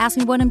time. Ask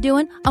me what I'm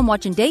doing. I'm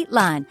watching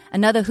Dateline.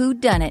 Another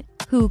whodunit.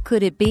 Who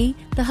could it be?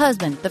 The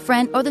husband, the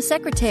friend, or the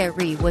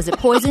secretary? Was it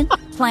poison?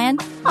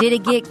 Planned? Did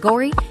it get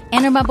gory?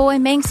 Enter my boy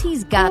Manx,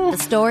 he's got the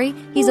story.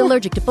 He's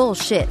allergic to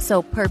bullshit,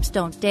 so perps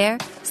don't dare.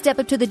 Step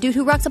up to the dude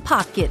who rocks a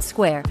pocket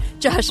square.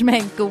 Josh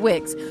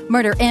Mankiewicz,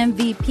 murder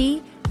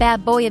MVP.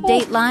 Bad boy of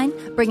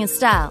Dateline, bringing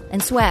style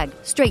and swag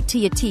straight to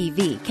your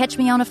TV. Catch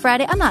me on a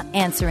Friday, I'm not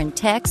answering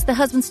texts. The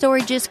husband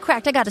story just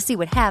cracked, I gotta see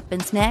what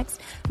happens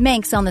next.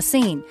 Manx on the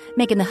scene,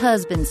 making the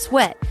husband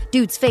sweat.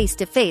 Dude's face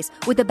to face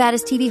with the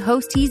baddest TV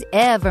host he's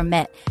ever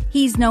met.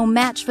 He's no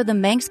match for the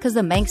Manx, cause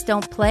the Manx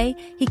don't play.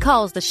 He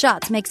calls the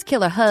shots, makes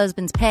killer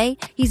husbands pay.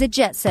 He's a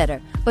jet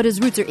setter, but his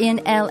roots are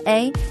in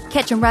L.A.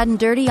 Catch him riding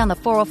dirty on the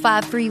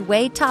 405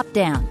 freeway, top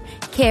down.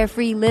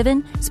 Carefree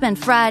living, spend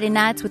Friday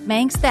nights with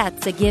Manx,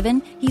 that's a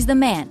given. He's the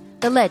man,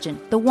 the legend,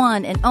 the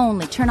one and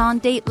only. Turn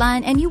on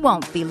Dateline and you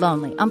won't be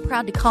lonely. I'm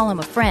proud to call him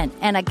a friend,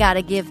 and I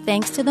gotta give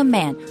thanks to the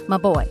man, my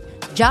boy,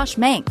 Josh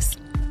Manx.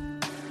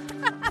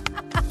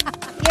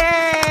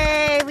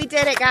 Yay! We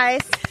did it, guys.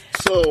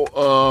 So,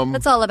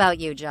 That's all about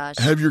you, Josh.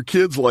 have your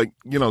kids,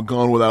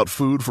 gone without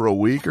food for a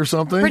week or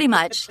something? Pretty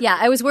much. Yeah,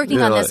 I was working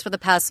Yeah, on like- this for the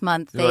past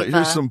month. You're like, They've,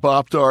 here's some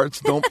Pop-Tarts.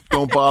 Don't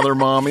bother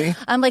mommy.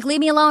 I'm like, leave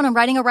me alone. I'm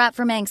writing a rap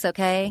for Manx,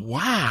 okay?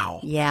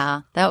 Wow.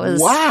 Yeah, that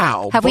was...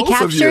 Wow, Have we both of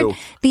captured you.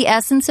 the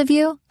essence of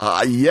you?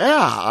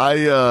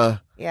 Yeah,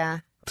 Yeah.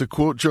 To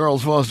quote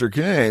Charles Foster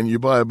Kane, you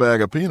buy a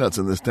bag of peanuts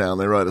in this town,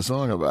 they write a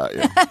song about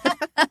you.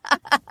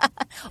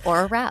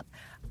 Or a rap,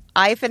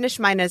 I finished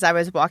mine as I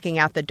was walking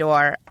out the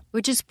door,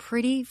 which is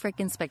pretty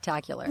freaking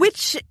spectacular.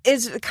 which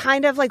is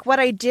kind of like what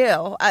I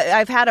do.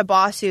 I've had a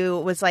boss who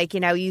was like,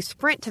 you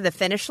sprint to the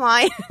finish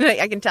line.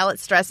 I can tell it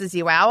stresses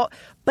you out,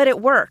 but it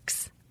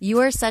works.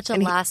 You are such a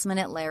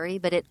last-minute Larry,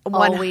 but it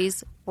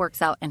always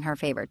works out in her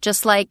favor.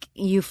 Just like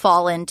you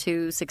fall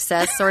into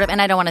success, sort of.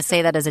 And I don't want to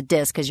say that as a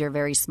diss because you're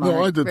very smart.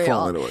 No, I did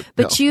fall into it.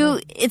 But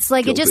it's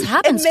like it just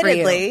happens for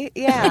you. Admittedly,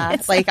 yeah.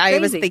 Like I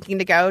was thinking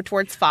to go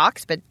towards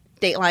Fox, but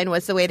Dateline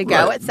was the way to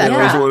go, et cetera.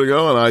 That was the way to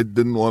go, and I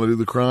didn't want to do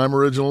the crime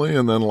originally,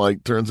 and then,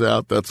 turns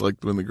out that's,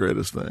 been the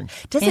greatest thing.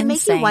 Does it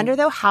make you wonder,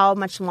 though, how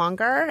much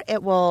longer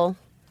it will,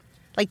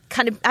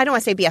 kind of, I don't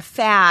want to say be a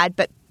fad,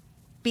 but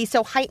be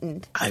so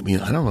heightened? I mean,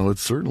 I don't know.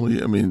 It's certainly,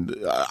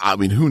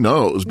 who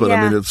knows? But,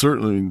 it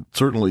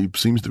certainly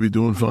seems to be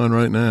doing fine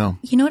right now.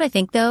 You know what I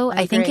think, though?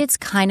 I think it's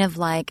kind of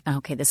like,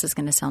 okay, this is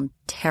going to sound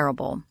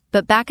terrible.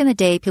 But back in the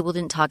day, people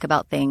didn't talk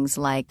about things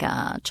like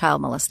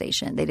child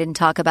molestation. They didn't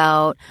talk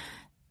about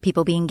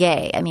people being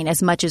gay. I mean,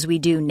 as much as we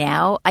do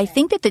now, I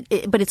think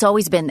but it's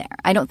always been there.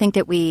 I don't think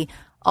that we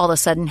all of a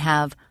sudden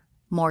have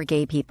more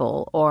gay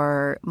people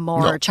or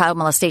more child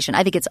molestation.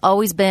 I think it's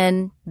always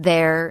been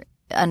there,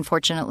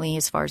 unfortunately,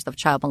 as far as the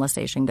child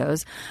molestation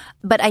goes.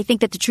 But I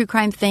think that the true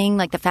crime thing,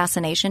 the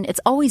fascination,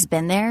 it's always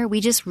been there.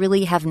 We just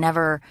really have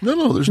never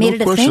there's made no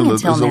it a question thing that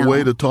until there's now. a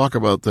way to talk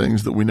about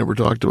things that we never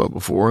talked about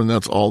before, and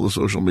that's all the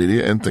social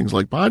media and things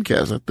like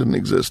podcasts that didn't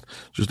exist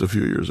just a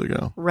few years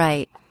ago.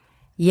 Right.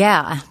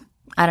 Yeah.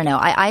 I don't know.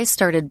 I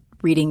started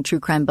reading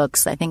true crime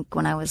books, I think,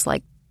 when I was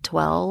 12-ish.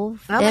 Oh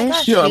my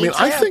gosh. Yeah, Me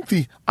I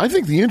too.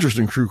 think the interest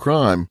in true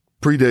crime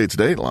predates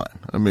Dateline.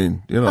 I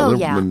mean, there have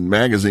been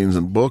magazines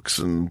and books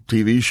and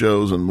TV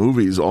shows and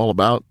movies all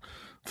about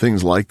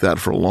things like that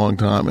for a long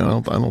time. And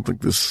I don't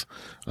think this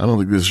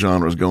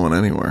genre is going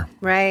anywhere.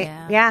 Right.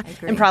 Yeah.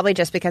 And probably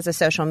just because of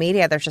social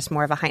media, there's just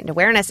more of a heightened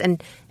awareness,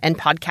 and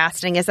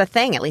podcasting is a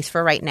thing, at least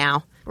for right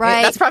now.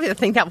 Right. That's probably the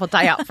thing that will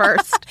die out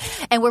first.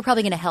 And we're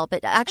probably going to help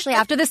it. Actually,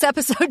 after this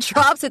episode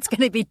drops, it's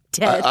going to be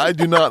dead. I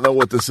do not know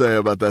what to say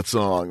about that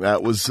song.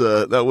 That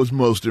was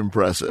most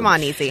impressive. Come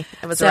on, easy.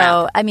 It was a wrap.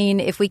 So, I mean,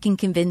 if we can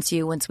convince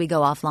you once we go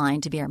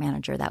offline to be our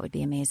manager, that would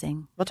be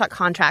amazing. We'll talk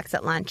contracts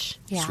at lunch.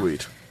 Yeah.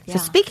 Sweet. Yeah.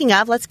 So speaking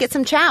of, let's get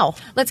some chow.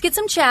 Let's get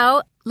some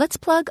chow. Let's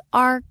plug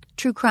our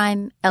True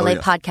Crime LA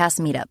podcast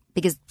meetup,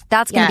 because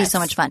that's going to be so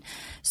much fun.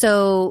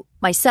 So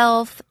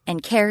myself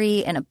and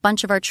Carrie and a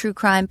bunch of our True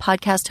Crime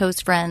podcast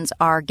host friends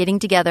are getting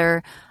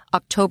together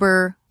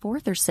October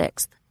 4th or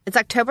 6th. It's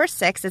October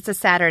 6th. It's a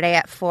Saturday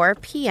at 4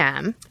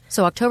 p.m.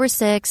 So October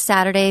 6th,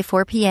 Saturday,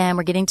 4 p.m.,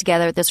 we're getting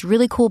together at this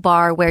really cool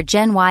bar where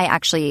Gen Y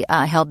actually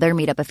held their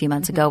meetup a few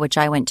months ago, which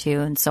I went to.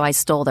 And so I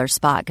stole their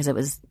spot because it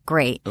was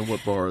great. And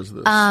what bar is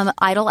this?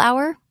 Idle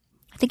Hour.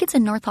 I think it's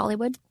in North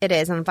Hollywood. It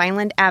is on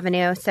Vineland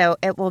Avenue. So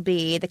it will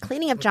be The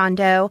Cleaning of John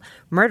Doe,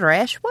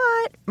 Murderish,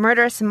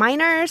 Murderous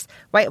Minors,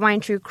 White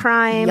Wine True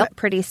Crime,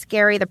 Pretty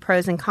Scary, The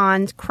Pros and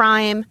Cons,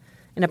 Crime,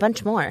 and a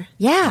bunch more.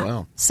 Yeah.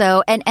 Wow.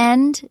 So,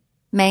 and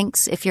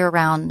Manx, if you're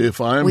around, If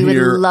I'm we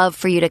here- would love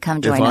for you to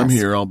come join us. If I'm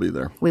here, I'll be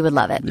there. We would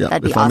love it. Yeah,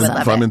 That'd be if awesome.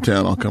 if I'm in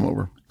town, I'll come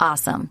over.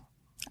 Awesome.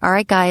 All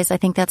right, guys. I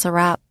think that's a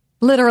wrap.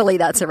 Literally,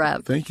 that's a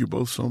wrap. Thank you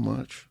both so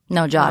much.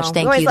 No, Josh, Oh,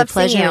 thank we always you. The love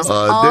seeing pleasure you. is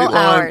all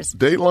ours.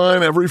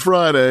 Dateline every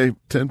Friday,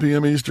 10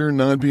 p.m. Eastern,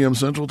 9 p.m.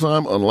 Central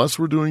Time, unless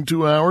we're doing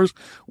 2 hours,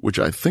 which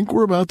I think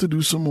we're about to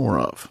do some more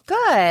of. Good.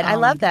 I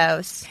love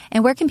those.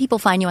 And where can people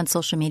find you on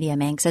social media,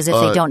 Manx, as if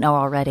they don't know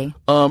already?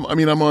 I'm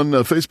on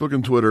Facebook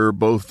and Twitter,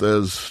 both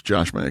as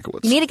Josh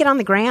Mankiewicz. You need to get on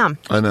the gram.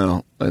 I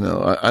know. I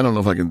don't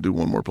know if I can do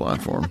one more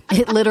platform.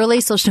 It literally,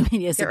 social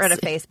media is Get rid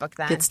of Facebook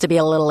then. gets to be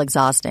a little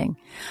exhausting.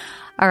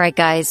 All right,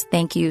 guys.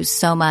 Thank you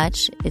so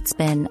much. It's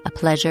been a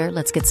pleasure.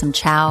 Let's get some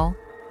chow.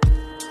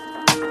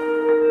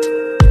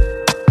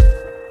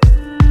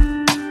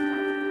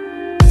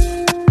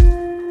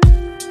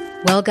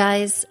 Well,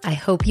 guys, I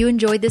hope you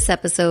enjoyed this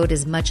episode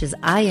as much as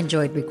I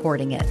enjoyed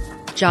recording it.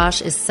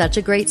 Josh is such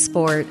a great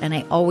sport, and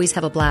I always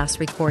have a blast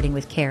recording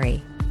with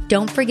Carrie.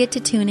 Don't forget to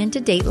tune into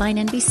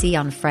Dateline NBC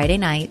on Friday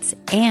nights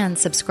and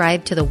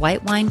subscribe to the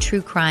White Wine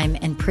True Crime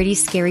and Pretty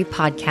Scary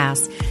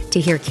podcast to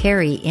hear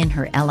Carrie in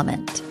her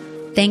element.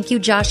 Thank you,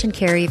 Josh and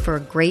Carrie, for a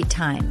great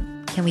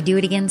time. Can we do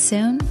it again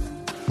soon?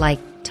 Like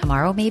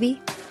tomorrow, maybe?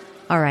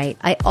 All right.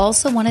 I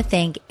also want to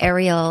thank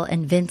Ariel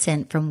and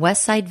Vincent from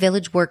Westside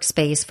Village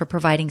Workspace for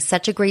providing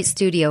such a great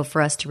studio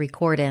for us to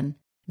record in.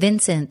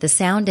 Vincent, the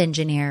sound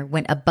engineer,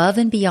 went above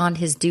and beyond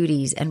his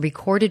duties and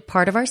recorded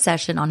part of our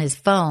session on his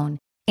phone,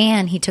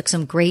 and he took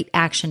some great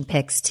action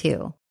pics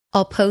too.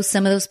 I'll post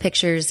some of those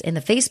pictures in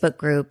the Facebook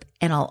group,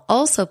 and I'll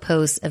also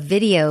post a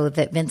video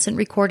that Vincent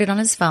recorded on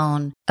his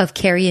phone of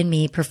Carrie and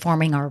me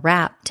performing our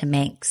rap to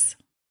Manx.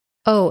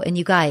 Oh, and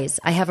you guys,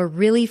 I have a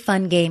really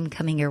fun game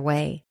coming your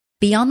way.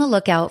 Be on the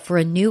lookout for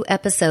a new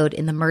episode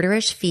in the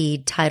Murderish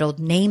feed titled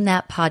Name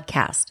That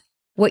Podcast.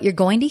 What you're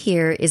going to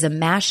hear is a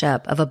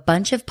mashup of a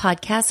bunch of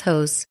podcast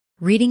hosts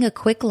reading a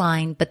quick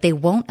line, but they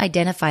won't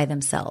identify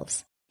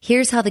themselves.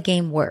 Here's how the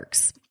game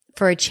works.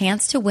 For a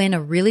chance to win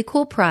a really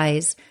cool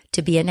prize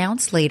to be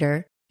announced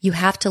later, you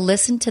have to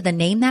listen to the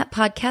Name That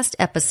Podcast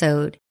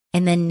episode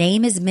and then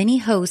name as many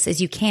hosts as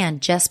you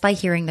can just by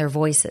hearing their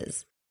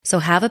voices. So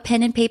have a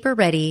pen and paper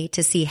ready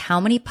to see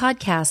how many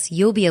podcasts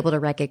you'll be able to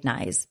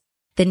recognize.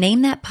 The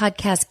Name That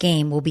Podcast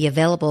game will be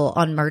available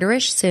on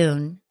Murderish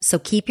soon, so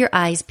keep your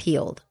eyes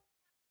peeled.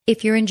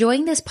 If you're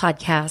enjoying this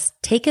podcast,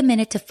 take a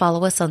minute to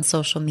follow us on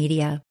social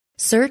media.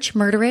 Search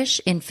Murderish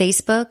in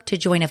Facebook to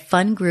join a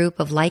fun group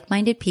of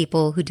like-minded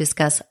people who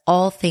discuss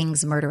all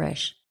things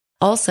Murderish.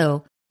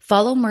 Also,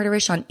 follow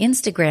Murderish on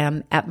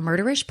Instagram at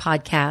Murderish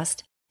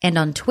Podcast and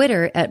on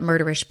Twitter at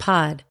Murderish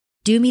Pod.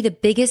 Do me the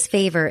biggest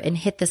favor and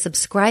hit the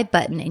subscribe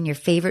button in your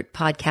favorite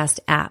podcast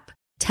app.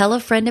 Tell a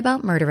friend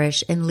about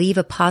Murderish and leave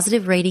a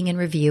positive rating and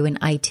review in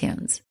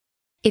iTunes.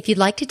 If you'd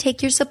like to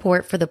take your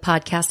support for the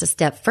podcast a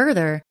step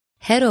further,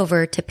 head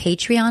over to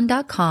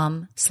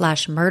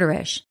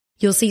patreon.com/Murderish.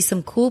 You'll see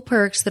some cool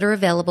perks that are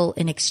available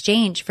in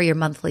exchange for your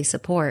monthly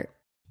support.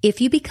 If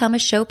you become a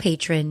show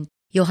patron,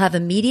 you'll have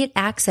immediate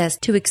access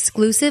to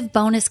exclusive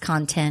bonus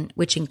content,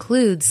 which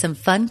includes some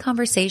fun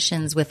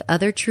conversations with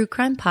other true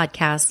crime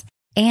podcasts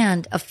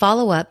and a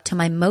follow-up to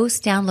my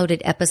most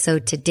downloaded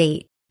episode to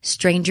date,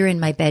 Stranger in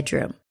My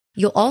Bedroom.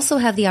 You'll also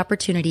have the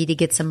opportunity to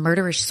get some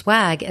Murderish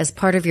swag as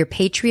part of your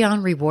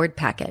Patreon reward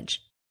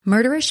package.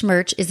 Murderish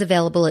merch is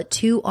available at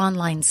 2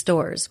 online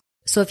stores,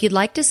 so if you'd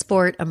like to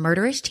sport a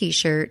Murderish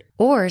t-shirt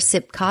or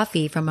sip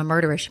coffee from a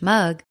Murderish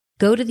mug,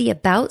 go to the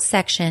About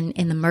section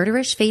in the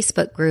Murderish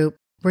Facebook group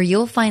where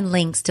you'll find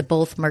links to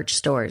both merch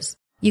stores.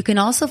 You can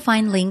also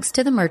find links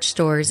to the merch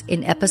stores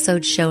in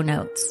episode show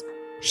notes.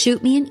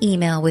 Shoot me an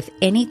email with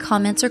any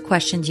comments or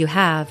questions you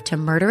have to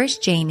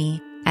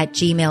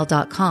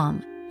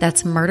murderishjamie@gmail.com.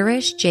 That's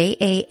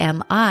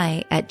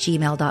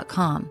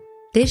murderishjami@gmail.com.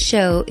 This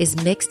show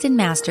is mixed and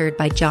mastered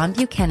by John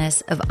Buchanan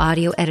of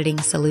Audio Editing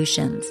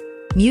Solutions.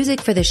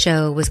 Music for the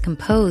show was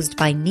composed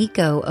by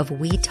Nico of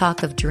We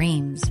Talk of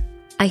Dreams.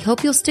 I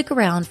hope you'll stick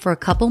around for a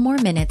couple more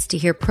minutes to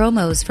hear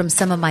promos from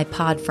some of my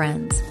pod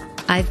friends.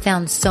 I've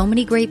found so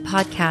many great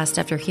podcasts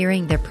after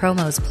hearing their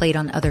promos played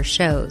on other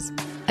shows.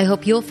 I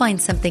hope you'll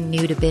find something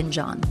new to binge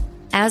on.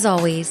 As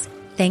always,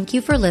 thank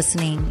you for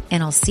listening,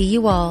 and I'll see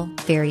you all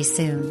very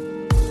soon.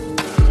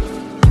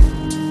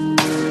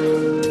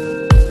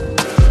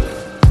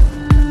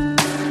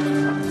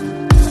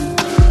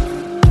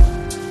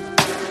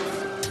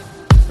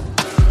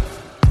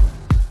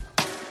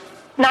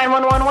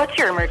 What's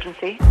your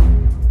emergency?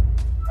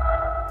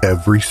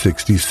 Every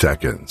 60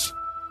 seconds,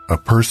 a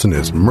person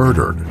is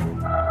murdered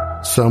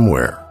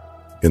somewhere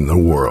in the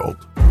world.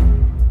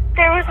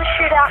 There was a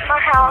shootout in my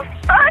house.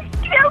 I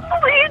can't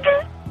believe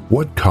it.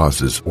 What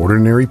causes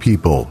ordinary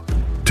people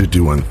to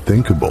do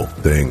unthinkable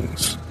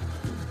things?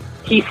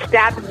 He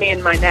stabbed me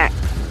in my neck.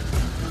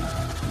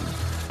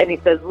 And he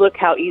says, look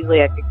how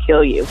easily I could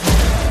kill you.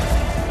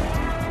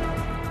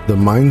 The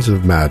Minds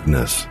of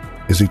Madness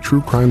is a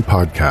true crime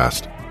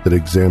podcast that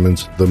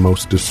examines the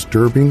most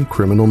disturbing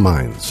criminal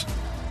minds.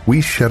 We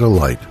shed a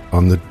light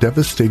on the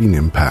devastating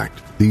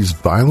impact these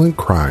violent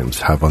crimes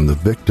have on the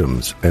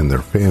victims and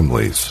their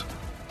families.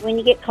 When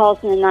you get calls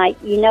in the night,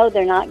 you know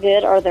they're not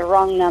good or they're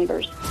wrong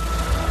numbers.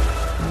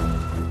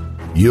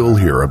 You'll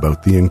hear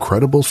about the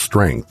incredible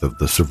strength of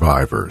the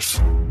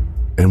survivors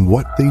and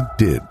what they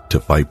did to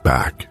fight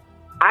back.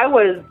 I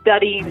was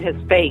studying his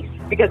face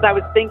because I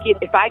was thinking,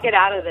 if I get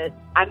out of this,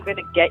 I'm going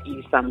to get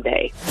you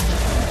someday.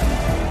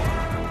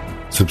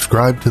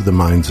 Subscribe to the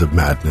Minds of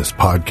Madness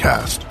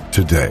podcast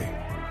today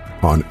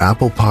on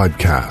Apple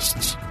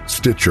Podcasts,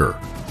 Stitcher,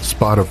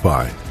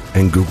 Spotify,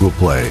 and Google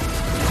Play.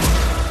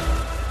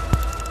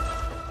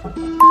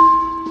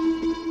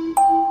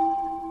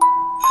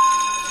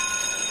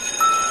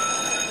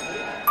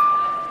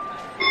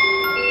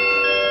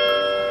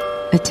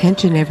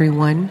 Attention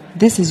everyone,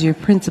 this is your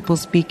principal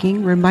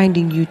speaking,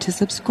 reminding you to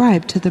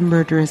subscribe to the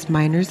Murderous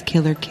Minors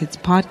Killer Kids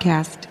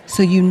podcast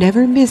so you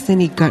never miss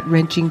any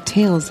gut-wrenching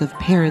tales of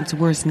parents'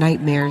 worst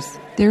nightmares.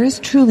 There is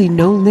truly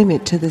no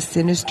limit to the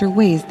sinister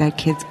ways that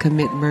kids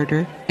commit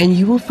murder, and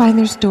you will find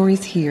their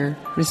stories here,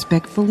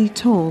 respectfully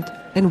told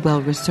and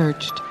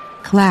well-researched.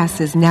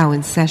 Class is now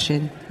in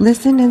session.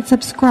 Listen and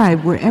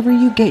subscribe wherever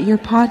you get your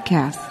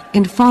podcasts,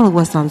 and follow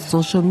us on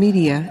social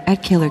media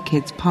at Killer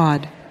Kids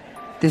Pod.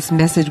 This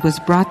message was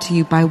brought to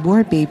you by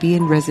War Baby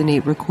and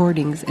Resonate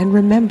Recordings. And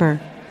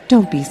remember,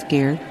 don't be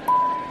scared.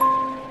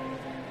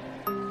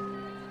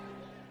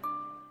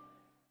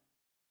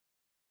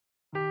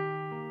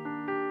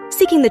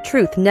 Seeking the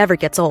truth never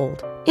gets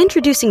old.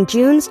 Introducing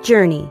June's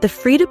Journey, the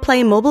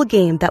free-to-play mobile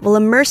game that will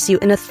immerse you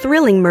in a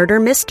thrilling murder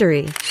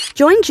mystery.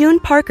 Join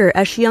June Parker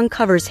as she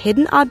uncovers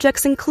hidden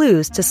objects and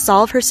clues to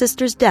solve her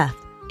sister's death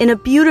in a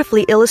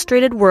beautifully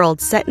illustrated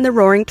world set in the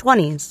Roaring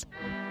 '20s.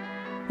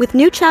 With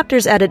new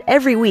chapters added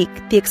every week,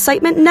 the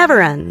excitement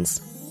never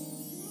ends.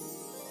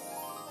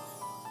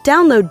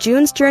 Download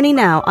June's Journey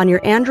now on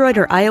your Android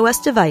or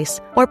iOS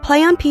device, or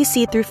play on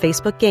PC through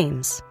Facebook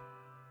Games.